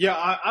 Yeah,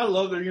 I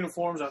love their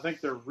uniforms. I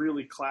think they're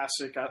really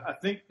classic. I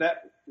think that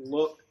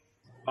look,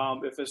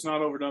 if it's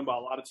not overdone by a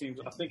lot of teams,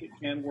 I think it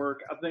can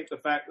work. I think the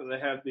fact that they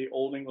have the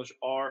Old English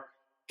R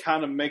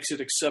kind of makes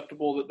it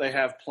acceptable that they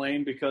have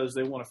plain, because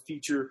they want to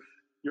feature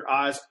your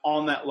eyes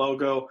on that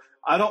logo.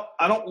 I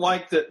don't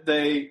like that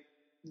they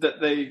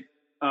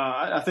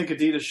I think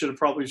Adidas should have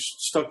probably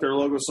stuck their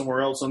logo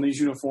somewhere else on these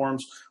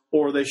uniforms,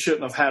 or they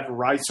shouldn't have had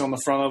Rice on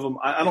the front of them.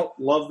 I don't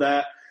love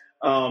that.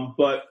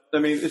 But I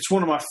mean, it's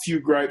one of my few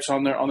gripes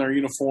on their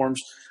uniforms.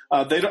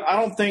 I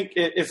don't think,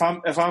 if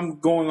I'm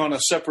going on a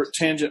separate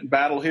tangent and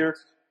battle here,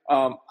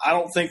 I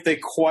don't think they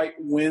quite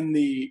win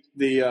the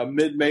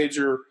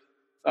mid-major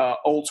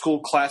old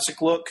school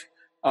classic look.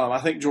 I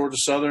think Georgia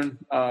Southern,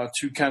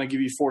 to kind of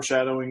give you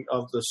foreshadowing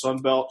of the Sun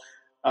Belt,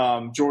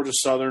 Georgia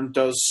Southern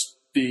does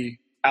the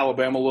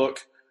Alabama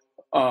look,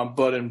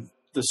 but in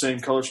the same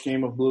color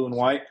scheme of blue and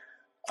white.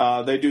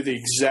 They do the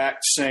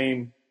exact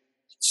same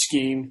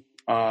scheme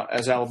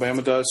as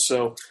Alabama does.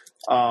 So,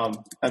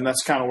 and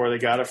that's kind of where they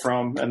got it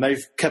from. And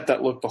they've kept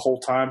that look the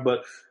whole time.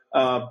 But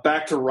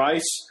back to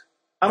Rice,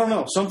 I don't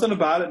know. Something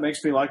about it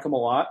makes me like them a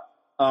lot.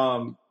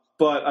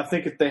 But I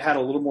think if they had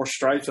a little more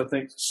stripes, I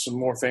think some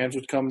more fans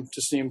would come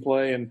to see them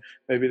play, and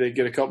maybe they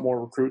get a couple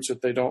more recruits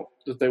that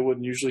they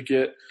wouldn't usually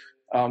get.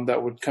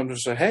 That would come to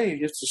say, hey,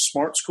 it's a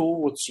smart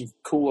school with some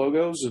cool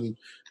logos and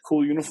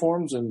cool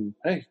uniforms, and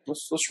hey,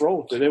 let's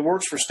roll with it. It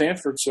works for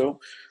Stanford, so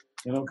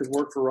it could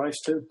work for Rice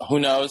too. Who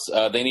knows?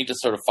 They need to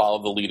sort of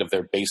follow the lead of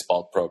their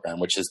baseball program,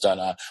 which has done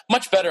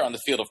much better on the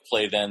field of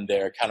play than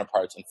their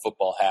counterparts in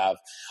football have.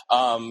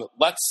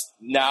 Let's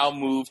now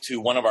move to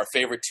one of our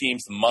favorite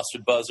teams, the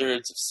Mustard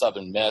Buzzards of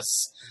Southern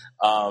Miss.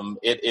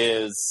 It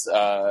is,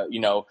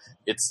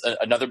 it's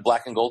another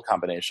black and gold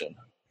combination.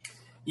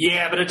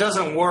 Yeah, but it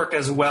doesn't work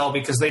as well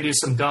because they do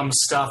some dumb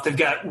stuff. They've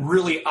got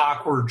really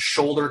awkward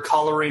shoulder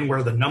coloring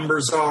where the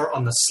numbers are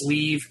on the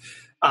sleeve.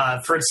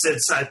 For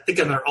instance, I think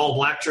in their all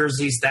black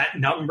jerseys, that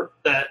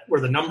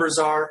where the numbers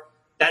are,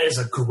 that is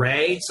a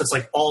gray. So it's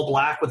like all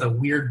black with a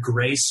weird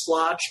gray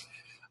splotch.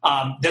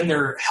 Then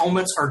their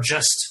helmets are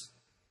just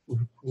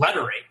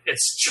lettering.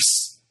 It's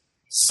just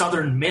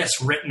Southern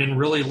Miss written in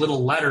really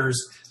little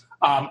letters.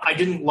 I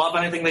didn't love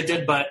anything they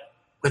did, but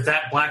with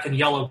that black and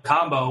yellow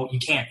combo, you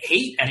can't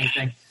hate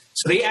anything.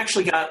 So they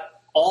actually got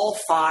all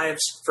 5s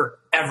for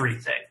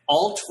everything.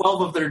 All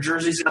 12 of their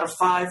jerseys got a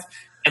 5,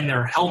 and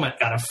their helmet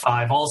got a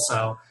 5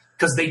 also,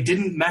 because they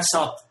didn't mess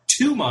up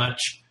too much,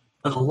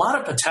 but a lot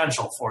of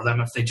potential for them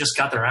if they just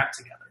got their act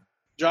together.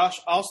 Josh,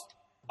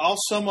 I'll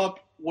sum up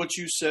what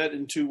you said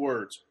in 2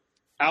 words.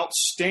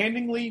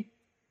 Outstandingly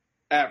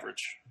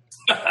average.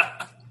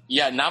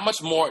 Yeah, not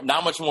much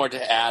more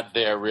to add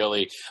there,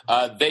 really.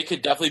 They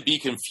could definitely be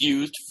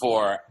confused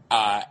for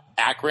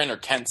Akron or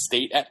Kent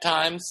State at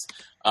times,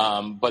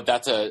 but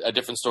that's a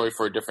different story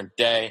for a different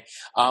day.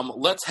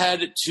 Let's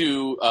head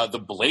to the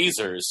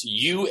Blazers,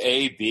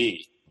 UAB.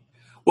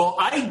 Well,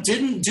 I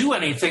didn't do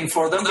anything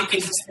for them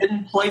because they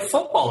didn't play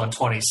football in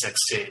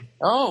 2016.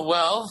 Oh,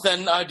 well,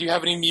 then do you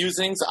have any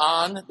musings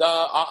on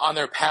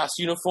their past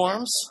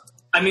uniforms?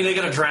 I mean, they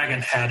got a dragon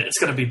head. It's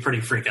going to be pretty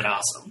freaking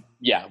awesome.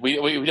 Yeah, we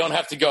don't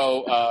have to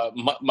go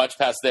much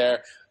past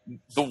there.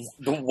 The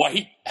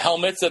white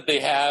helmets that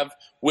they have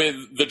with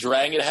the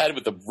dragon head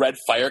with the red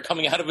fire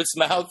coming out of its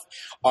mouth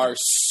are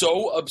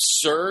so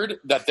absurd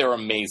that they're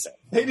amazing.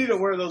 They need to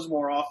wear those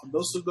more often.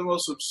 Those are the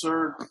most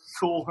absurd,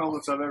 cool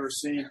helmets I've ever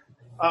seen.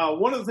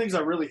 One of the things I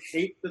really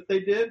hate that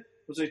they did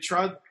was they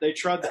tried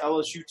the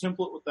LSU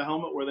template with the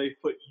helmet where they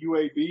put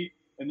UAB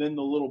and then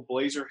the little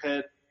blazer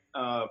head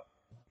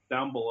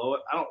down below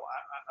it. I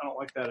don't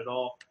like that at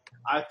all.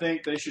 I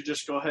think they should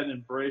just go ahead and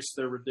embrace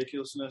their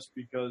ridiculousness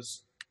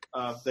because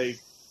they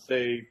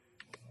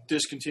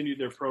discontinued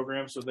their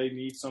program, so they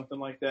need something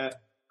like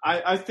that.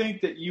 I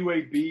think that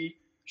UAB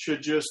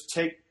should just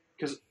take –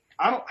 because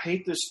I don't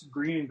hate this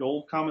green and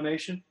gold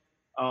combination.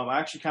 I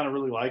actually kind of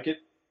really like it,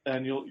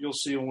 and you'll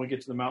see when we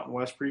get to the Mountain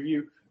West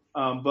preview.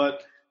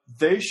 But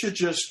they should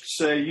just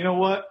say, you know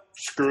what,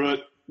 screw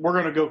it. We're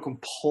going to go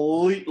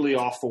completely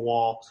off the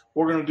wall.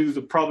 We're going to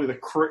do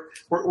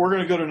we're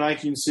going to go to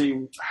Nike and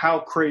see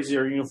how crazy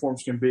our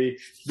uniforms can be.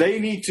 They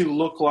need to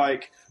look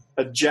like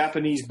a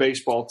Japanese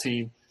baseball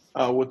team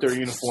with their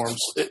uniforms,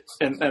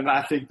 and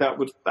I think they're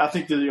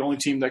the only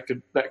team that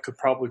could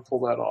probably pull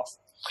that off.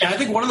 And I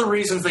think one of the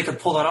reasons they could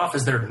pull that off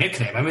is their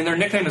nickname. I mean, their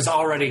nickname is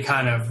already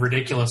kind of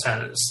ridiculous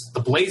as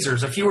the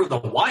Blazers. If you were the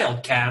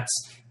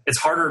Wildcats, it's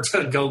harder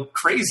to go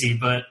crazy,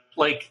 but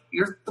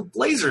you're the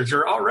Blazers.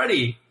 You're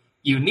already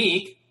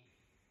unique.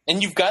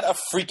 And you've got a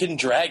freaking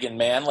dragon,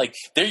 man.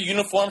 Their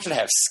uniform should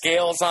have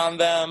scales on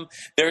them.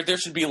 There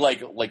should be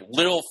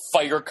little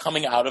fire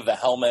coming out of the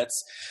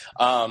helmets.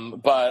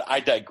 But I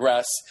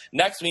digress.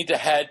 Next, we need to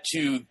head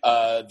to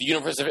the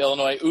University of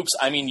Illinois.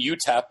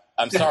 UTEP.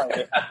 I'm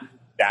sorry.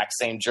 Exact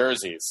same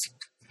jerseys.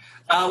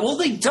 Well,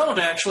 they don't,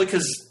 actually,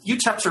 because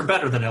UTEPs are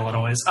better than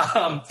Illinois.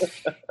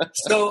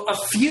 So a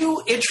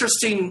few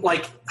interesting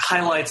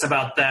highlights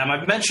about them.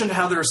 I've mentioned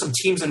how there are some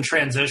teams in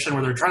transition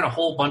where they're trying a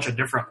whole bunch of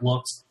different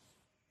looks.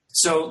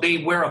 So they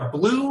wear a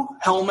blue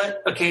helmet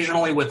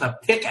occasionally with a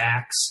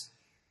pickaxe,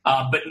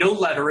 but no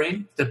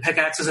lettering. The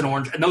pickaxe is an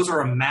orange, and those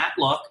are a matte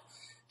look.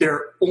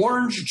 Their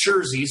orange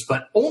jerseys,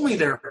 but only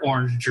their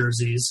orange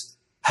jerseys,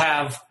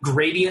 have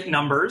gradient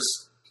numbers.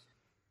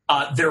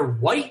 Their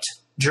white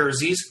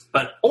jerseys,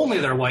 but only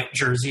their white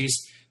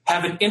jerseys,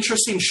 have an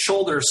interesting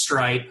shoulder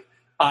stripe.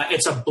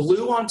 It's a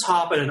blue on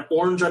top and an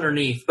orange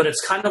underneath, but it's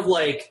kind of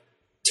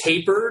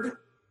tapered,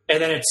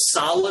 and then it's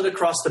solid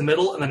across the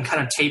middle and then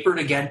kind of tapered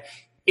again.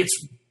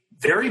 It's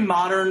very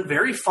modern,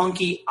 very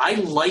funky. I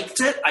liked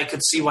it. I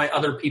could see why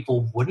other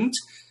people wouldn't.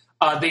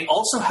 They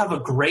also have a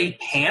gray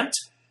pant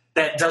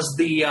that does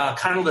the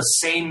kind of the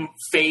same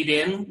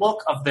fade-in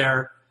look of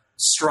their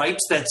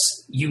stripes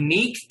that's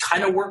unique,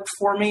 kind of worked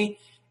for me.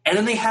 And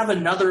then they have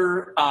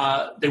another,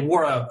 they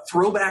wore a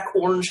throwback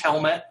orange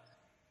helmet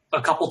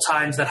a couple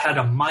times that had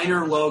a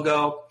Miner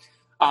logo.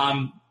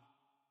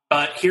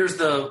 But here's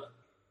the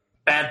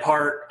bad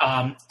part.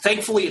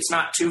 Thankfully, it's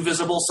not too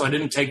visible, so I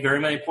didn't take very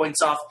many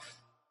points off.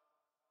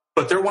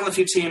 But they're one of the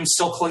few teams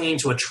still clinging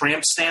to a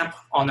tramp stamp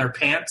on their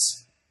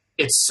pants.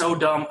 It's so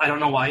dumb. I don't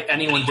know why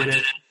anyone did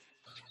it.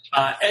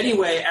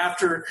 Anyway,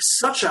 after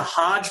such a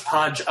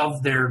hodgepodge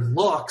of their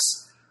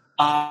looks,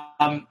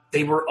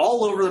 they were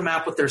all over the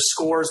map with their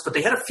scores, but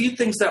they had a few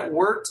things that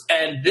worked,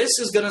 and this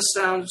is going to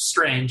sound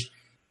strange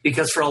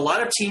because for a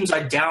lot of teams,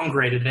 I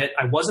downgraded it.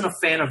 I wasn't a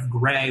fan of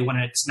gray when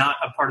it's not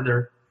a part of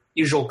their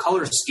usual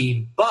color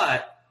scheme,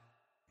 but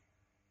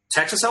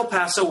Texas El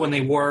Paso, when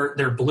they wore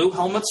their blue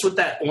helmets with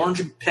that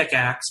orange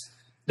pickaxe,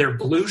 their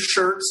blue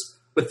shirts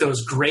with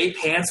those gray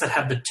pants that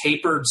have the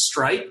tapered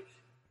stripe,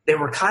 they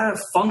were kind of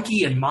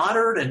funky and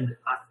modern, and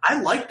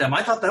I liked them.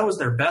 I thought that was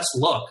their best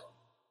look.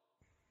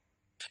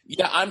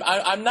 Yeah,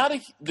 I'm not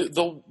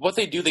what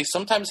they do. They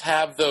sometimes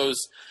have those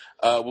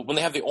when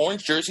they have the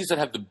orange jerseys that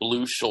have the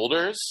blue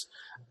shoulders,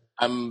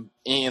 and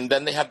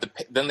then they have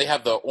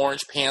the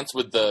orange pants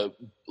with the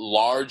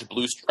large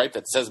blue stripe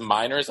that says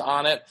Miners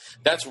on it.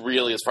 That's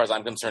really, as far as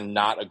I'm concerned,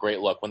 not a great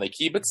look. When they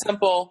keep it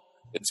simple,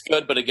 it's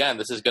good. But again,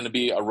 this is going to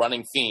be a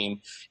running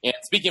theme. And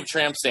speaking of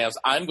tramp stamps,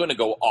 I'm going to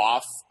go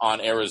off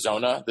on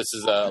Arizona. This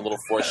is a little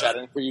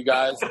foreshadowing for you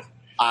guys.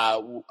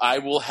 I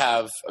will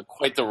have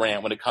quite the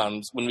rant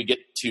when we get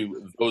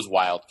to those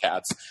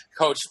Wildcats.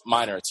 Coach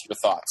Miner, it's your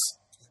thoughts.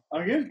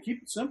 Again,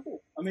 keep it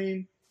simple. I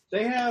mean,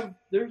 they have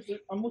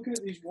I'm looking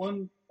at these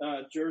one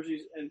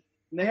jerseys, and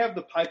they have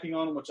the piping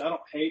on them, which I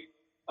don't hate.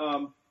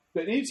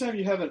 But anytime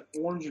you have an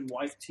orange and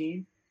white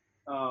team,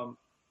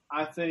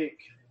 I think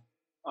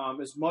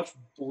as much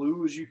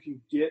blue as you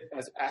can get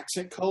as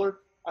accent color,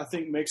 I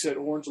think makes that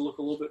orange look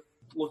a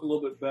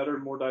little bit better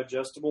and more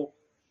digestible.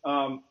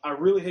 I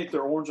really hate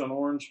their orange on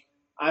orange.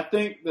 I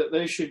think that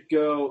they should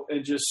go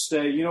and just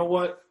say, you know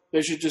what?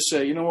 They should just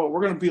say, you know what?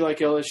 We're going to be like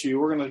LSU.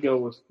 We're going to go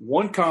with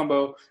one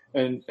combo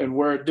and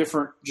wear a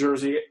different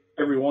jersey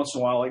every once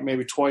in a while, like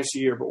maybe twice a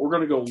year. But we're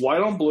going to go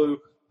white on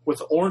blue with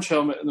the orange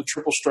helmet and the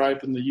triple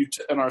stripe and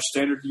and our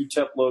standard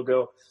UTEP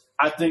logo.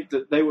 I think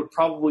that they would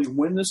probably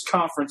win this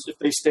conference if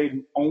they stayed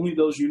in only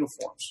those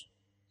uniforms.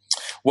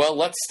 Well,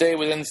 let's stay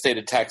within the state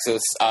of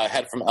Texas.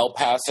 Head from El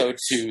Paso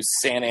to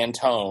San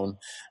Antone.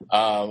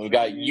 We've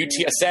got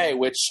UTSA,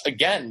 which,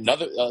 again,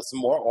 some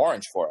more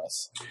orange for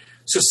us.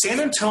 So San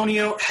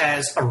Antonio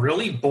has a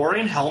really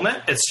boring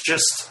helmet. It's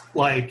just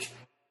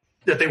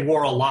that they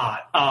wore a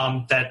lot.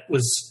 That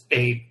was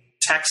a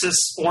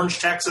orange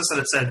Texas, and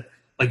it said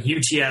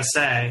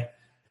UTSA.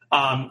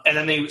 And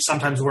then they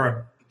sometimes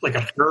wear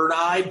a bird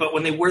eye, but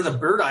when they wear the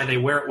bird eye, they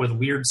wear it with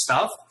weird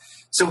stuff.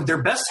 So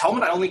their best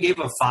helmet, I only gave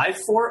a 5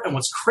 for. And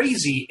what's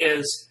crazy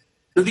is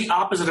they're the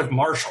opposite of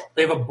Marshall.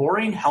 They have a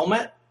boring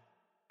helmet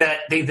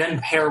that they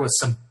then pair with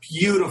some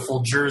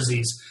beautiful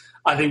jerseys.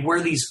 They wear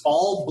these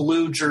all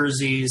blue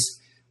jerseys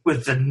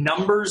with the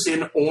numbers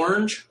in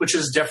orange, which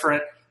is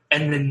different.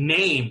 And the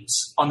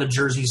names on the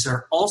jerseys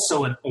are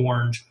also in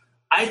orange.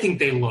 I think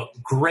they look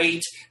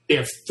great. They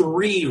have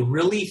 3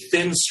 really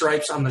thin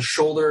stripes on the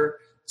shoulder.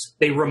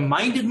 They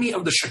reminded me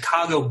of the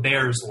Chicago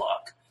Bears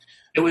look.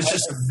 It was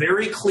just a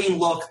very clean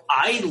look.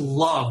 I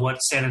love what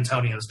San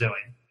Antonio is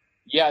doing.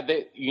 Yeah,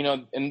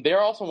 and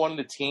they're also one of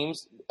the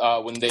teams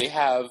when they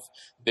have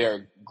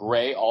their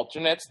gray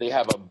alternates. They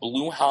have a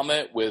blue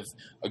helmet with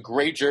a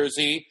gray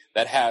jersey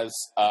that has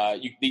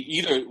they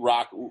either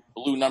rock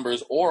blue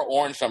numbers or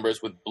orange numbers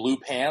with blue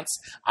pants.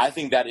 I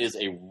think that is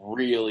a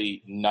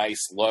really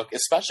nice look,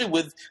 especially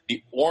with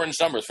the orange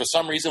numbers. For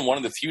some reason, one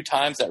of the few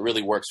times that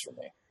really works for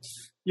me.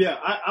 Yeah,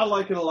 I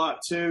like it a lot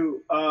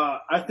too.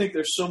 I think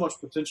there's so much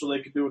potential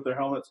they could do with their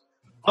helmets.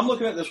 I'm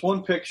looking at this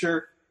one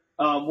picture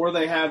where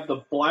they have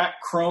the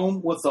black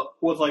chrome with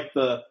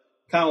the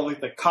kind of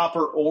like the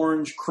copper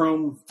orange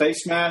chrome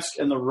face mask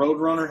and the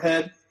Roadrunner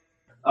head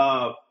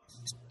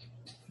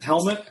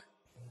helmet.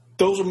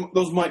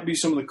 Those might be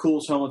some of the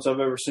coolest helmets I've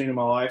ever seen in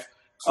my life.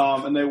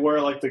 And they wear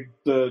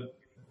the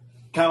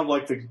kind of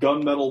like the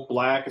gunmetal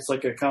black. It's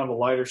like a kind of a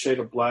lighter shade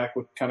of black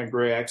with kind of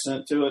gray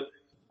accent to it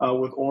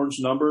with orange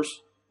numbers.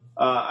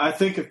 I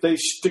think if they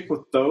stick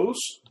with those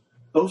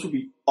would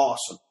be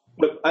awesome.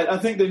 But I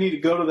think they need to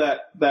go to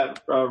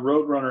that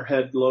Roadrunner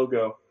head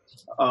logo.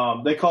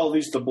 They call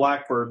these the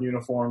Blackbird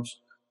uniforms,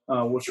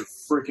 which are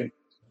freaking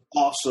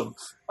awesome.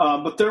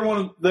 But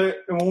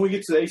when we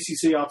get to the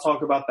ACC, I'll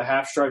talk about the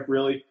half stripe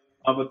really.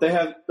 But they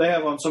have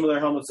on some of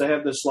their helmets, they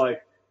have this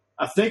like,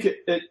 I think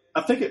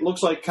it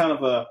looks like kind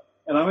of a,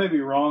 and I may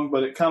be wrong,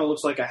 but it kind of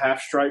looks like a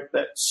half stripe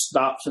that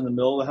stops in the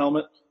middle of the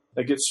helmet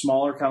that gets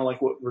smaller, kind of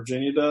like what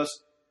Virginia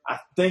does. I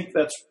think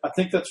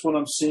that's what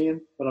I'm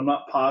seeing, but I'm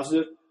not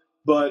positive.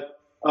 But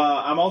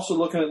I'm also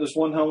looking at this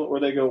one helmet where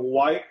they go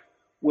white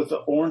with the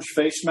orange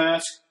face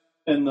mask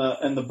and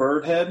the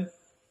bird head.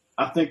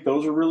 I think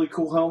those are really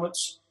cool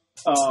helmets.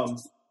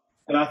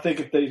 And I think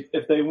if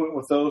they went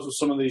with those with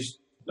some of these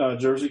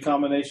jersey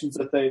combinations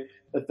that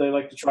they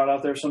like to trot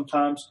out there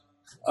sometimes.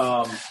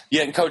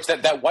 Yeah, and Coach,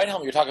 that white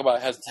helmet you're talking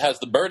about has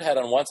the bird head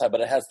on one side,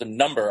 but it has the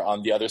number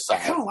on the other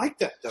side. I kind of like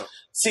that though.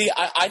 See,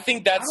 I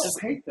think that's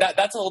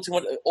that's a little too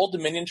much. Old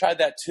Dominion tried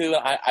that too.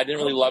 I didn't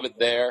really love it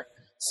there.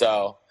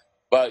 So,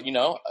 but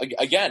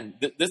again,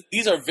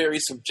 these are very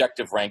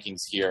subjective rankings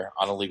here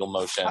on Illegal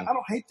Motion. I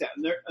don't hate that,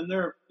 and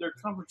they're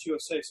Conference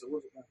USA, so what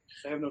is it?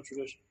 They have no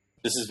tradition.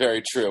 This is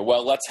very true.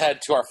 Well, let's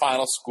head to our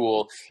final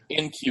school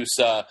in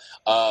CUSA,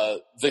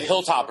 the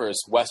Hilltoppers,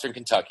 Western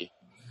Kentucky.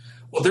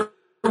 Well, they're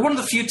one of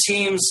the few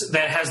teams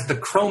that has the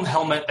chrome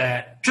helmet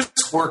that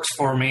just works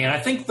for me. And I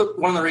think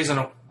one of the reasons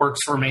it works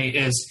for me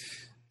is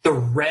the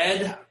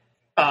red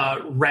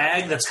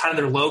rag that's kind of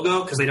their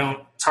logo, because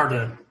it's hard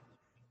to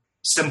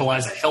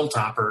symbolize a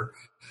Hilltopper.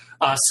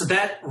 So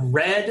that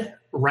red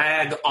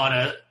rag on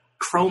a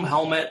chrome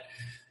helmet,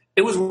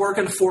 it was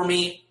working for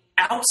me.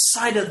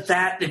 Outside of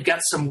that, they've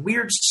got some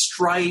weird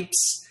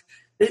stripes.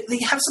 They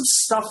have some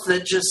stuff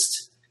that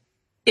just,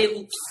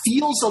 it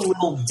feels a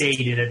little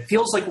dated. It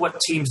feels like what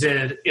teams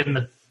did in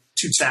the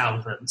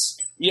 2000s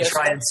to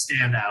try and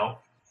stand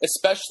out.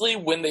 Especially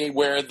when they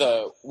wear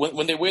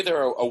when they wear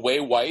their away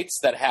whites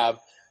that have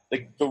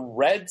the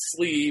red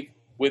sleeve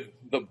with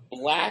the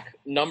black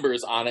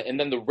numbers on it, and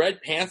then the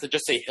red pants that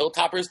just say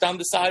Hilltoppers down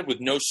the side with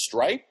no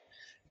stripe.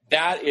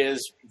 That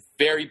is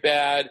very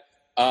bad.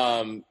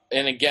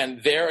 And again,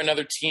 they're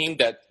another team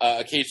that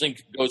occasionally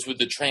goes with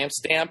the tramp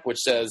stamp, which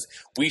says,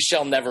 "We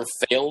shall never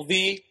fail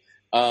thee."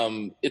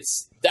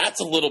 That's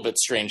a little bit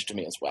strange to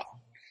me as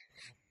well.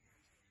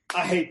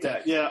 I hate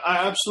that. Yeah,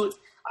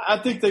 I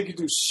think they could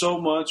do so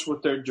much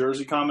with their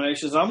jersey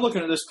combinations. I'm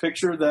looking at this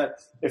picture that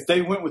if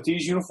they went with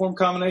these uniform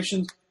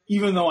combinations,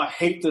 even though I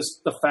hate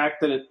the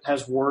fact that it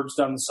has words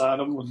down the side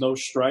of them with no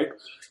stripe,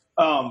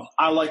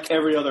 I like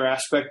every other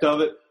aspect of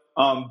it.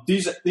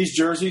 These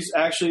jerseys,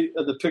 actually,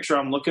 the picture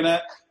I'm looking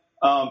at,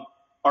 are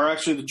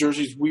actually the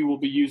jerseys we will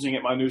be using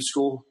at my new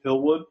school,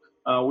 Hillwood.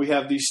 We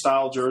have these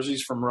style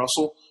jerseys from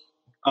Russell,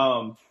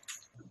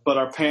 but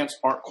our pants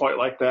aren't quite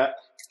like that.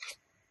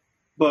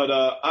 But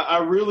I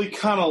really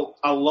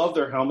I love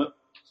their helmet.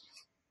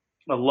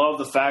 I love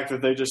the fact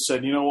that they just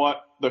said, you know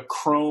what, the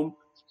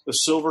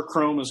silver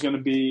chrome is going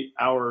to be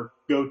our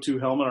go-to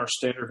helmet, our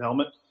standard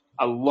helmet.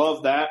 I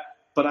love that.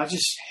 But I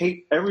just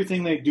hate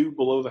everything they do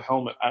below the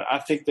helmet. I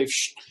think they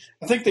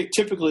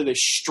typically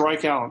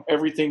strike out on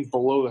everything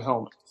below the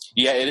helmet.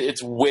 Yeah,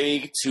 it's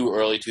way too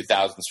early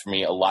 2000s for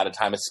me a lot of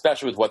time,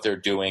 especially with what they're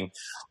doing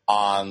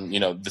on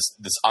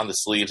this on the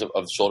sleeves of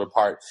the shoulder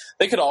part.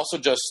 They could also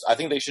I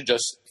think they should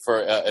just, for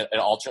an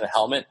alternate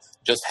helmet,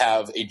 just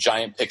have a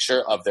giant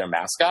picture of their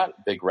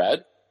mascot, Big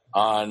Red,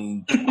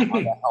 on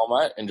the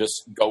helmet, and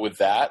just go with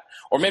that.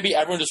 Or maybe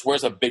everyone just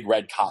wears a Big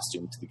Red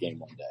costume to the game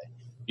one day,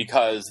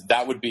 because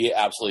that would be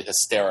absolutely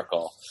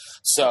hysterical.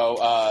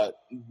 So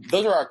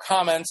those are our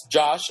comments.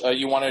 Josh,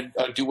 you want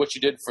to do what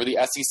you did for the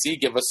SEC?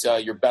 Give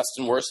us your best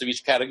and worst of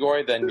each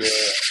category. Then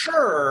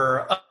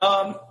Sure.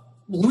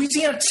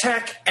 Louisiana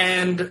Tech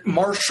and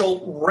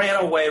Marshall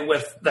ran away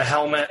with the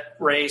helmet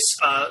race.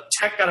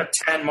 Tech got a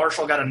 10,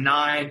 Marshall got a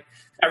 9.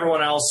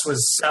 Everyone else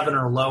was 7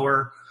 or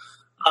lower.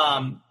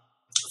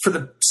 For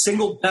the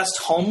single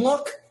best home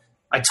look,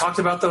 I talked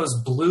about those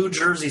blue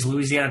jerseys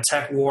Louisiana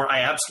Tech wore. I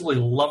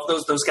absolutely love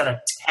those. Those got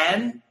a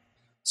 10,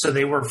 so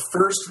they were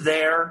first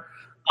there.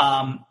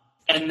 And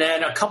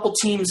then a couple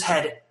teams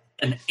had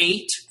an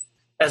 8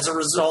 as a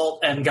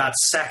result and got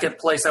second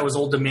place. That was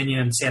Old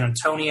Dominion and San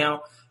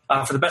Antonio.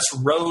 For the best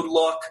road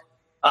look,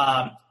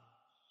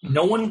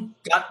 no one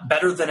got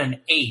better than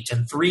an 8,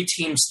 and 3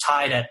 teams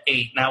tied at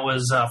 8. And that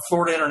was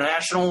Florida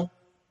International,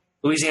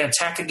 Louisiana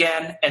Tech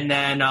again, and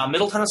then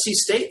Middle Tennessee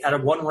State had a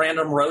one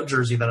random road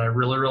jersey that I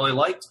really, really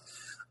liked.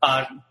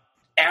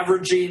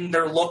 Averaging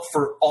their look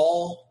for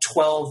all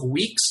 12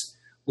 weeks,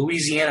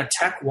 Louisiana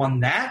Tech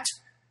won that,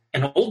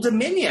 and Old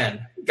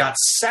Dominion got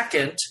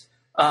second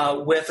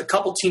with a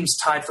couple teams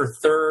tied for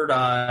third.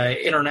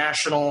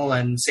 International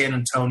and San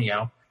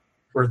Antonio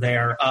were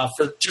there.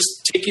 For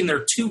just taking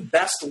their 2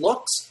 best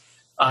looks,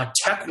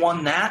 Tech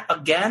won that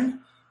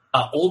again.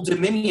 Old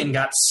Dominion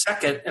got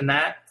second in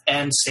that,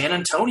 and San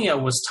Antonio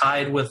was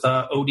tied with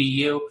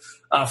ODU.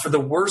 For the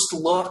worst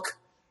look,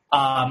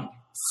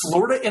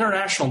 Florida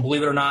International,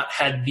 believe it or not,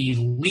 had the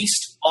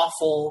least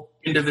awful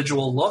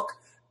individual look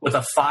with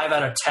a 5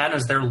 out of 10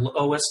 as their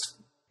lowest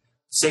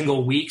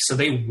single week. So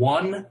they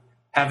won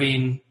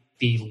having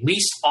the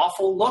least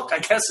awful look, I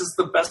guess is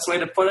the best way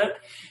to put it.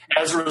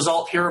 As a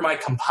result, here are my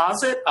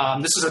composite.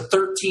 This is a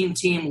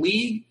 13-team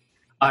league.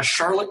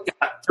 Charlotte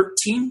got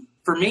 13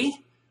 for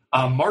me.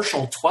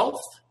 Marshall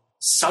 12th.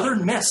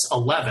 Southern Miss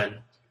 11.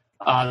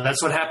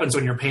 That's what happens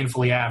when you're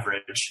painfully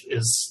average,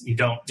 is you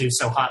don't do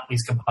so hot in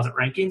these composite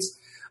rankings.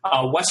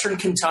 Western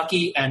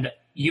Kentucky and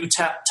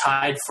UTEP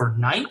tied for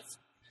 9th.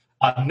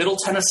 Middle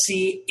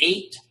Tennessee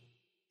 8.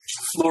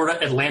 Florida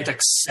Atlantic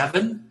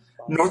 7.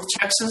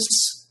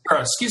 Texas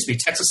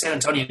San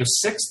Antonio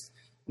 6th.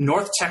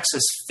 North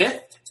Texas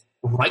 5th.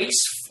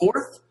 Rice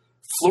 4th.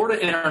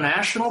 Florida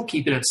International,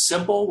 keeping it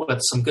simple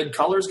with some good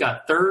colors,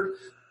 got 3rd.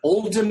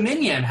 Old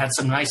Dominion had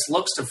some nice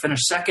looks to finish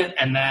 2nd.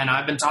 And then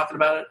I've been talking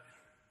about it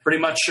pretty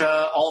much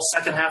all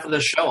second half of the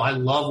show. I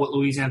love what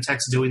Louisiana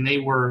Tech's doing. They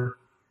were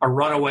a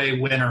runaway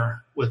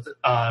winner with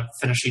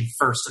finishing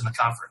 1st in the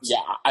conference. Yeah,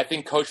 I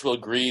think Coach will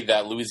agree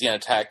that Louisiana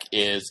Tech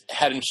is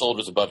head and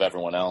shoulders above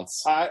everyone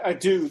else. I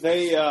do.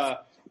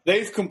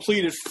 They've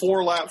completed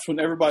 4 laps when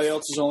everybody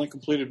else has only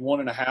completed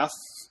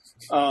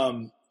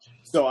 1.5.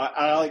 So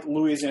I like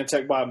Louisiana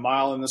Tech by a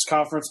mile in this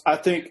conference. I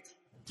think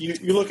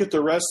you look at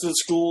the rest of the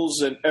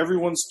schools and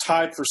everyone's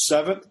tied for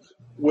 7th,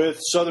 with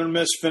Southern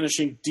Miss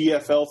finishing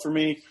DFL for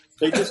me.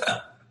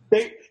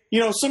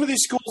 Some of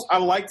these schools, I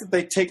like that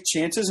they take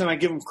chances and I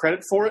give them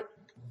credit for it.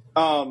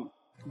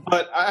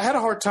 But I had a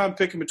hard time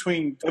picking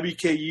between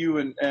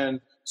WKU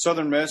and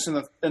Southern Miss, and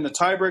the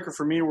tiebreaker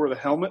for me were the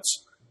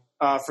helmets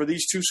for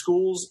these two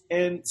schools.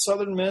 And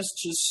Southern Miss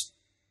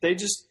they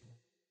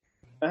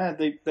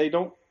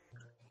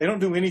don't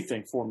do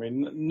anything for me.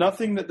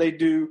 Nothing that they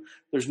do.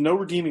 There's no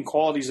redeeming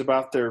qualities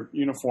about their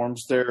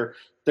uniforms.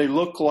 They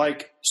look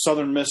like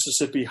Southern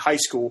Mississippi High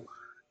School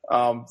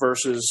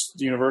versus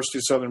the University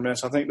of Southern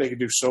Miss. I think they could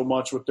do so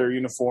much with their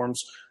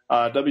uniforms.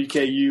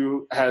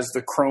 WKU has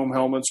the chrome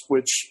helmets,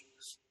 which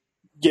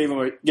gave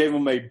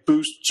them a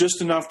boost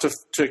just enough to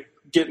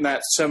get in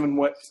that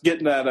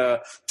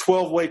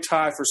 12-way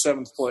tie for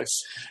 7th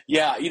place.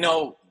 Yeah,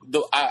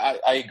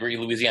 I agree.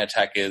 Louisiana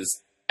Tech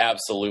is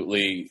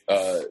absolutely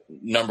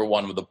number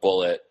one with a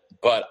bullet.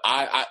 But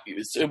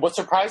what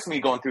surprised me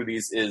going through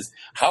these is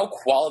how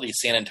quality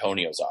San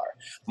Antonio's are.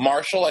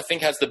 Marshall, I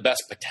think, has the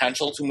best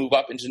potential to move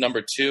up into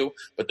number 2,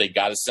 but they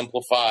got to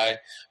simplify.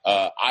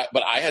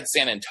 But I had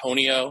San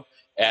Antonio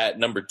at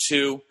number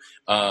 2,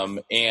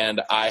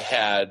 and I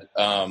had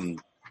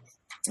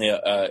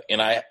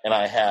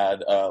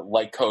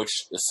like Coach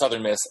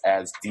Southern Miss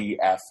as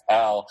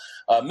DFL.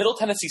 Middle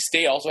Tennessee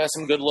State also has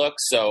some good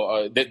looks,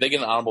 so they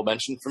get an honorable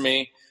mention for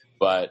me.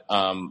 But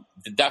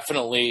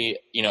definitely,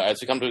 as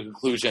we come to a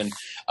conclusion,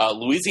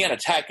 Louisiana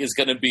Tech is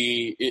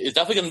definitely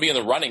going to be in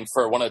the running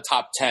for one of the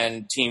top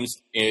 10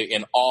 teams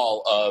in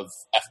all of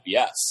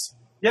FBS.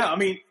 Yeah, I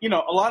mean,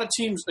 a lot of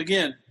teams,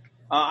 again,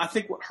 I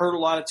think what hurt a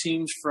lot of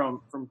teams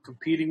from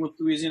competing with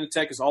Louisiana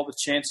Tech is all the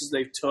chances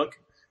they've took.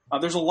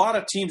 There's a lot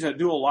of teams that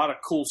do a lot of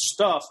cool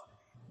stuff,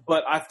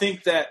 but I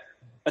think that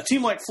a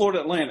team like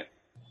Florida Atlantic,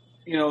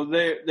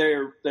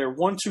 they're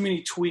one too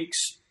many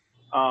tweaks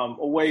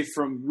away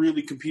from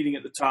really competing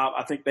at the top.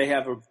 I think they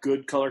have a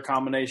good color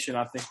combination.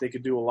 I think they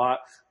could do a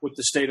lot with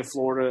the state of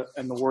Florida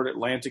and the word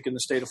Atlantic in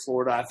the state of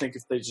Florida. I think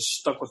if they just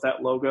stuck with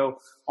that logo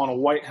on a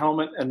white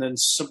helmet and then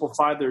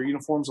simplified their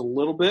uniforms a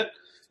little bit,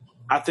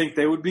 I think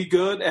they would be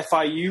good.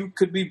 FIU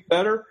could be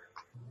better.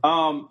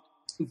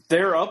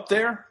 They're up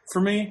there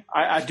for me.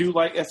 I do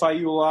like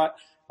FIU a lot.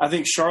 I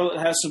think Charlotte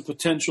has some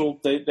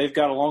potential. They've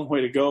got a long way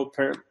to go,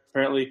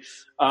 apparently.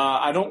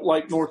 I don't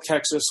like North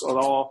Texas at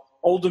all.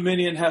 Old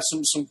Dominion has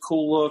some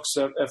cool looks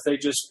if they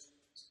just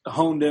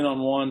honed in on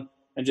one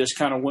and just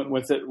kind of went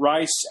with it.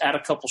 Rice, add a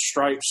couple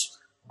stripes,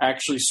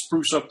 actually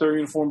spruce up their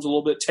uniforms a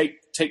little bit,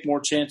 take more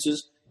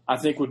chances, I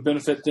think would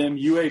benefit them.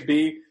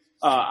 UAB,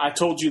 I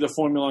told you the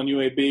formula on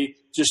UAB.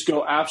 Just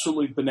go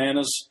absolutely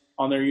bananas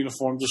on their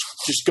uniform.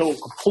 Just go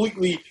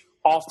completely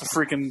off the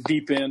freaking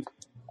deep end.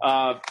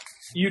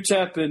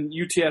 UTEP and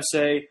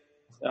UTSA,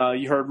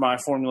 you heard my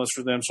formulas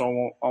for them,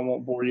 so I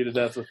won't bore you to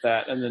death with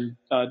that. And then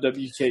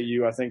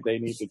WKU, I think they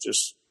need to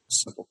just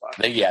simplify.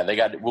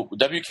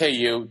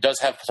 WKU does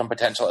have some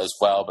potential as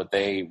well, but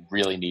they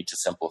really need to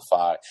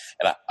simplify.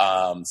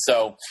 And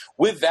so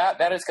with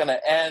that is going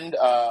to end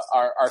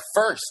our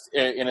first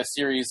in a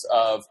series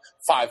of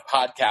 5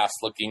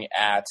 podcasts looking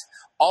at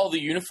all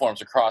the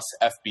uniforms across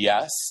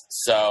FBS.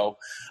 So,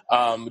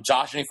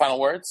 Josh, any final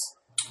words?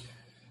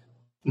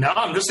 No,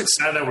 I'm just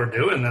excited that we're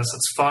doing this.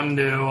 It's fun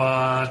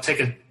to take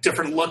a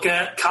different look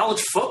at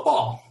college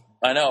football.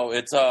 I know.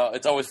 It's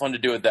always fun to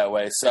do it that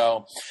way.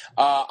 So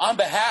on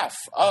behalf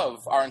of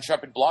our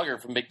intrepid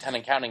blogger from Big Ten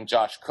and Counting,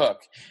 Josh Cook,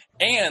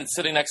 and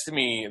sitting next to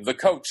me, the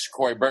coach,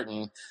 Corey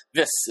Burton,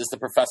 this is the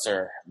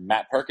professor,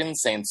 Matt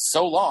Perkins, saying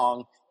so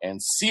long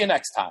and see you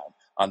next time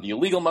on the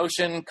Illegal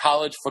Motion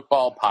College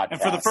Football Podcast.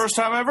 And for the first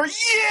time ever, yeah!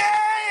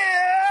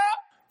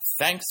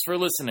 Thanks for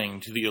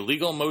listening to the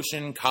Illegal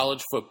Motion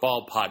College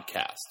Football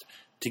Podcast.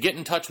 To get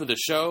in touch with the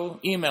show,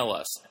 email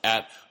us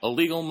at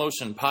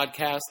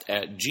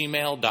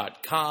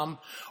illegalmotionpodcast@gmail.com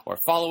or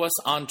follow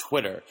us on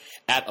Twitter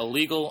at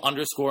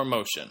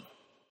illegal_motion.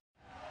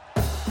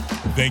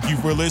 Thank you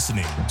for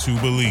listening to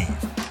Believe.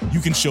 You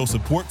can show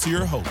support to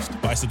your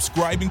host by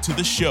subscribing to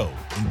the show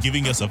and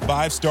giving us a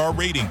 5-star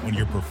rating on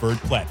your preferred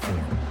platform.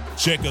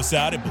 Check us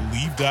out at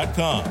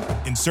Believe.com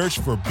and search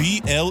for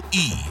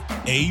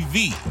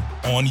BLEAV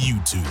on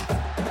YouTube.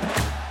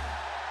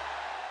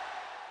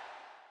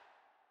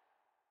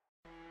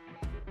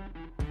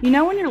 You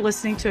know when you're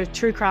listening to a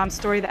true crime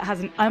story that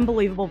has an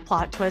unbelievable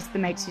plot twist that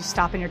makes you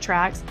stop in your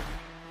tracks?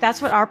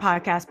 That's what our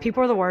podcast,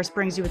 People Are the Worst,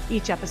 brings you with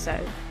each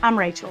episode. I'm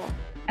Rachel.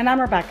 And I'm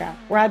Rebecca.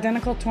 We're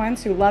identical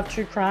twins who love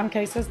true crime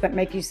cases that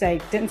make you say,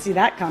 didn't see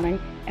that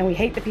coming, and we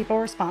hate the people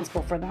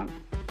responsible for them.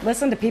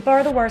 Listen to People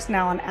Are the Worst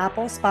now on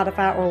Apple,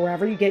 Spotify, or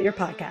wherever you get your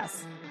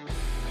podcasts.